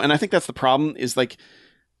 and I think that's the problem, is like,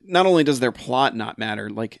 not only does their plot not matter,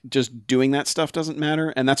 like, just doing that stuff doesn't matter.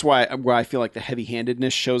 And that's why I feel like the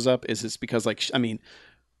heavy-handedness shows up, is it's because, like, I mean,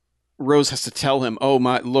 Rose has to tell him,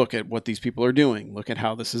 look at what these people are doing. Look at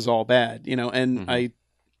how this is all bad, and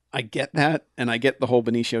I get that. And I get the whole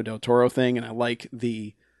Benicio del Toro thing. And I like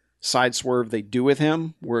the side swerve they do with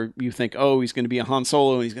him, where you think, oh, he's going to be a Han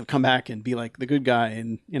Solo and he's going to come back and be like the good guy,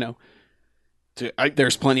 and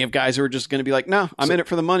there's plenty of guys who are just going to be like, no, I'm in it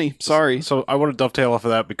for the money. Sorry. So I want to dovetail off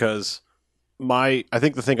of that because I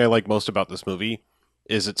think the thing I like most about this movie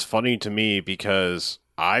is it's funny to me because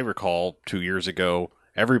I recall 2 years ago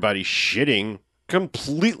everybody shitting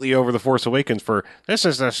completely over The Force Awakens for this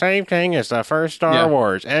is the same thing as the first Star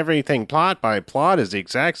Wars. Everything plot by plot is the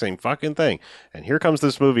exact same fucking thing. And here comes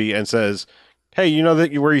this movie and says, hey, you know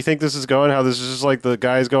that where you think this is going? How this is just like the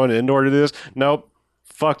guys going to Endor to do this? Nope.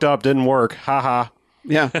 Fucked up. Didn't work. Haha.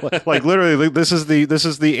 Yeah. Like literally, this is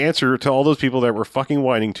the answer to all those people that were fucking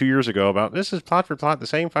whining 2 years ago about this is plot for plot the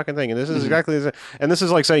same fucking thing, and this is exactly the same. And this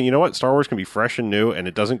is like saying, you know what, Star Wars can be fresh and new, and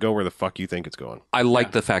it doesn't go where the fuck you think it's going. I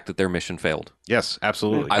like the fact that their mission failed. Yes,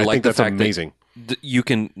 absolutely. I like think the that's fact amazing. that you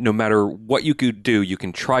can, no matter what you could do, you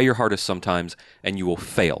can try your hardest sometimes, and you will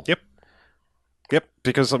fail. Yep,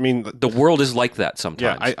 because I mean, The world is like that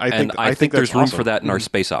sometimes. Yeah, I and think- I I think think there's that's room awesome. for that in our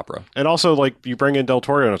space opera. and also like you bring in Del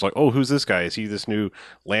Toro, and it's like, oh, who's this guy? Is he this new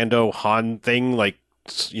Lando Han thing, like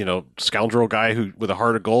scoundrel guy who with a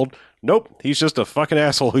heart of gold? Nope, he's just a fucking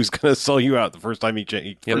asshole who's going to sell you out the first time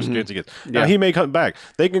first chance he gets. Now he may come back.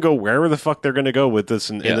 They can go wherever the fuck they're going to go with this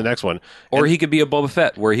in the next one. Or he could be a Boba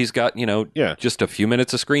Fett, where he's got just a few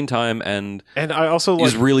minutes of screen time and I also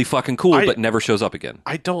is like. really fucking cool, but never shows up again.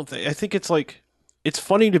 I think it's like it's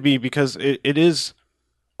funny to me because it is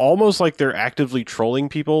almost like they're actively trolling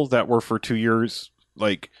people that were for 2 years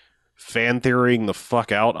like fan theorying the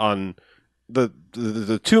fuck out on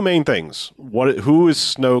the two main things. Who is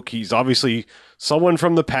Snoke? He's obviously someone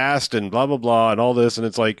from the past and blah blah blah and all this, and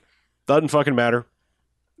it's like doesn't fucking matter.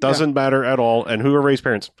 Doesn't matter at all. And who are Rey's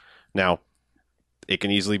parents? Now, it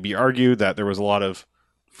can easily be argued that there was a lot of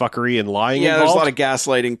fuckery and lying involved. There's a lot of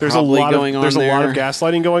gaslighting There's probably a lot going of, on There's there. a lot of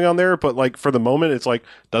gaslighting going on there, but like for the moment, it's like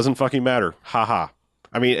doesn't fucking matter. Ha ha.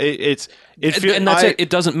 I mean, it feels, and that's it. It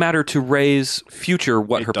doesn't matter to Rey's future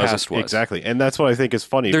what her past was. Exactly, and that's what I think is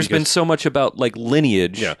funny. There's been so much about like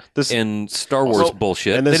lineage in Star Wars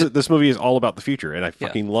bullshit. And this movie is all about the future, and I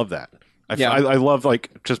fucking love that. I love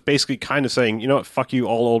like just basically kind of saying, you know what, fuck you,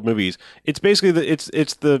 all old movies. It's basically It's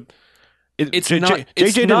not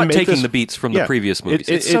taking the beats from the previous movies.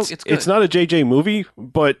 It's good. It's not a JJ movie,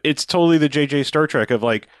 but it's totally the JJ Star Trek of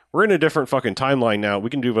like, we're in a different fucking timeline now. We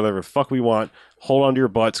can do whatever the fuck we want. Hold on to your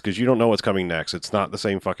butts because you don't know what's coming next. It's not the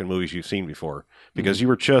same fucking movies you've seen before because you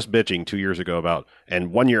were just bitching 2 years ago about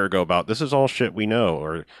and 1 year ago about this is all shit we know,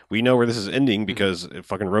 or we know where this is ending because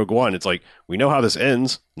fucking Rogue One. It's like, we know how this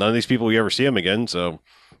ends. None of these people we ever see them again. So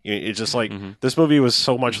it's just like this movie was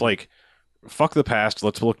so much like, fuck the past,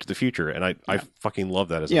 let's look to the future, and I fucking love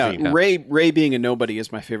that as a theme. Ray being a nobody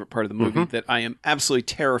is my favorite part of the movie that I am absolutely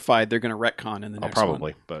terrified they're going to retcon in the next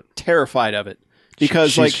probably, one. but terrified of it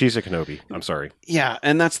because she's a Kenobi. I'm sorry. Yeah,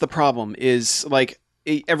 and that's the problem is like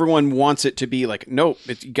everyone wants it to be like, nope,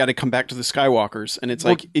 you got to come back to the Skywalkers, and it's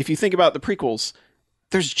like if you think about the prequels,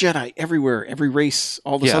 there's Jedi everywhere, every race,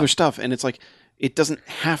 all this other stuff, and it's like. It doesn't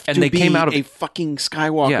have to be a fucking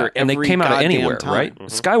Skywalker. And they came out of anywhere, time. right?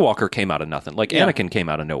 Skywalker came out of nothing. Like Anakin came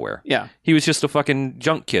out of nowhere. Yeah. He was just a fucking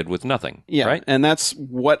junk kid with nothing. Yeah. Right? And that's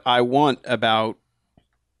what I want about,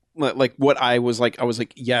 like, what I was like,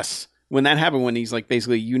 yes. When that happened, when he's like,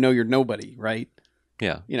 basically, you're nobody, right?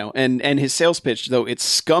 Yeah. And his sales pitch, though it's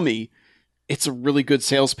scummy, it's a really good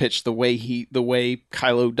sales pitch the way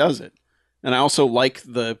Kylo does it. And I also like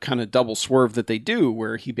the kind of double swerve that they do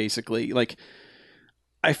where he basically, like,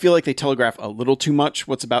 I feel like they telegraph a little too much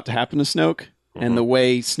what's about to happen to Snoke. And the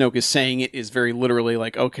way Snoke is saying it is very literally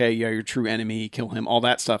like, okay, yeah, your true enemy, kill him, all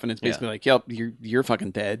that stuff. And it's basically like, yep, you're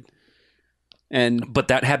fucking dead. But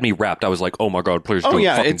that had me wrapped. I was like, oh my God, please do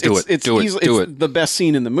it. It's the best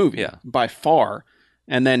scene in the movie by far.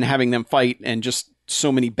 And then having them fight and just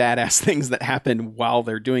so many badass things that happen while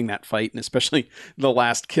they're doing that fight. And especially the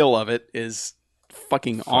last kill of it is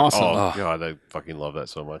fucking awesome. Oh God, I fucking love that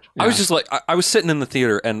so much. I was just like, I was sitting in the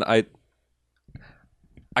theater and I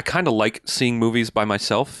kind of like seeing movies by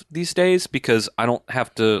myself these days because I don't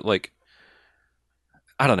have to like,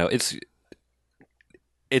 I don't know. It's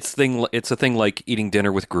a thing like eating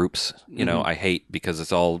dinner with groups. You know, I hate because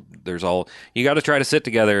you got to try to sit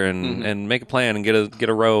together and make a plan and get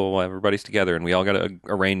a row while everybody's together and we all got to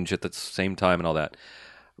arrange at the same time and all that.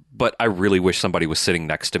 But I really wish somebody was sitting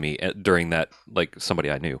next to me during that, like somebody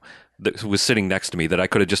I knew that was sitting next to me that I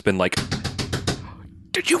could have just been like,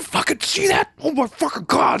 did you fucking see that? Oh my fucking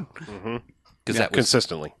God. Because that was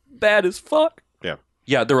consistently bad as fuck. Yeah.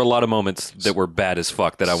 Yeah, there were a lot of moments that were bad as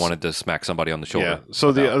fuck that I wanted to smack somebody on the shoulder. Yeah.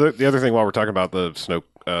 So the other thing while we're talking about the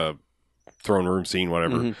Snoke throne room scene,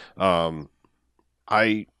 whatever,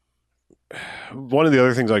 one of the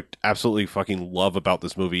other things I absolutely fucking love about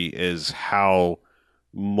this movie is how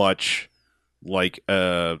much like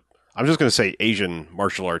I'm just going to say Asian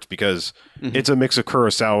martial arts because it's a mix of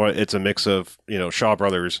Kurosawa, it's a mix of, Shaw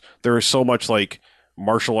Brothers. There is so much like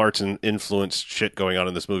martial arts and influenced shit going on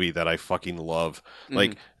in this movie that I fucking love.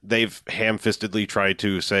 Like they've ham-fistedly tried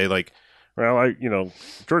to say like, well,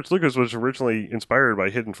 George Lucas was originally inspired by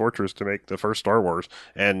Hidden Fortress to make the first Star Wars,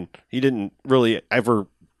 and he didn't really ever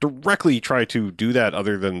directly try to do that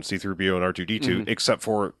other than C-3PO and R2-D2, except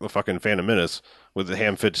for the fucking Phantom Menace with the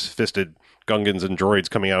ham-fisted Gungans and droids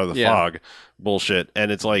coming out of the fog bullshit. And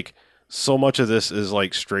it's like, so much of this is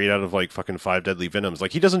like straight out of like fucking Five Deadly Venoms.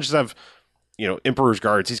 Like he doesn't just have, Emperor's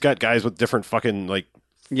Guards. He's got guys with different fucking like,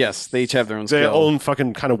 yes, they each have their own their skill. own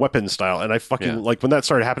fucking kind of weapon style. And I fucking like when that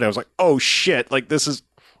started happening, I was like, oh shit, like this is,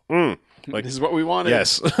 like This is what we wanted.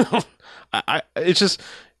 yes. It's just,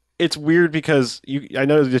 it's weird because I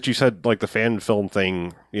know that you said like the fan film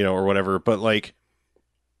thing, or whatever, but like,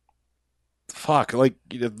 fuck, like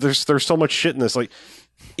there's so much shit in this. Like,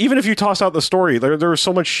 even if you toss out the story, there was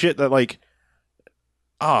so much shit that like,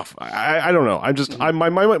 I don't know. I'm just my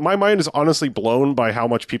mind is honestly blown by how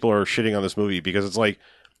much people are shitting on this movie because it's like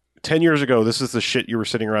 10 years ago, this is the shit you were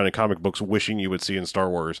sitting around in comic books wishing you would see in Star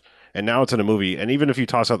Wars, and now it's in a movie. And even if you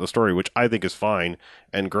toss out the story, which I think is fine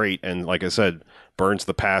and great, and like I said, burns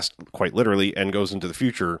the past quite literally and goes into the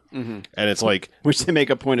future, and it's like, which they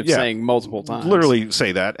make a point of saying multiple times. Literally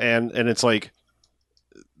say that, and it's like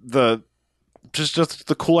just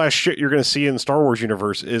the cool ass shit you're going to see in the Star Wars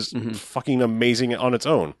universe is fucking amazing on its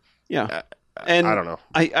own. Yeah, and I don't know.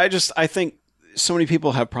 I think so many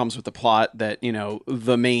people have problems with the plot that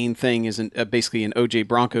the main thing isn't basically an OJ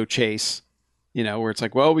Bronco chase. Where it's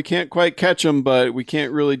like, well, we can't quite catch them, but we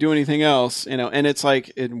can't really do anything else. And it's like,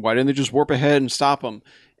 why didn't they just warp ahead and stop them?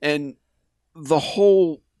 And the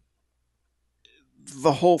whole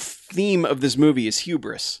theme of this movie is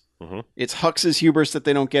hubris. It's Hux's hubris that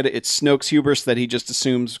they don't get it. It's Snoke's hubris that he just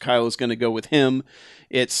assumes Kylo is going to go with him.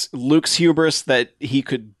 It's Luke's hubris that he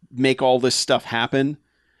could make all this stuff happen.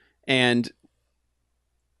 And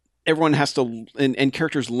everyone has to, and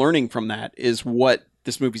characters learning from that is what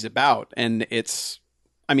this movie's about. And it's,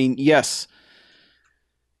 I mean, yes,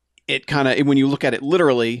 it kind of, when you look at it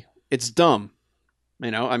literally, it's dumb.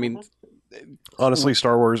 I mean, honestly,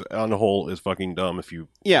 Star Wars on the whole is fucking dumb if you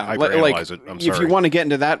hyperanalyze it. I'm if sorry. you want to get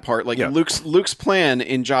into that part, like Luke's plan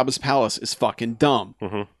in Jabba's palace is fucking dumb.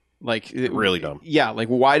 Like really dumb. Yeah, like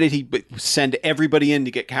why did he send everybody in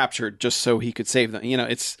to get captured just so he could save them?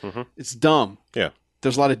 It's dumb. Yeah.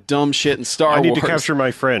 There's a lot of dumb shit in Star Wars. I need to capture my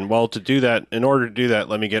friend. Well, in order to do that,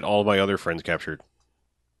 let me get all of my other friends captured.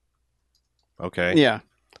 Okay. Yeah.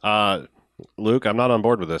 Luke, I'm not on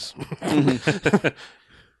board with this.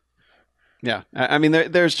 Yeah. I mean,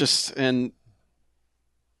 there's just, and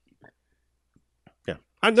yeah,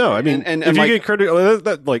 I know. I mean, and if you like, get critical,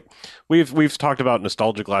 that like we've talked about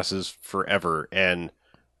nostalgia glasses forever, and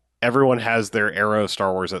everyone has their era of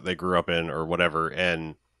Star Wars that they grew up in or whatever,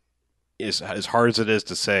 and as hard as it is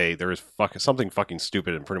to say, there is something fucking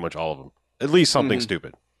stupid in pretty much all of them. At least something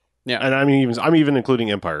stupid. Yeah. And I'm even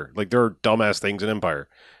including Empire. Like there are dumbass things in Empire,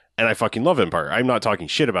 and I fucking love Empire. I'm not talking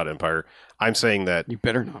shit about Empire. I'm saying that you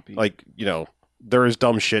better not be. Like, there is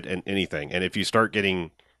dumb shit in anything, and if you start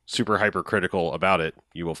getting super hypercritical about it,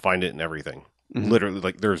 you will find it in everything. Literally,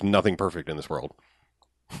 like there's nothing perfect in this world.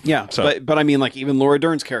 Yeah, so, but I mean, like even Laura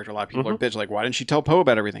Dern's character, a lot of people are bitch. Like, why didn't she tell Poe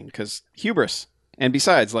about everything? Because hubris. And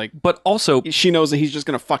besides, like, but also she knows that he's just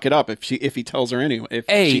going to fuck it up if he tells her anyway. If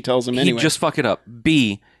she tells him anyway, he'd just fuck it up.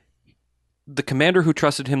 B, the commander who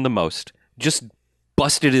trusted him the most just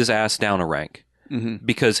busted his ass down a rank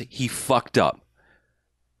because he fucked up.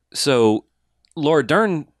 So Laura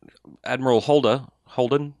Dern, Admiral Holda,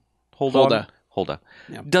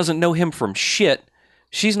 doesn't know him from shit.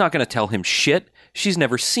 She's not going to tell him shit. She's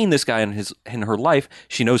never seen this guy in her life.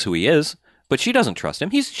 She knows who he is, but she doesn't trust him.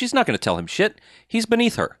 She's not going to tell him shit. He's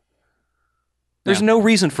beneath her. There's no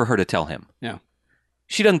reason for her to tell him. Yeah.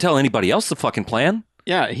 She doesn't tell anybody else the fucking plan.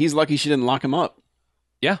 Yeah, he's lucky she didn't lock him up.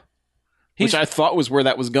 Yeah. Which I thought was where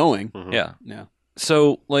that was going. Yeah. Yeah.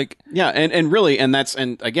 So, like... Yeah, and really, and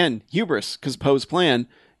again, hubris, because Poe's plan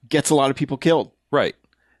gets a lot of people killed. Right.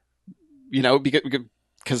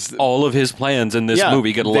 Because all of his plans in this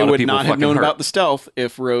movie get a lot of people fucking hurt. They would not have known about the stealth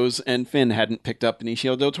if Rose and Finn hadn't picked up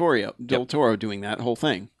Benicio del Toro doing that whole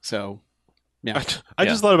thing. So, yeah. I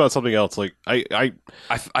just thought about something else. Like, I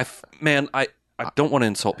don't want to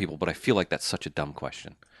insult people, but I feel like that's such a dumb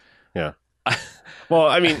question. Yeah. Well,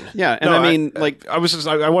 I mean, yeah, and no, I mean, I was just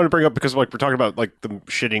I wanted to bring up because like we're talking about like them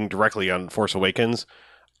shitting directly on Force Awakens.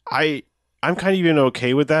 I I'm kind of even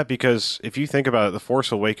okay with that because if you think about it, The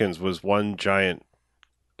Force Awakens was one giant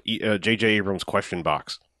J.J. Abrams question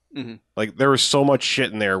box. Mhm. Like there was so much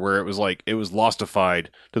shit in there where it was like it was lostified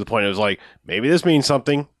to the point it was like maybe this means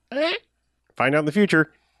something. Find out in the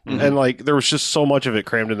future. And like there was just so much of it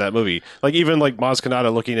crammed in that movie. Like even like Maz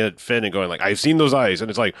Kanata looking at Finn and going like, "I've seen those eyes," and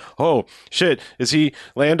it's like, "Oh shit, is he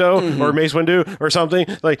Lando or Mace Windu or something?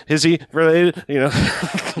 Like is he related?" You know?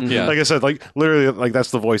 Yeah. Like I said, like literally, like that's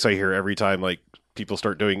the voice I hear every time like people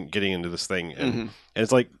start getting into this thing, and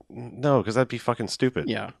it's like no, because that'd be fucking stupid.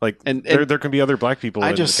 Yeah. Like And there can be other black people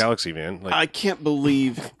in just- the galaxy, man. Like I can't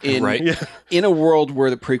believe in Right? yeah. in a world where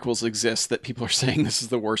the prequels exist that people are saying this is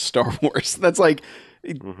the worst Star Wars. That's like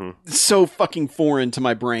so fucking foreign to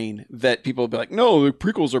my brain that people will be like, no, the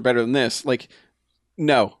prequels are better than this. Like,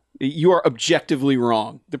 no, you are objectively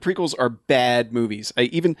wrong. The prequels are bad movies. I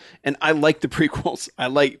like the prequels. I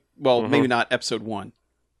like, well, maybe not episode 1,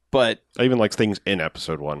 but I even like things in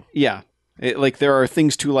episode 1. yeah, like there are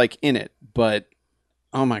things to like in it, but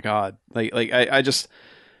oh my God,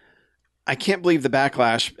 I can't believe the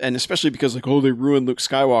backlash, and especially because like, oh, they ruined Luke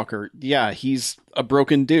Skywalker. Yeah, he's a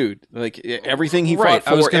broken dude. Like everything he Right,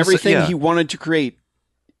 fought I was for, gonna say- everything yeah. he wanted to create,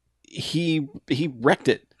 he wrecked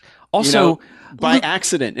it. Also, By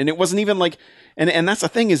accident, and it wasn't even like, and that's the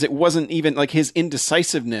thing is, it wasn't even like his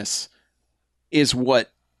indecisiveness is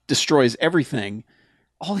what destroys everything.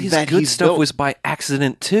 all his that good he's stuff built. was by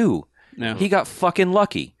accident too. No. He got fucking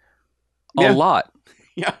lucky. A Yeah. lot.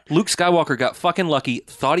 Yeah. Luke Skywalker got fucking lucky,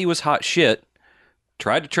 thought he was hot shit,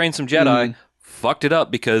 tried to train some Jedi, fucked it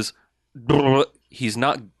up because he's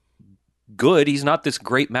not good. He's not this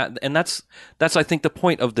great and that's I think the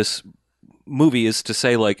point of this movie is to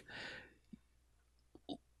say like,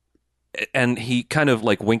 and he kind of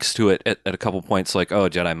like winks to it at a couple points like, oh,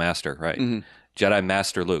 Jedi Master, right? Jedi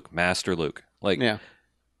Master Luke. Like, Yeah.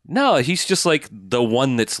 no, he's just like the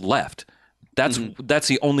one that's left. That's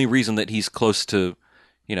the only reason that he's close to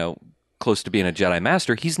being a Jedi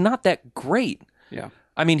Master. He's not that great. Yeah.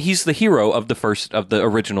 I mean, he's the hero of the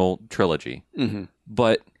original trilogy,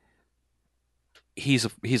 but he's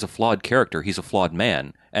a flawed character. He's a flawed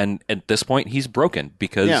man, and at this point, he's broken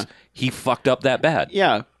because he fucked up that bad.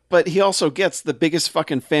 Yeah, but he also gets the biggest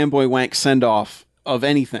fucking fanboy wank send off of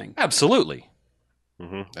anything. Absolutely.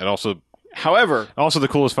 And also However, the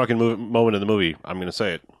coolest fucking moment in the movie. I'm going to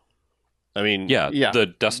say it. I mean, Yeah. Yeah. The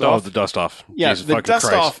dust oh, off. the dust off. yeah, Jesus the fucking dust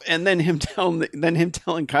Christ, off, and then him telling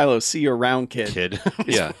Kylo, "See you around, kid."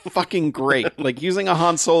 Is Yeah. fucking great. Like using a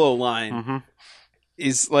Han Solo line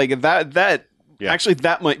is like that. Yeah. Actually,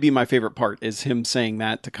 that might be my favorite part. Is him saying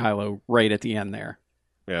that to Kylo right at the end there.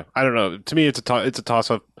 Yeah, I don't know. To me, it's a toss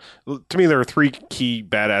up. To me, there are 3 key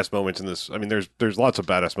badass moments in this. I mean, there's lots of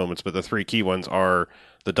badass moments, but the 3 key ones are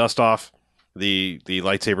the dust off, the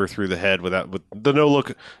lightsaber through the head with the no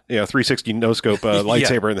look, 360 no scope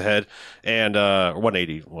lightsaber in the head, and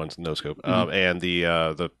 180 one's no scope, and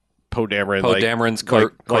the Poe Dameron, Poe Dameron's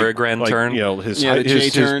choreographed turn. His the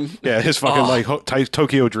J-turn. his fucking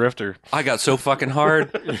Tokyo Drifter. I got so fucking hard.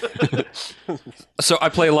 So I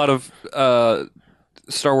play a lot of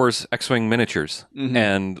Star Wars X-Wing miniatures,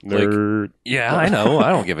 and like, Nerd. yeah, I know. I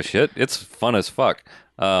don't give a shit. It's fun as fuck.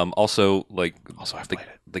 Also, like, I've played it.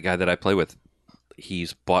 the guy that I play with,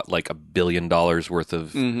 he's bought like $1 billion worth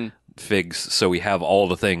of figs, so we have all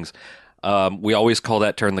the things. We always call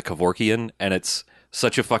that turn the Kevorkian, and it's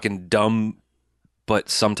such a fucking dumb but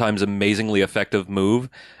sometimes amazingly effective move.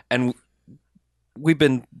 And we've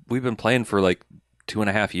been playing for like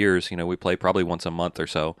 2.5 years. We play probably once a month or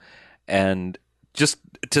so, and just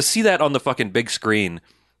to see that on the fucking big screen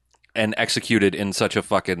and executed in such a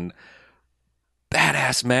fucking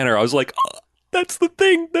badass manner, I was like, oh, that's the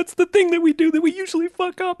thing that we do that we usually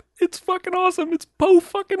fuck up. It's fucking awesome. It's Poe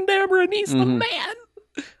fucking Dameron. He's the man.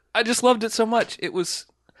 I just loved it so much. It was,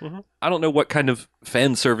 I don't know what kind of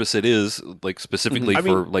fan service it is, like specifically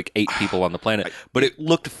for like 8 people on the planet, but it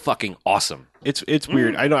looked fucking awesome. It's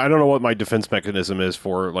weird. I don't know what my defense mechanism is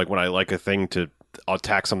for like when I like a thing to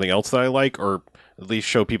attack something else that I like, or at least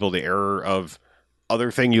show people the error of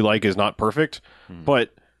other thing you like is not perfect.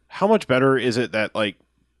 But how much better is it that like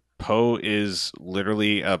Poe is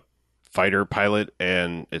literally a fighter pilot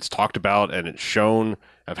and it's talked about and it's shown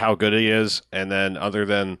of how good he is, and then other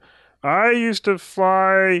than I used to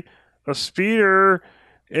fly a speeder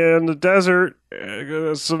in the desert,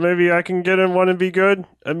 so maybe I can get in one and be good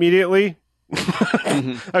immediately.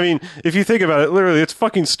 I mean, if you think about it, literally, it's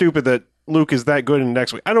fucking stupid that Luke is that good in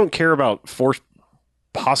Next Week. I don't care about Force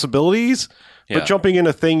possibilities. Yeah. But jumping in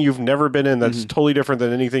a thing you've never been in that's totally different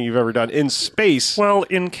than anything you've ever done in space. Well,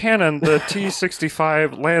 in canon, the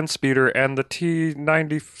T-65 land speeder and the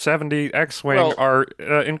T-9070 X-wing Well- are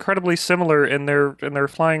incredibly similar in their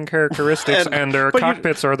flying characteristics, and their but you-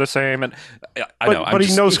 cockpits are the same. And I know. But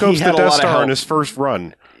he no-scopes he the had a Death lot of Star help. on his first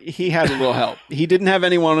run. He had a little help. He didn't have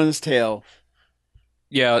anyone on his tail.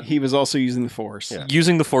 yeah, He was also using the Force. Yeah.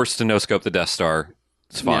 using the Force to no-scope the Death Star,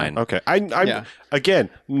 it's fine. Okay. I'm Yeah. again,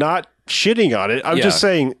 not shitting on it. I'm Yeah. just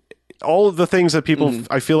saying all of the things that people,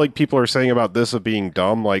 I feel like people are saying about this of being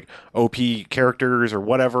dumb, like OP characters or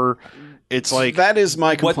whatever. It's like, that is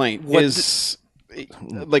my complaint. what is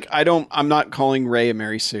like I'm not calling Rey a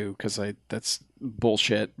Mary Sue because that's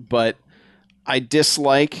bullshit. But I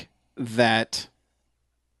dislike that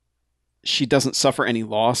she doesn't suffer any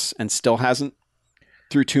loss and still hasn't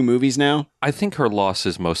through 2 movies now. I think her loss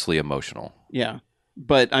is mostly emotional. Yeah,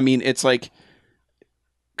 but I mean, it's like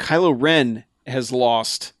Kylo Ren has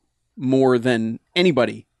lost more than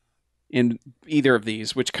anybody in either of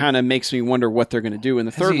these, which kind of makes me wonder what they're going to do in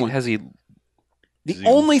the third one. Has he The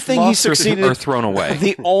only thing he lost or succeeded thrown away?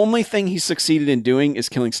 the only thing he succeeded in doing is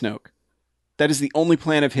killing Snoke. That is the only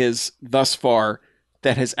plan of his thus far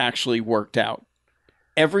that has actually worked out.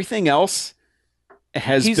 Everything else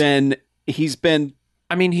has He's- been he's been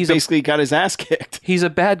I mean, he's basically got his ass kicked. he's a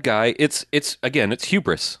bad guy. It's again, it's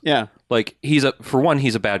hubris. Yeah. Like for one,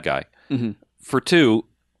 he's a bad guy. Mhm. For two,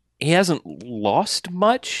 he hasn't lost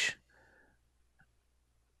much.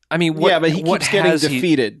 I mean, what, yeah, but he what keeps getting has he-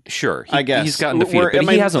 defeated. Sure, I guess. he's gotten defeated, Where- but I he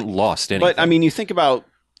mean, hasn't lost anything. But I mean, you think about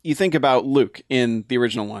Luke in the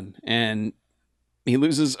original one, and he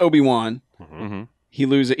loses Obi-Wan. Mhm.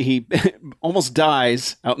 He almost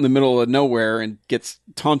dies out in the middle of nowhere and gets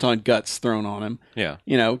Tauntaun guts thrown on him. Yeah,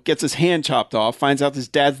 You know, gets his hand chopped off, finds out his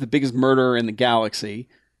dad's the biggest murderer in the galaxy.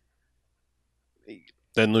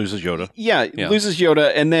 then loses Yoda. Yeah, Yeah. loses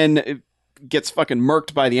Yoda, and then gets fucking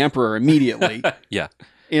murked by the Emperor immediately. yeah.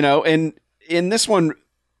 You know, and in this one,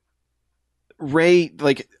 Rey,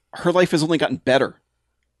 like, her life has only gotten better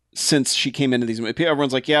since she came into these movies.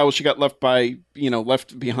 Everyone's like, yeah, well, she got left behind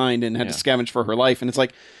and had Yeah. to scavenge for her life. And it's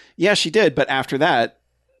like, yeah, she did. But after that,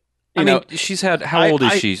 I you mean, know, she's had how old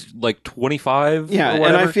is I- she? Like 25? yeah, or and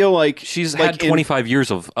whatever? I feel like she's like had 25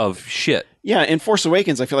 years of shit. Yeah, in Force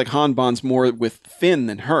Awakens, I feel like Han bonds more with Finn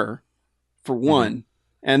than her, for one.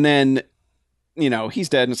 And then, you know, he's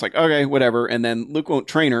dead, and it's like, okay, whatever. And then Luke won't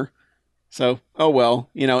train her. So, oh well.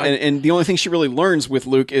 You know, and the only thing she really learns with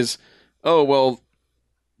Luke is, oh, well,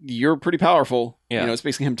 you're pretty powerful. Yeah. You know, it's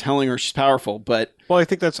basically him telling her she's powerful. But, Well, I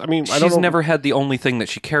think that's, I mean, I don't She's know. never had the only thing that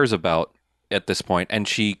she cares about at this point, and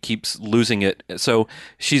she keeps losing it. So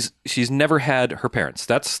she's never had her parents.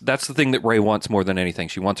 That's the thing that Rey wants more than anything.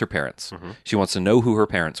 She wants her parents. She wants to know who her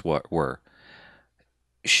parents were.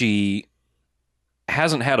 She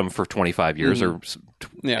hasn't had them for 25 years or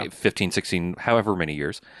Yeah. 15, 16, however many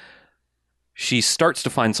years. She starts to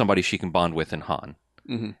find somebody she can bond with in Han.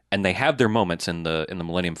 Mhm. And they have their moments in the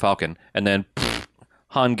Millennium Falcon, and then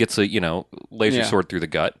Han gets a laser Yeah. sword through the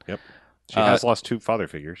gut. She has lost 2 father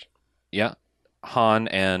figures. Yeah, Han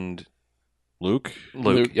and Luke.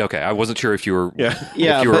 Luke. Okay, I wasn't sure if you were Yeah.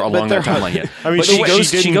 yeah, if you were but along that they're- timeline yet. I mean, But she she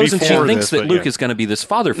goes and she before thinks this, that but Luke yeah. is going to be this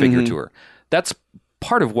father figure Mhm. to her. That's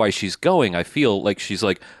part of why she's going. I feel like she's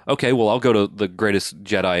like, okay, well, I'll go to the greatest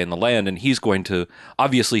Jedi in the land, and he's going to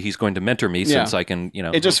mentor me since I can,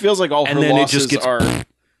 it just feels like all and her then it losses just gets are.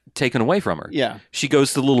 taken away from her. Yeah. She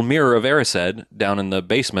goes to the little mirror of Erised down in the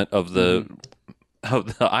basement of the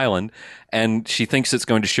island, and she thinks it's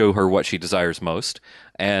going to show her what she desires most.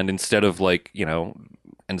 And instead of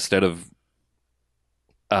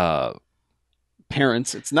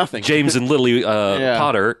Parents, it's nothing. James and Lily Yeah.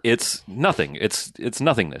 Potter, it's nothing. It's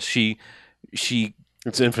nothingness. She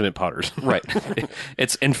It's infinite Potters. right.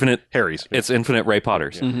 It's infinite. Harry's. It's infinite Ray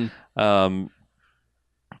Potters. Mhm.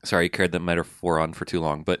 Sorry, I carried that metaphor on for too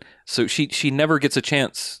long, but so she never gets a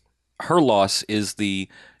chance. Her loss is the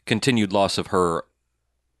continued loss of her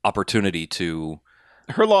opportunity to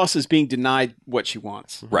Her loss is being denied what she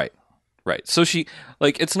wants. right. So she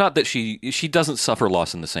it's not that she doesn't suffer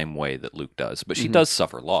loss in the same way that Luke does, but she does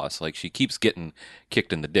suffer loss. Like she keeps getting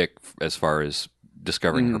kicked in the dick as far as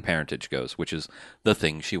discovering her parentage goes, which is the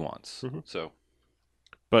thing she wants. So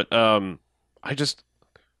But I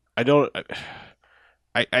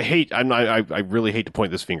really hate to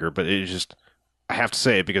point this finger, but it is just, I have to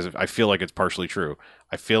say it because I feel like it's partially true.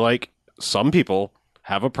 I feel like some people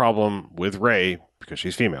have a problem with Rey because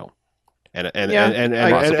she's female, and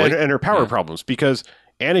Possibly. her power Yeah. problems, because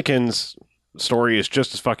Anakin's story is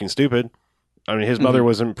just as fucking stupid. I mean, his mother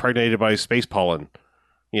was impregnated by space pollen,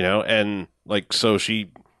 and like, so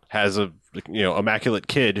she has a immaculate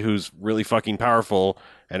kid who's really fucking powerful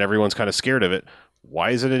and everyone's kind of scared of it.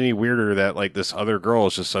 Why is it any weirder that like this other girl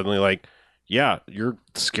is just suddenly like, yeah, you're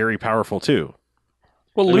scary powerful too?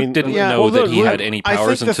 Well, I Luke mean, didn't yeah, know well, that look, he Luke- had any I think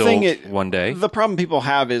powers the until thing one day. The problem people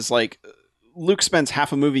have is like Luke spends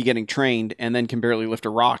half a movie getting trained and then can barely lift a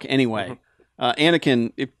rock anyway.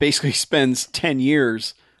 Anakin it basically spends 10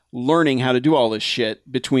 years learning how to do all this shit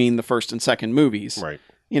between the first and second movies. Right.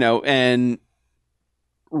 And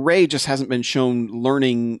Rey just hasn't been shown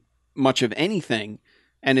learning much of anything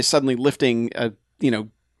and is suddenly lifting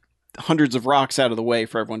hundreds of rocks out of the way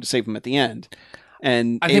for everyone to save him at the end.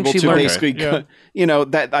 And I think able she to learned- basically, Yeah.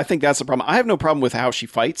 that I think that's the problem. I have no problem with how she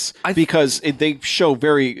fights because they show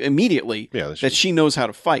very immediately that she knows how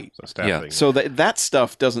to fight. It's a staff Yeah. thing. So that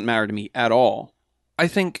stuff doesn't matter to me at all. I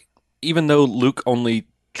think even though Luke only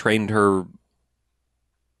trained her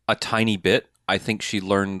a tiny bit, I think she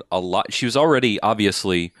learned a lot. She was already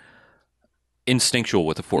obviously instinctual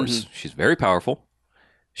with the Force. She's very powerful.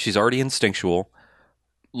 She's already instinctual.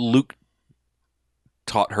 Luke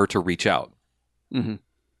taught her to reach out. Mm-hmm.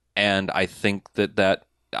 And I think that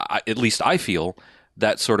at least I feel,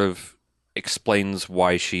 that sort of explains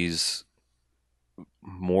why she's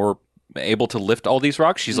more able to lift all these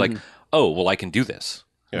rocks. She's like, oh, well, I can do this.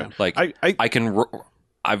 Yeah. Like, I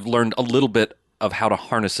I've learned a little bit of how to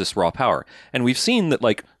harness this raw power. And we've seen that,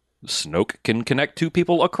 like, Snoke can connect two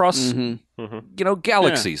people across,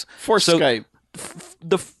 galaxies. Force So- Skype.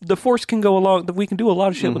 The Force can go along. We can do a lot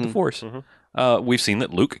of shit with the Force. We've seen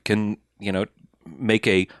that Luke can, make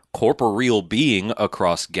a corporeal being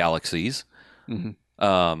across galaxies.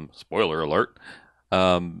 Spoiler alert.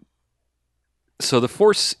 So the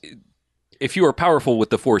Force, if you are powerful with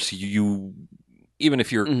the Force, you even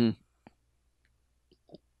if you're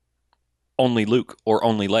only Luke or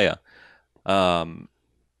only Leia,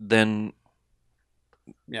 then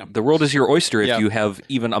the world is your oyster if you have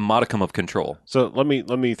even a modicum of control. So let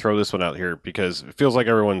me throw this one out here because it feels like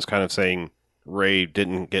everyone's kind of saying Rey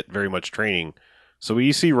didn't get very much training. So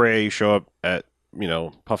we see Rey show up at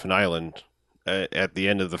Puffin Island at the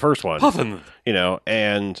end of the first one. Puffin,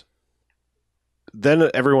 and then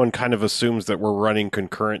everyone kind of assumes that we're running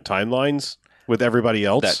concurrent timelines with everybody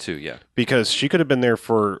else. that too, yeah. Because she could have been there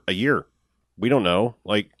for a year. We don't know.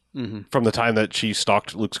 Like from the time that she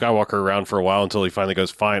stalked Luke Skywalker around for a while until he finally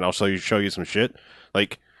goes, "Fine, I'll show you some shit."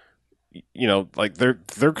 Like, like there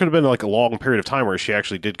could have been like a long period of time where she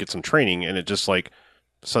actually did get some training, and it just like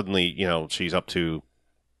suddenly, she's up to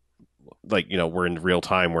like, we're in real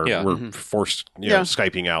time where we're forced,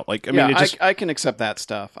 Skyping out. Like, I mean, it just, I can accept that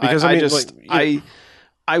stuff. Because,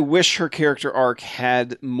 I wish her character arc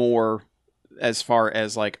had more as far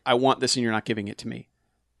as like, I want this and you're not giving it to me.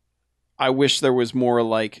 I wish there was more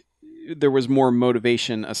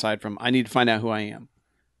motivation aside from I need to find out who I am,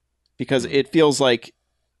 because it feels like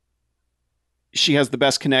she has the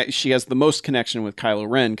most connection with Kylo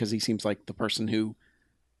Ren because he seems like the person who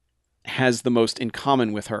has the most in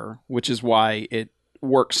common with her, which is why it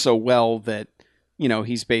works so well that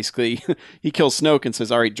he's basically he kills Snoke and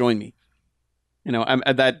says, "All right, join me."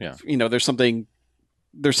 There's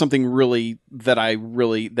something really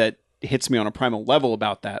that hits me on a primal level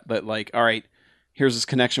about that. But like, all right, here's this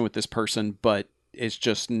connection with this person, but it's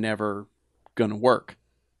just never gonna work.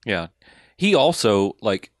 Yeah. He also,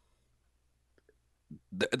 like,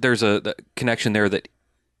 there's a connection there that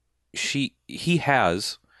he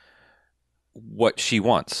has what she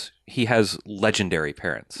wants. He has legendary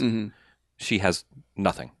parents. Mm-hmm. She has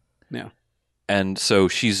nothing. Yeah. And so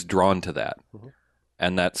she's drawn to that.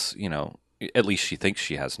 And that's, at least she thinks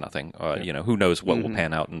she has nothing. Who knows what will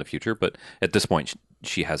pan out in the future, but at this point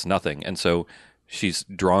she has nothing. And so she's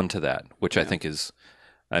drawn to that, which I think is,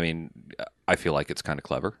 I feel like it's kind of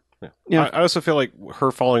clever. Yeah. I also feel like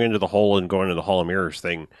her falling into the hole and going into the Hall of Mirrors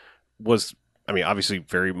thing was, obviously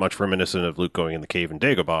very much reminiscent of Luke going in the cave in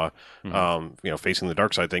Dagobah, facing the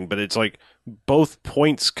dark side thing. But it's like both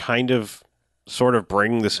points kind of sort of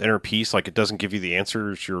bring this inner peace. Like, it doesn't give you the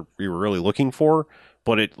answers you were really looking for,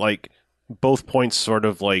 but it like both points sort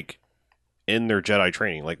of like in their Jedi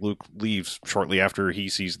training. Like, Luke leaves shortly after he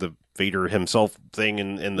sees the Vader himself thing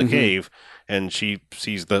in the cave, and she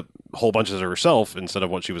sees the whole bunches of herself instead of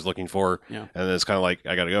what she was looking for. Yeah. And then it's kind of like,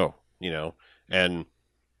 I gotta go, and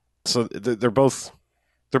so they're both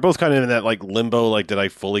kind of in that like limbo. Like, did I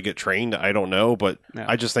fully get trained? I don't know, but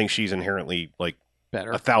I just think she's inherently like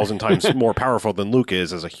Better. 1,000 times more powerful than Luke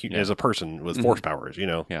is as a person with force powers.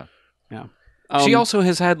 Yeah. She also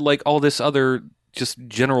has had like all this other just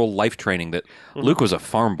general life training that Luke was a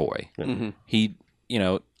farm boy. He,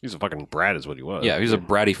 he's a fucking brat is what he was. Yeah, he was a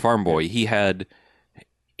bratty farm boy. He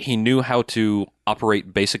he knew how to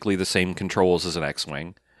operate basically the same controls as an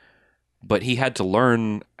X-Wing, but he had to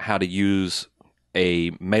learn how to use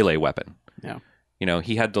a melee weapon. Yeah. You know,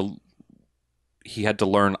 he had to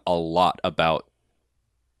learn a lot about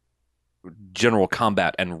general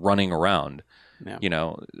combat and running around. Yeah. You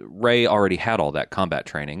know, Rey already had all that combat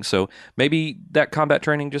training, so maybe that combat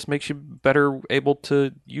training just makes you better able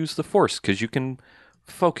to use the Force because you can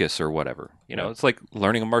focus or whatever. You know, it's like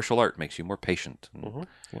learning a martial art makes you more patient.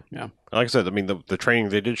 Yeah. Like I said, I mean, the training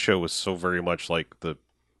they did show was so very much like the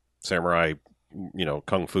samurai,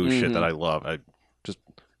 kung fu shit that I love. I just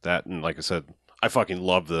that, and like I said, I fucking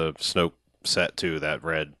love the Snoke set too. That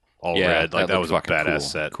red, red, like that was a badass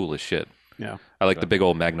set. Cool as shit. Yeah. I like the big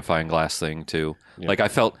old magnifying glass thing too. Yeah. Like I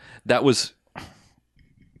felt that was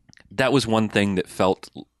one thing that felt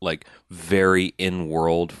like very in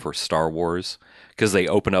world for Star Wars because they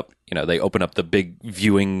open up the big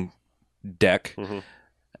viewing deck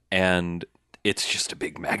and it's just a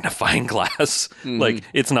big magnifying glass. Like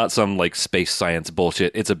it's not some like space science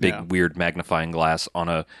bullshit. It's a big weird magnifying glass on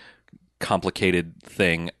a complicated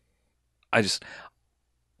thing.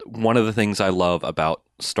 One of the things I love about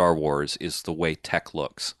Star Wars is the way tech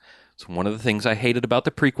looks. So one of the things I hated about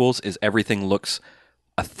the prequels is everything looks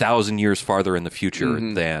 1,000 years farther in the future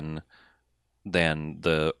than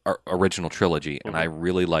the original trilogy, and I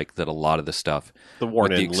really like that a lot of the stuff, The worn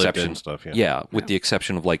with the in, lived in exception, stuff. with the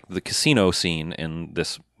exception of like the casino scene in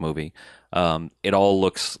this movie, it all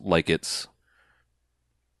looks like it's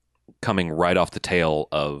coming right off the tail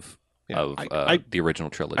of the original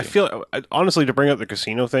trilogy. I feel honestly, to bring up the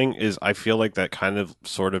casino thing, is I feel like that kind of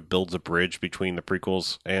sort of builds a bridge between the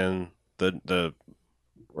prequels and the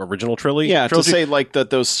original trilogy. Yeah, to say like that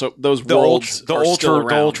those worlds the are still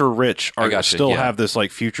around. ultra rich I are gotcha, still yeah. have this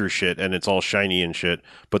like future shit, and it's all shiny and shit.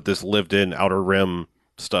 But this lived in Outer Rim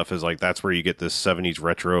stuff is like that's where you get this 70s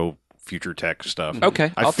retro future tech stuff.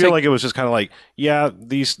 Okay, I feel like it was just kind of like,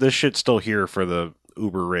 this shit's still here for the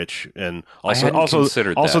uber rich, and hadn't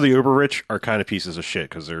considered also that. the uber rich are kind of pieces of shit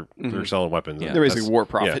because they're selling weapons. Yeah. They're basically That's- war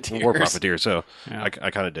profiteers. war profiteers. So Yeah. I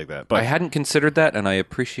kind of dig that. But I hadn't considered that, and I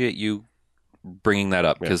appreciate you bringing that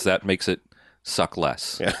up because that makes it suck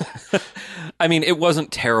less. Yeah. I mean, it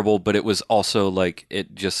wasn't terrible, but it was also like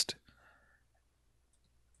it just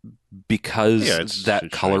because it's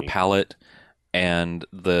that color shiny. palette and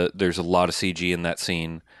there's a lot of CG in that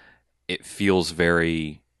scene. It feels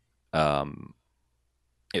very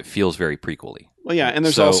prequel-y. Well, yeah, and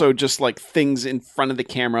there's So- also just like things in front of the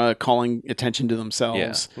camera calling attention to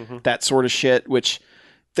themselves, that sort of shit. Which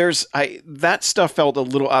that stuff felt a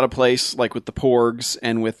little out of place, like with the porgs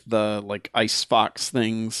and with the like ice fox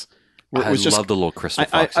things. Where it I was just, love the little crystal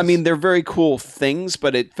I foxes. mean, they're very cool things,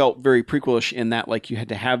 but it felt very prequelish in that like you had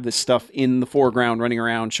to have this stuff in the foreground running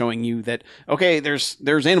around showing you that, okay, there's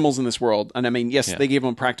animals in this world. And I mean, yes, they gave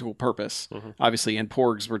them practical purpose, obviously, and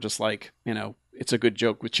porgs were just like, it's a good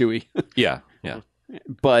joke with Chewie. yeah.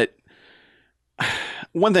 But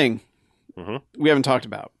one thing we haven't talked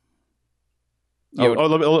about.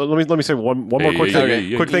 let me say one more quick thing.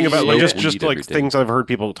 Okay. Quick thing about Yeah, just we eat like everything. things I've heard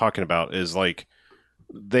people talking about is like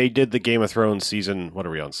they did the Game of Thrones season. What are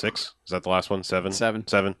we on? 6? Is that the last one? 7? 7.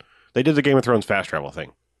 7. They did the Game of Thrones fast travel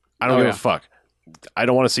thing. I don't give a fuck. I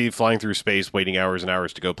don't want to see flying through space, waiting hours and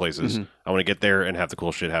hours to go places. I want to get there and have the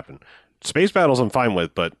cool shit happen. Space battles I'm fine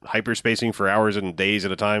with, but hyperspacing for hours and days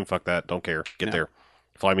at a time, fuck that. Don't care. Get there.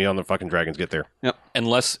 Fly me on the fucking dragons. Get there.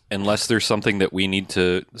 Unless there's something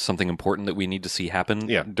important that we need to see happen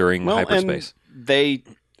during hyperspace. And they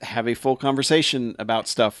have a full conversation about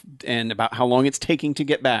stuff and about how long it's taking to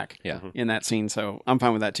get back in that scene. So I'm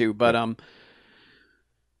fine with that too. But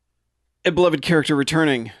a beloved character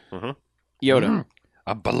returning, Yoda.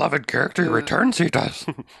 A beloved character returns, he does.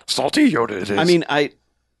 Salty Yoda it is. I mean, I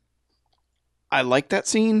like that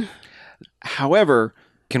scene. However,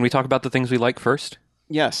 Can we talk about the things we like first?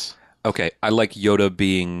 yes. Okay, I like Yoda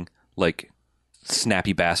being like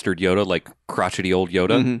snappy bastard Yoda, like crotchety old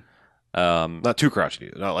Yoda. Not too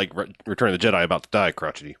crotchety. Not like Return of the Jedi about to die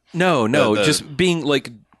crotchety. No, The- just being like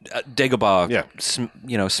Dagobah,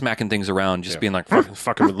 Yeah. smacking things around, just being like,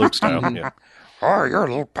 Fucking with Luke style. Yeah. oh, you're a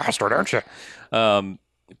little bastard, aren't you?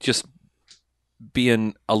 just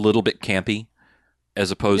being a little bit campy, as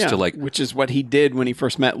opposed to like, which is what he did when he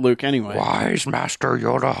first met Luke anyway. Wise Master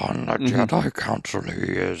Yoda on the Jedi Council, he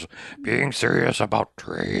is being serious about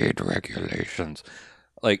trade regulations.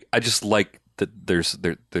 like I just like that there's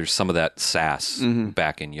some of that sass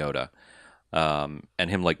back in Yoda, and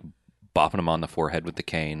him like bopping him on the forehead with the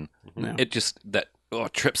cane. Yeah. It just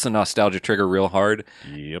trips the nostalgia trigger real hard,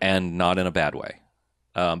 Yep. and not in a bad way.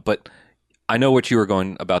 But I know what you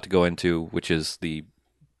were about to go into, which is the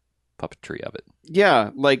puppetry of it.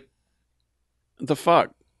 Yeah, like the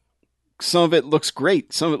fuck. Some of it looks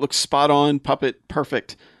great. Some of it looks spot on, puppet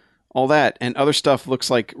perfect, all that, and other stuff looks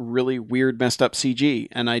like really weird, messed up CG,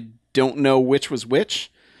 and I don't know which was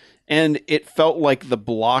which. And it felt like the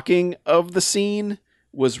blocking of the scene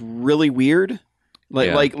was really weird,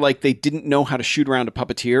 like they didn't know how to shoot around a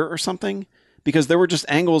puppeteer or something, because there were just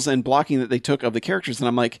angles and blocking that they took of the characters, and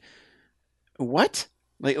I'm like, what?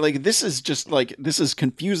 Like this is just like, this is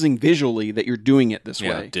confusing visually that you're doing it this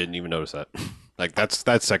way. Didn't even notice that. Like that's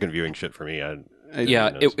second viewing shit for me.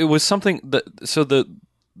 It was something that. So the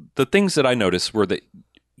things that I noticed were that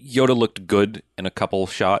Yoda looked good in a couple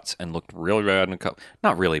shots and looked really bad in a couple.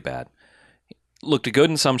 Not really bad. Looked good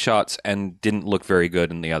in some shots and didn't look very good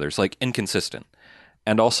in the others. Like inconsistent,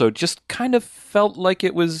 and also just kind of felt like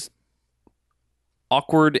it was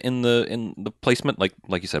awkward in the placement. Like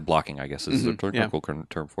you said, blocking. I guess is the technical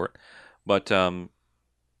term for it. But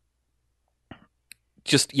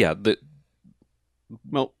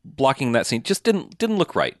blocking that scene just didn't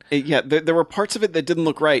look right. There were parts of it that didn't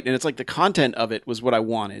look right, and it's like the content of it was what I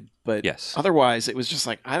wanted, but otherwise it was just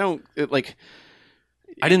like I didn't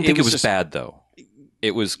think it was bad though.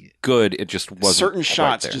 It was good. It just wasn't. Certain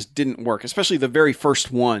shots just didn't work, especially the very first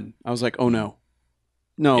one. I was like, oh no,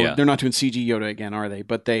 they're not doing CG Yoda again, are they?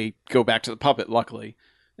 But they go back to the puppet, luckily.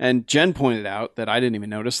 And Jen pointed out that I didn't even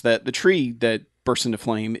notice that the tree that bursts into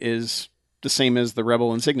flame is the same as the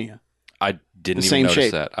Rebel insignia. I didn't even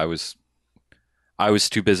notice that. I was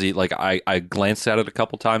too busy. Like I glanced at it a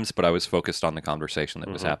couple times, but I was focused on the conversation that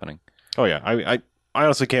was happening. Oh yeah, I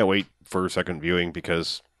honestly can't wait for second viewing,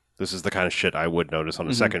 because this is the kind of shit I would notice on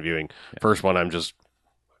a second viewing. Yeah. First one,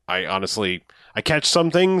 I catch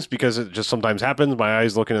some things because it just sometimes happens. My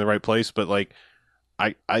eyes looking in the right place, but like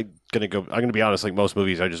I'm gonna be honest. Like most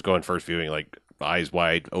movies, I just go in first viewing, like eyes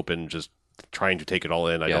wide open, just trying to take it all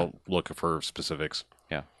in. I don't look for specifics.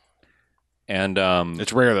 Yeah. And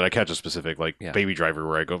it's rare that I catch a specific, like Baby Driver,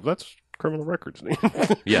 where I go, that's Criminal Records.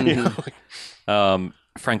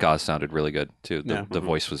 Frank Oz sounded really good too. The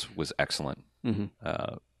voice was excellent.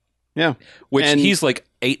 Which he's like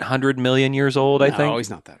 800 million years old, I think. No, he's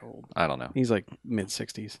not that old. I don't know. He's like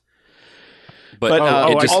mid-60s. But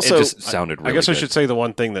it just sounded really good. I guess I should say the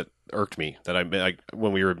one thing that irked me, that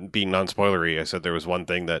when we were being non-spoilery, I said there was one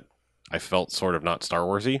thing that I felt sort of not Star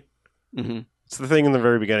Wars-y. Mm-hmm. It's the thing in the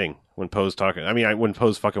very beginning when Poe's talking. When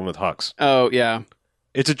Poe's fucking with Hux. Oh, yeah.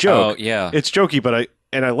 It's a joke. Oh, yeah. It's jokey, but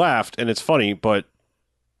I laughed, and it's funny, but...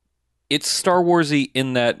 It's Star Wars-y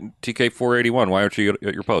in that TK481. Why aren't you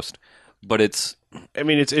at your post? But it's...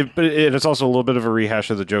 it's also a little bit of a rehash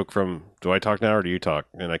of the joke from Do I Talk Now or Do You Talk?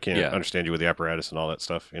 And I can't understand you with the apparatus and all that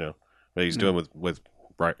stuff, But he's doing with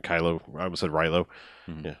Kylo. I almost said Rilo.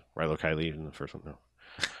 Mm-hmm. Yeah, Rilo Kylie in the first one. No.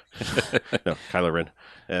 No, Kylo Ren.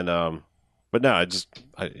 And... But no,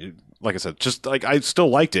 like I said, just like I still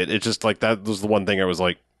liked it. It's just like that was the one thing I was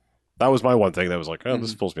like, that was my one thing that was like, oh,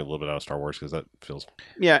 this pulls me a little bit out of Star Wars, because that feels.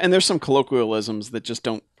 Yeah, and there's some colloquialisms that just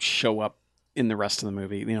don't show up in the rest of the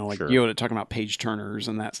movie. Like Yoda talking about page turners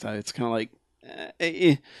and that stuff. It's kind of like,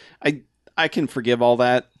 I can forgive all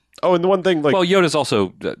that. Oh, and the one thing, like, well, Yoda's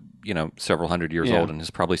also several hundred years old and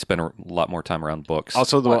has probably spent a lot more time around books.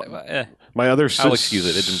 Also, my other I'll excuse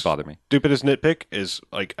it. It didn't bother me. Stupidest nitpick is,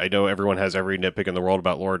 like, I know everyone has every nitpick in the world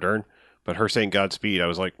about Laura Dern, but her saying Godspeed, I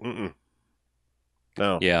was like,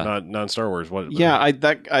 no, not Star Wars. What? Yeah,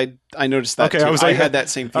 I noticed that. Okay, too. I had that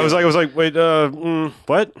same feeling. I was like, wait,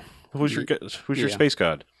 what? Who's your space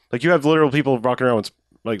god? Like, you have literal people walking around with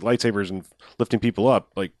like lightsabers and lifting people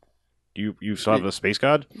up. Like, you still have a space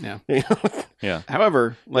god? Yeah. Yeah.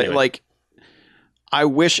 However, like I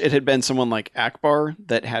wish it had been someone like Akbar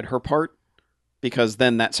that had her part, because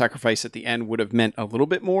then that sacrifice at the end would have meant a little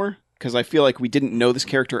bit more, because I feel like we didn't know this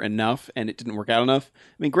character enough and it didn't work out enough.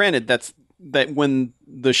 I mean, granted, that when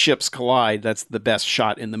the ships collide, that's the best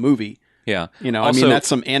shot in the movie. Yeah. Also, that's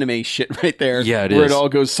some anime shit right there. Yeah, where it all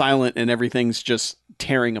goes silent and everything's just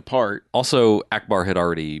tearing apart. Also, Akbar had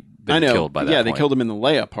already been killed by that point. They killed him in the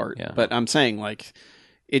Leia part. Yeah. But I'm saying, like,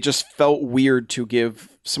 it just felt weird to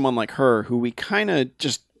give someone like her, who we kind of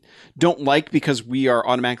just don't like because we are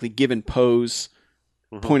automatically given Poe's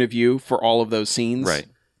point of view for all of those scenes. Right.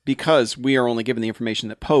 Because we are only given the information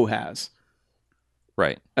that Poe has.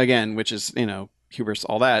 Right. Again, which is, hubris,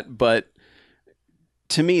 all that. But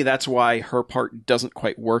to me, that's why her part doesn't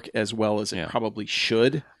quite work as well as it probably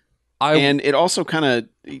should. And it also kind of,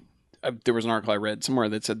 there was an article I read somewhere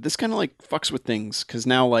that said this kind of like fucks with things, because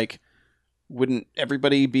now, like, wouldn't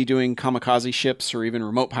everybody be doing kamikaze ships or even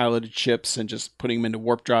remote piloted ships and just putting them into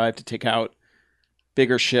warp drive to take out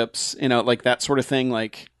bigger ships, like that sort of thing.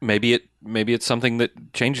 Like Maybe it's something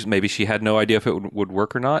that changes. Maybe she had no idea if it would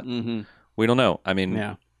work or not. mm-hmm. We don't know. I mean,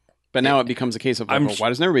 yeah. But now it becomes a case of like, why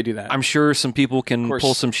doesn't everybody do that? I'm sure some people can course.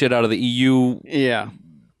 pull some shit out of the EU. Yeah.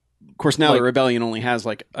 Of course, now Like- the rebellion only has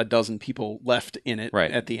like a dozen people left in it Right.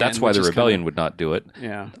 at the end. That's why which the is rebellion would not do it.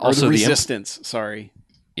 yeah. Or Also, the the resistance. Sorry.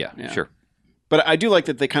 Yeah, Yeah. sure. But I do like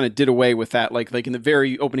that they kind of did away with that. Like in the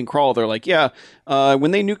very opening crawl, they're like, yeah,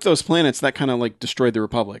 when they nuked those planets, that kind of like destroyed the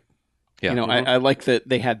Republic. Yeah. I like that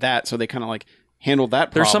they had that, so they kind of like handled that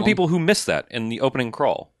problem. There's some people who miss that in the opening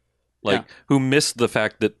crawl, like who miss the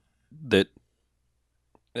fact that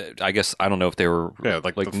I guess I don't know if they were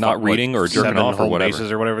like the not reading or jerking 7 off or home whatever.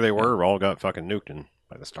 bases or whatever they were all got fucking nuked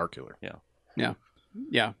by the Starkiller.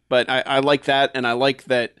 Yeah, but I like that, and I like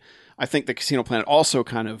that. I think the Casino Planet also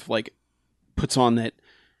kind of like puts on that,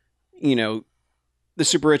 the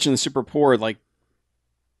super rich and the super poor, like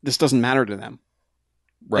this doesn't matter to them.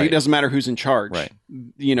 Like, Right. it doesn't matter who's in charge. Right.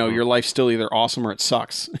 Your life's still either awesome or it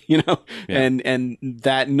sucks. Yeah. and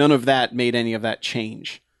that none of that made any of that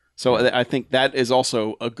change. So I think that is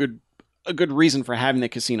also a good reason for having the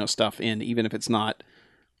casino stuff in, even if it's not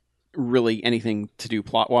really anything to do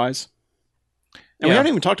plot wise. And we haven't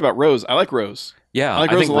even talked about Rose. I like Rose. Yeah, I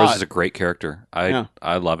like I Rose think a Rose lot. is a great character. I Yeah.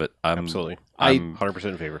 love it. Absolutely. I'm 100%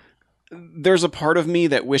 in favor. There's a part of me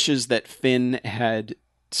that wishes that Finn had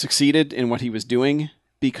succeeded in what he was doing,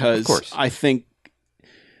 because Of course. I think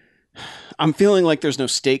I'm feeling like there's no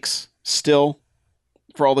stakes still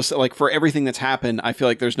for all this. Like for everything that's happened, I feel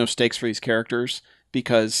like there's no stakes for these characters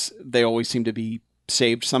because they always seem to be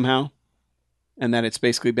saved somehow. And that it's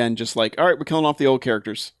basically been just like, all right, we're killing off the old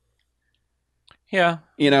characters. yeah.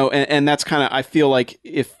 And that's kind of, I feel like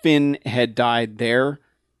if Finn had died there,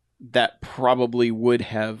 that probably would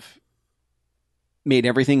have made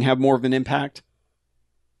everything have more of an impact,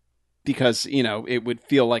 because, it would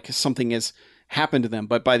feel like something has happened to them.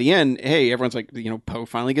 But by the end, hey, everyone's like, Poe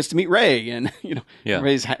finally gets to meet Rey, and, Yeah.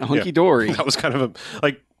 everybody's hunky-dory. That was kind of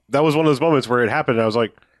that was one of those moments where it happened and I was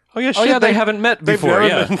like, oh yeah, shit, Oh yeah, they haven't met they've before.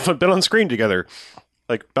 never Yeah. been on screen together.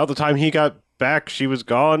 Like about the time he got back, she was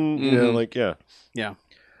gone. Mhm. Yeah. Yeah.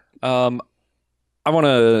 I want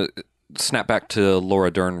to snap back to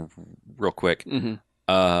Laura Dern real quick. Mhm.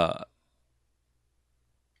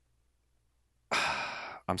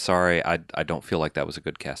 I'm sorry, I don't feel like that was a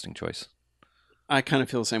good casting choice. I kind of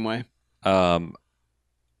feel the same way.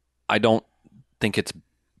 I don't think it's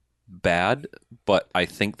bad, but I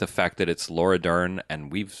think the fact that it's Laura Dern and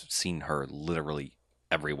we've seen her literally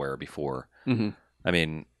everywhere before. Mhm. I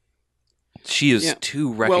mean, she is Yeah.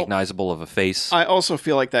 too recognizable of a face. I also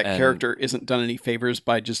feel like that And- character isn't done any favors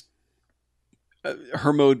by just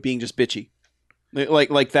her mode being just bitchy.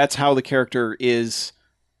 Like that's how the character is,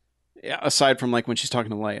 aside from like when she's talking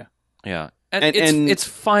to Leia. Yeah, And- and it's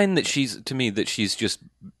fine that she's just,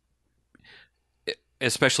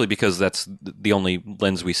 especially because that's the only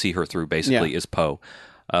lens we see her through. Basically, is Poe,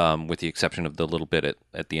 with the exception of the little bit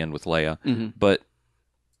at the end with Leia. Mhm. But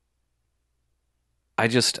I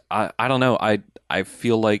don't know. I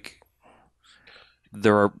feel like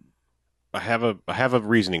there are I have a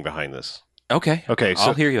reasoning behind this. okay. Okay, so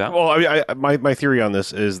I'll hear you out. Well, I mean, my theory on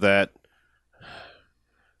this is that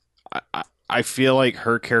I feel like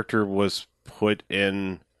her character was put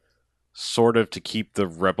in sort of to keep the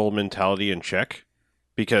rebel mentality in check,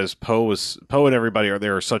 because Poe and everybody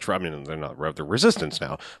are such. I mean, they're not they're resistance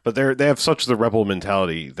now, but they have such the rebel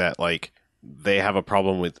mentality that like they have a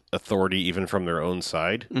problem with authority even from their own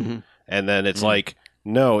side, Mhm. and then it's like,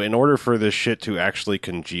 no, in order for this shit to actually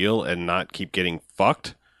congeal and not keep getting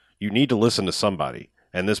fucked, you need to listen to somebody.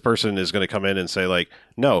 And this person is going to come in and say, like,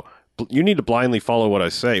 no, you need to blindly follow what I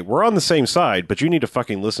say. We're on the same side, but you need to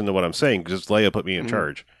fucking listen to what I'm saying because Leia put me in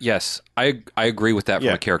charge. Yes, I agree with that from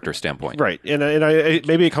Yeah. a character standpoint. Right. And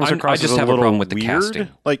maybe it comes across I just as a have a little problem with the weird. casting.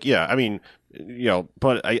 Like, yeah, I mean,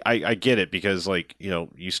 but I get it because, like,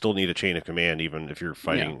 you still need a chain of command even if you're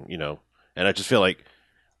fighting, and I just feel like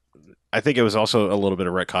I think it was also a little bit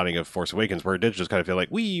of retconning of Force Awakens where it did just kind of feel like,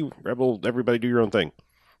 rebel, everybody do your own thing,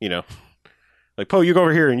 Like, Poe, you go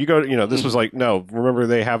over here and you go, this was like, no, remember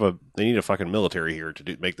they need a fucking military here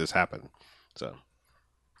to make this happen. So,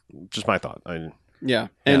 just my thought. Yeah.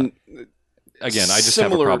 And Again, I just have a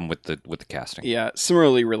Similar- problem with the casting. yeah,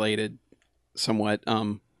 similarly related somewhat.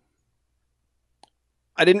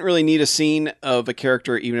 I didn't really need a scene of a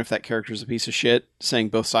character, even if that character is a piece of shit, saying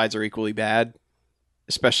both sides are equally bad,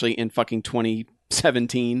 especially in fucking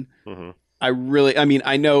 2017. Mhm.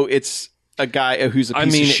 I know it's a guy who's a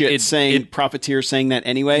piece of shit saying profiteer saying that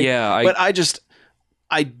anyway. Yeah, but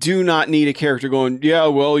I do not need a character going, yeah,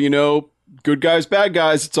 well, good guys, bad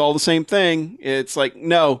guys, it's all the same thing. It's like,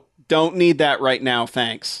 no, don't need that right now,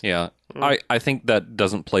 thanks. Yeah, I think that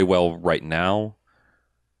doesn't play well right now.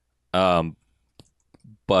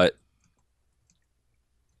 But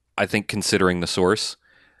I think considering the source,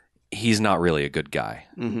 he's not really a good guy.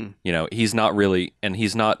 Mm-hmm. You know, he's not really, and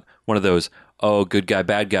he's not one of those, oh, good guy,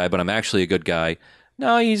 bad guy, but I'm actually a good guy.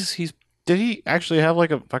 No, he's. Did he actually have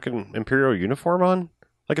like a fucking Imperial uniform on?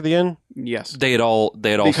 Like at the end? Yes. They had all.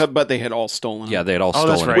 But they had all stolen. Yeah, them. they had all Oh, stolen.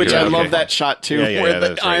 that's right. Which Yeah, I okay. love that shot too, Yeah, where the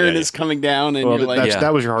that's right. iron Yeah, is coming down, and Well, you're like, Yeah.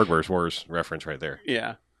 that was your Hardware Wars reference right there.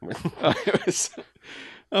 yeah. It was,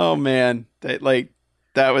 oh man, that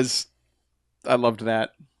was. I loved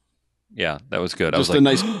that. Yeah, that was good. Just I was a like,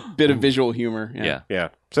 nice bit of visual humor. yeah. Yeah,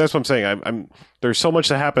 so that's what I'm saying. I'm there's so much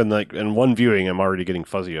to happen. Like in one viewing, I'm already getting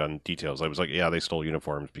fuzzy on details. I was like, yeah, they stole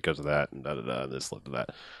uniforms because of that, and this led to that.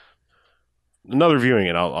 Another viewing,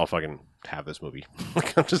 and I'll fucking have this movie.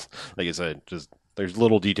 Like I'm just like I said, just there's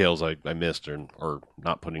little details I missed or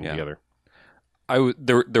not putting Yeah. together.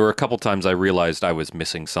 There were a couple times I realized I was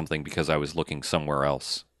missing something because I was looking somewhere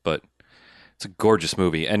else. But it's a gorgeous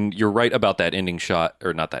movie, and you're right about that ending shot,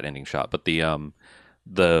 or not that ending shot, but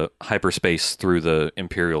the hyperspace through the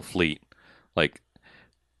Imperial fleet. Like,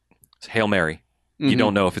 it's Hail Mary. You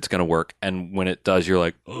don't know if it's going to work, and when it does, you're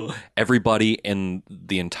like, oh, everybody in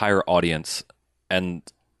the entire audience. And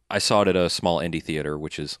I saw it at a small indie theater,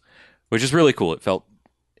 which is really cool. It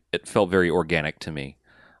felt very organic to me.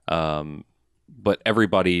 But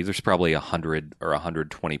everybody, there's probably 100 or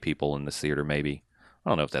 120 people in this theater, maybe. I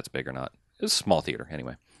don't know if that's big or not. It's a small theater,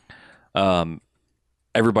 anyway.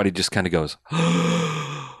 Everybody just kind of goes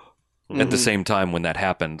at the same time when that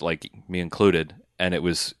happened, like me included, and it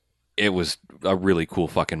was a really cool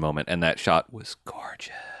fucking moment, and that shot was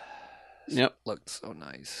gorgeous. Yep. Looked so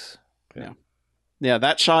nice. Yeah,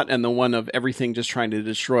 that shot and the one of everything just trying to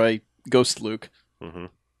destroy Ghost Luke. Mm-hmm.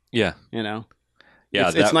 Yeah, You know,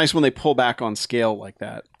 yeah. it's nice when they pull back on scale like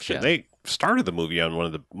that. Shit, Yeah. they started the movie on one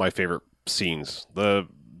of my favorite scenes, the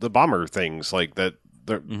bomber things, like that.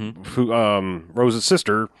 Mhm. Who Rose's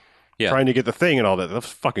sister Yeah. trying to get the thing and all that. That was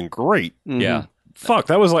fucking great. Mhm. Yeah, Fuck,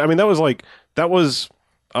 that was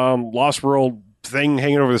Lost World thing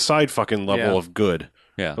hanging over the side fucking level Yeah. of good.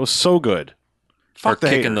 yeah. It was so good. Or Fuck the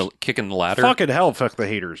kicking haters. kicking the ladder. Fucking hell, fuck the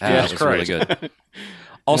haters. Ah, Jesus that was really Christ. good.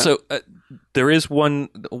 Also, there is one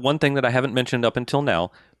thing that I haven't mentioned up until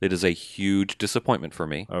now that is a huge disappointment for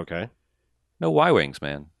me. Okay. No Y-wings,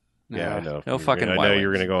 man. Yeah, I know. No fucking I know Y-wings.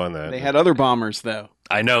 you're going to go on that. They had other bombers though.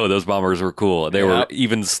 I know those bombers were cool. They were Yep.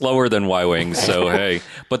 even slower than Y-wings, so hey.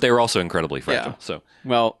 But they were also incredibly fragile. Yeah. So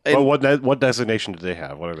Well, Well, what designation did they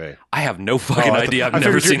have? What are they? I have no fucking idea. I've I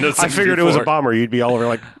never figured seen those. I things figured it was a before. bomber. You'd be all over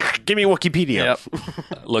like, give me Wikipedia.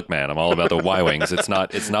 Yep. Look, man, I'm all about the Y-wings. It's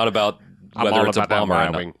not about I'm whether all it's a about that bomber or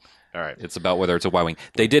not. Y-wing. All right. It's about whether it's a Y-wing.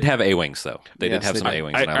 They did have A-wings though. They did Yes, have they some did.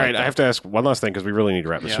 A-wings. All and I right, liked I that. have to ask one last thing because we really need to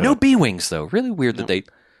wrap this Yeah. up. No B-wings though. Really weird that they.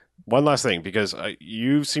 One last thing because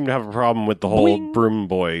you seem to have a problem with the whole broom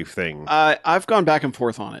boy thing. I've gone back and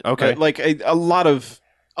forth on it. Okay. Like a lot of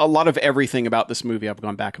everything about this movie, I've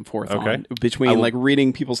gone back and forth Okay. on between like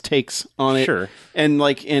reading people's takes on it, Sure. and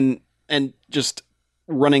like and just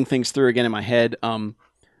running things through again in my head.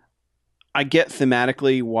 I get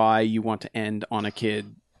thematically why you want to end on a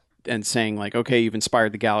kid and saying like, okay, you've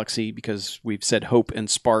inspired the galaxy because we've said hope and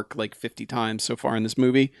spark like 50 times so far in this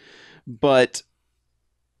movie, but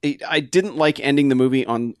I didn't like ending the movie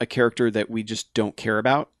on a character that we just don't care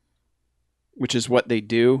about, which is what they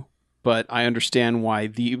do. But I understand why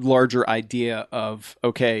the larger idea of,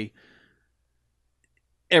 okay,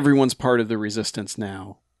 everyone's part of the resistance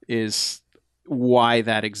now is why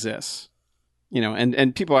that exists. You know,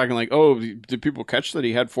 and people acting like, oh, did people catch that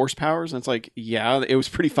he had force powers? And it's like, yeah, it was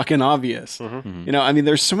pretty fucking obvious. Mhm. You know, I mean,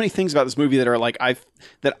 there's so many things about this movie that are like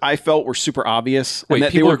that I felt were super obvious. Wait, and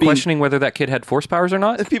that people they were are questioning whether that kid had force powers or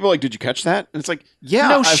not? People are like, did you catch that? And it's like, yeah,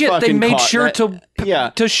 No I shit. They fucking made caught sure that.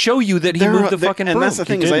 Yeah. to show you that he There moved are- the there- fucking and broom. that's the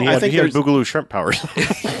thing He is, did. I think he had there's Boogaloo shrimp powers.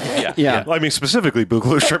 yeah. Well, I mean, specifically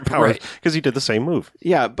Boogaloo shrimp powers Right. because he did the same move.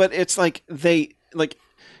 Yeah, but it's like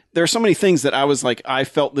there are so many things that I was like, I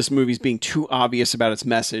felt this movie's being too obvious about its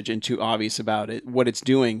message and too obvious about it, what it's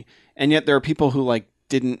doing. And yet there are people who like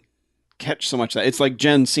didn't catch so much of that. It's like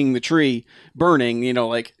Jen seeing the tree burning, you know,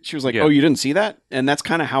 like she was like, Yeah. oh, you didn't see that? And that's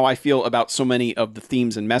kind of how I feel about so many of the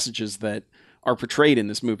themes and messages that are portrayed in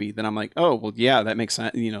this movie. Then I'm like, oh, well, yeah, that makes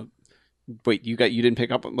sense. You know, wait, you didn't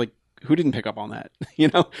pick up on, like, who didn't pick up on that? You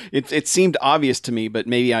know, it seemed obvious to me, but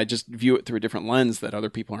maybe I just view it through a different lens that other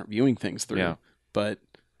people aren't viewing things through. Yeah. But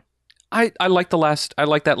I like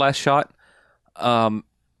that last shot,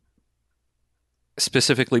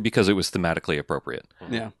 specifically because it was thematically appropriate.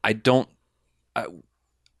 yeah. I don't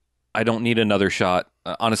I don't need another shot.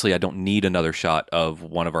 Honestly, I don't need another shot of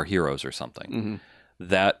one of our heroes or something.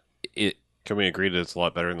 That it. Can we agree that it's a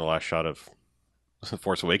lot better than the last shot of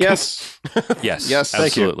Force Awakens? Yes, Yes.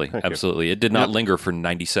 Thank you. absolutely, Thank you. absolutely. It did not linger for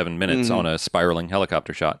 97 minutes on a spiraling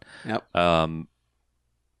helicopter shot. Yep.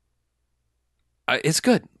 It's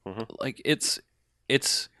good. Like it's.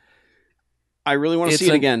 I really want to see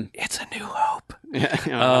it again. It's a new hope.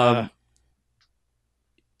 Yeah.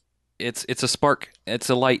 It's a spark. It's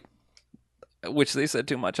a light. Which they said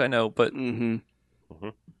too much, I know, but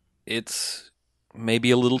it's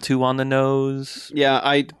maybe a little too on the nose. Yeah,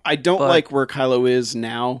 I don't But- like where Kylo is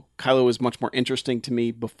now. Kylo was much more interesting to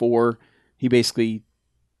me before he basically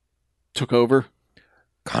took over.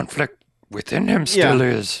 Conflict within him still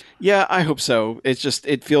is. Yeah, I hope so. It's just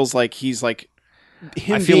it feels like he's like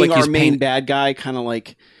him I feel being like our he's main bad guy, kind of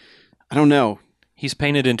like I don't know. He's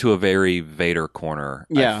painted into a very Vader corner,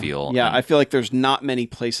 Yeah, I feel. Yeah, And I feel like there's not many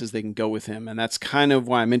places they can go with him, and that's kind of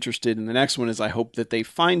why I'm interested in the next one. Is I hope that they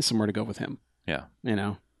find somewhere to go with him. Yeah. You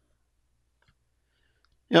know.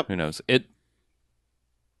 Who knows?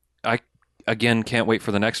 I, again, can't wait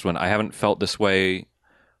for the next one. I haven't felt this way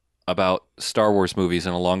about Star Wars movies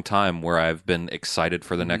in a long time, where I've been excited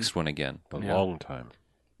for the next one again. A Yeah. long time.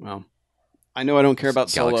 Well, I know I don't care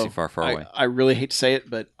about Galaxy Solo. far, far away. I really hate to say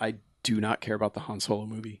it, but I do not care about the Han Solo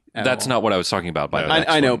movie. at That's all. not what I was talking about. By the next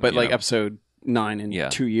I know, one, but you like know. episode 9 in Yeah.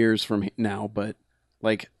 2 years from now. But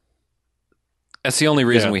like, That's the only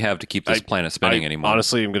reason Yeah. we have to keep this planet spinning anymore.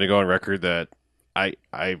 Honestly, I'm going to go on record that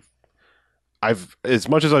I've as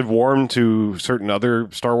much as I've warmed to certain other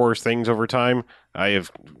Star Wars things over time, I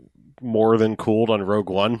have more than cooled on Rogue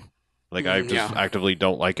One. Like I just Yeah. actively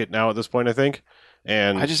don't like it now at this point, I think.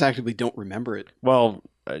 And I just actively don't remember it. well,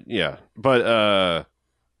 yeah, but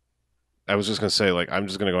I was just gonna say, like, I'm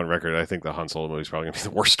just gonna go on record. I think the Han Solo movie is probably gonna be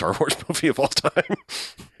the worst Star Wars movie of all time.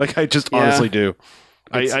 Like, I just Yeah. honestly do.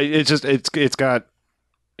 It's-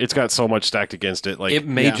 It's got so much stacked against it. Like, it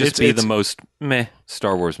may Yeah. just be the most meh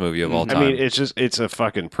Star Wars movie of all I time. mean, it's a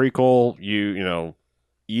fucking prequel. You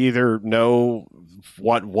either know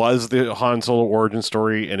what was the Han Solo origin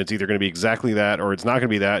story, and it's either going to be exactly that, or it's not going to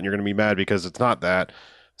be that, and you're going to be mad because it's not that.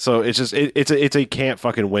 So it's just it's a can't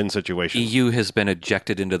fucking win situation. EU has been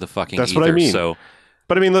ejected into the fucking That's ether, what I mean. so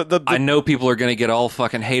But I mean, I know people are going to get all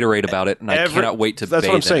fucking haterade about it, and I cannot wait to That's bathe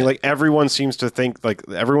what I'm in saying. it. Like, everyone seems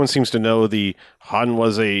to know the Han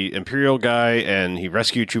was a Imperial guy, and he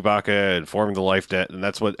rescued Chewbacca and formed the life debt, and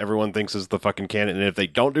that's what everyone thinks is the fucking canon. And if they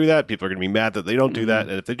don't do that, people are going to be mad that they don't do that.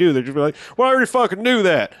 And if they do, they're just be like, "Well, I already fucking knew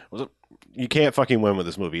that." You can't fucking win with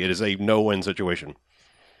this movie. It is a no-win situation.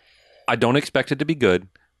 I don't expect it to be good,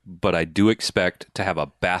 but I do expect to have a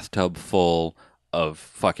bathtub full of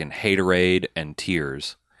fucking haterade and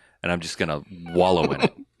tears, and I'm just gonna wallow in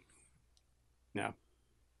it. Yeah.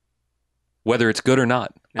 Whether it's good or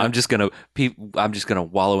not, Yeah. I'm just gonna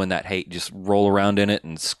wallow in that hate, just roll around in it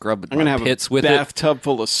and scrub I'm gonna my have pits a with it. bathtub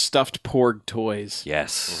full of stuffed Porg toys.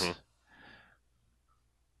 Yes.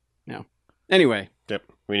 Mhm. Anyway, Yep.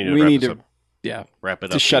 We need to we wrap need this to up. yeah Wrap it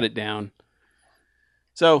to up. shut it down.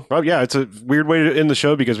 So Well, yeah, it's a weird way to end the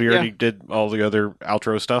show because we Yeah. already did all the other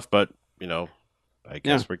outro stuff, but, I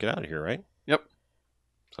guess we get out of here, right? Yep.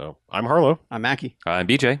 So, I'm Harlow. I'm Mackie. I'm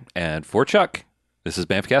BJ, and for Chuck, this is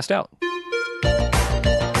Bamfcast out.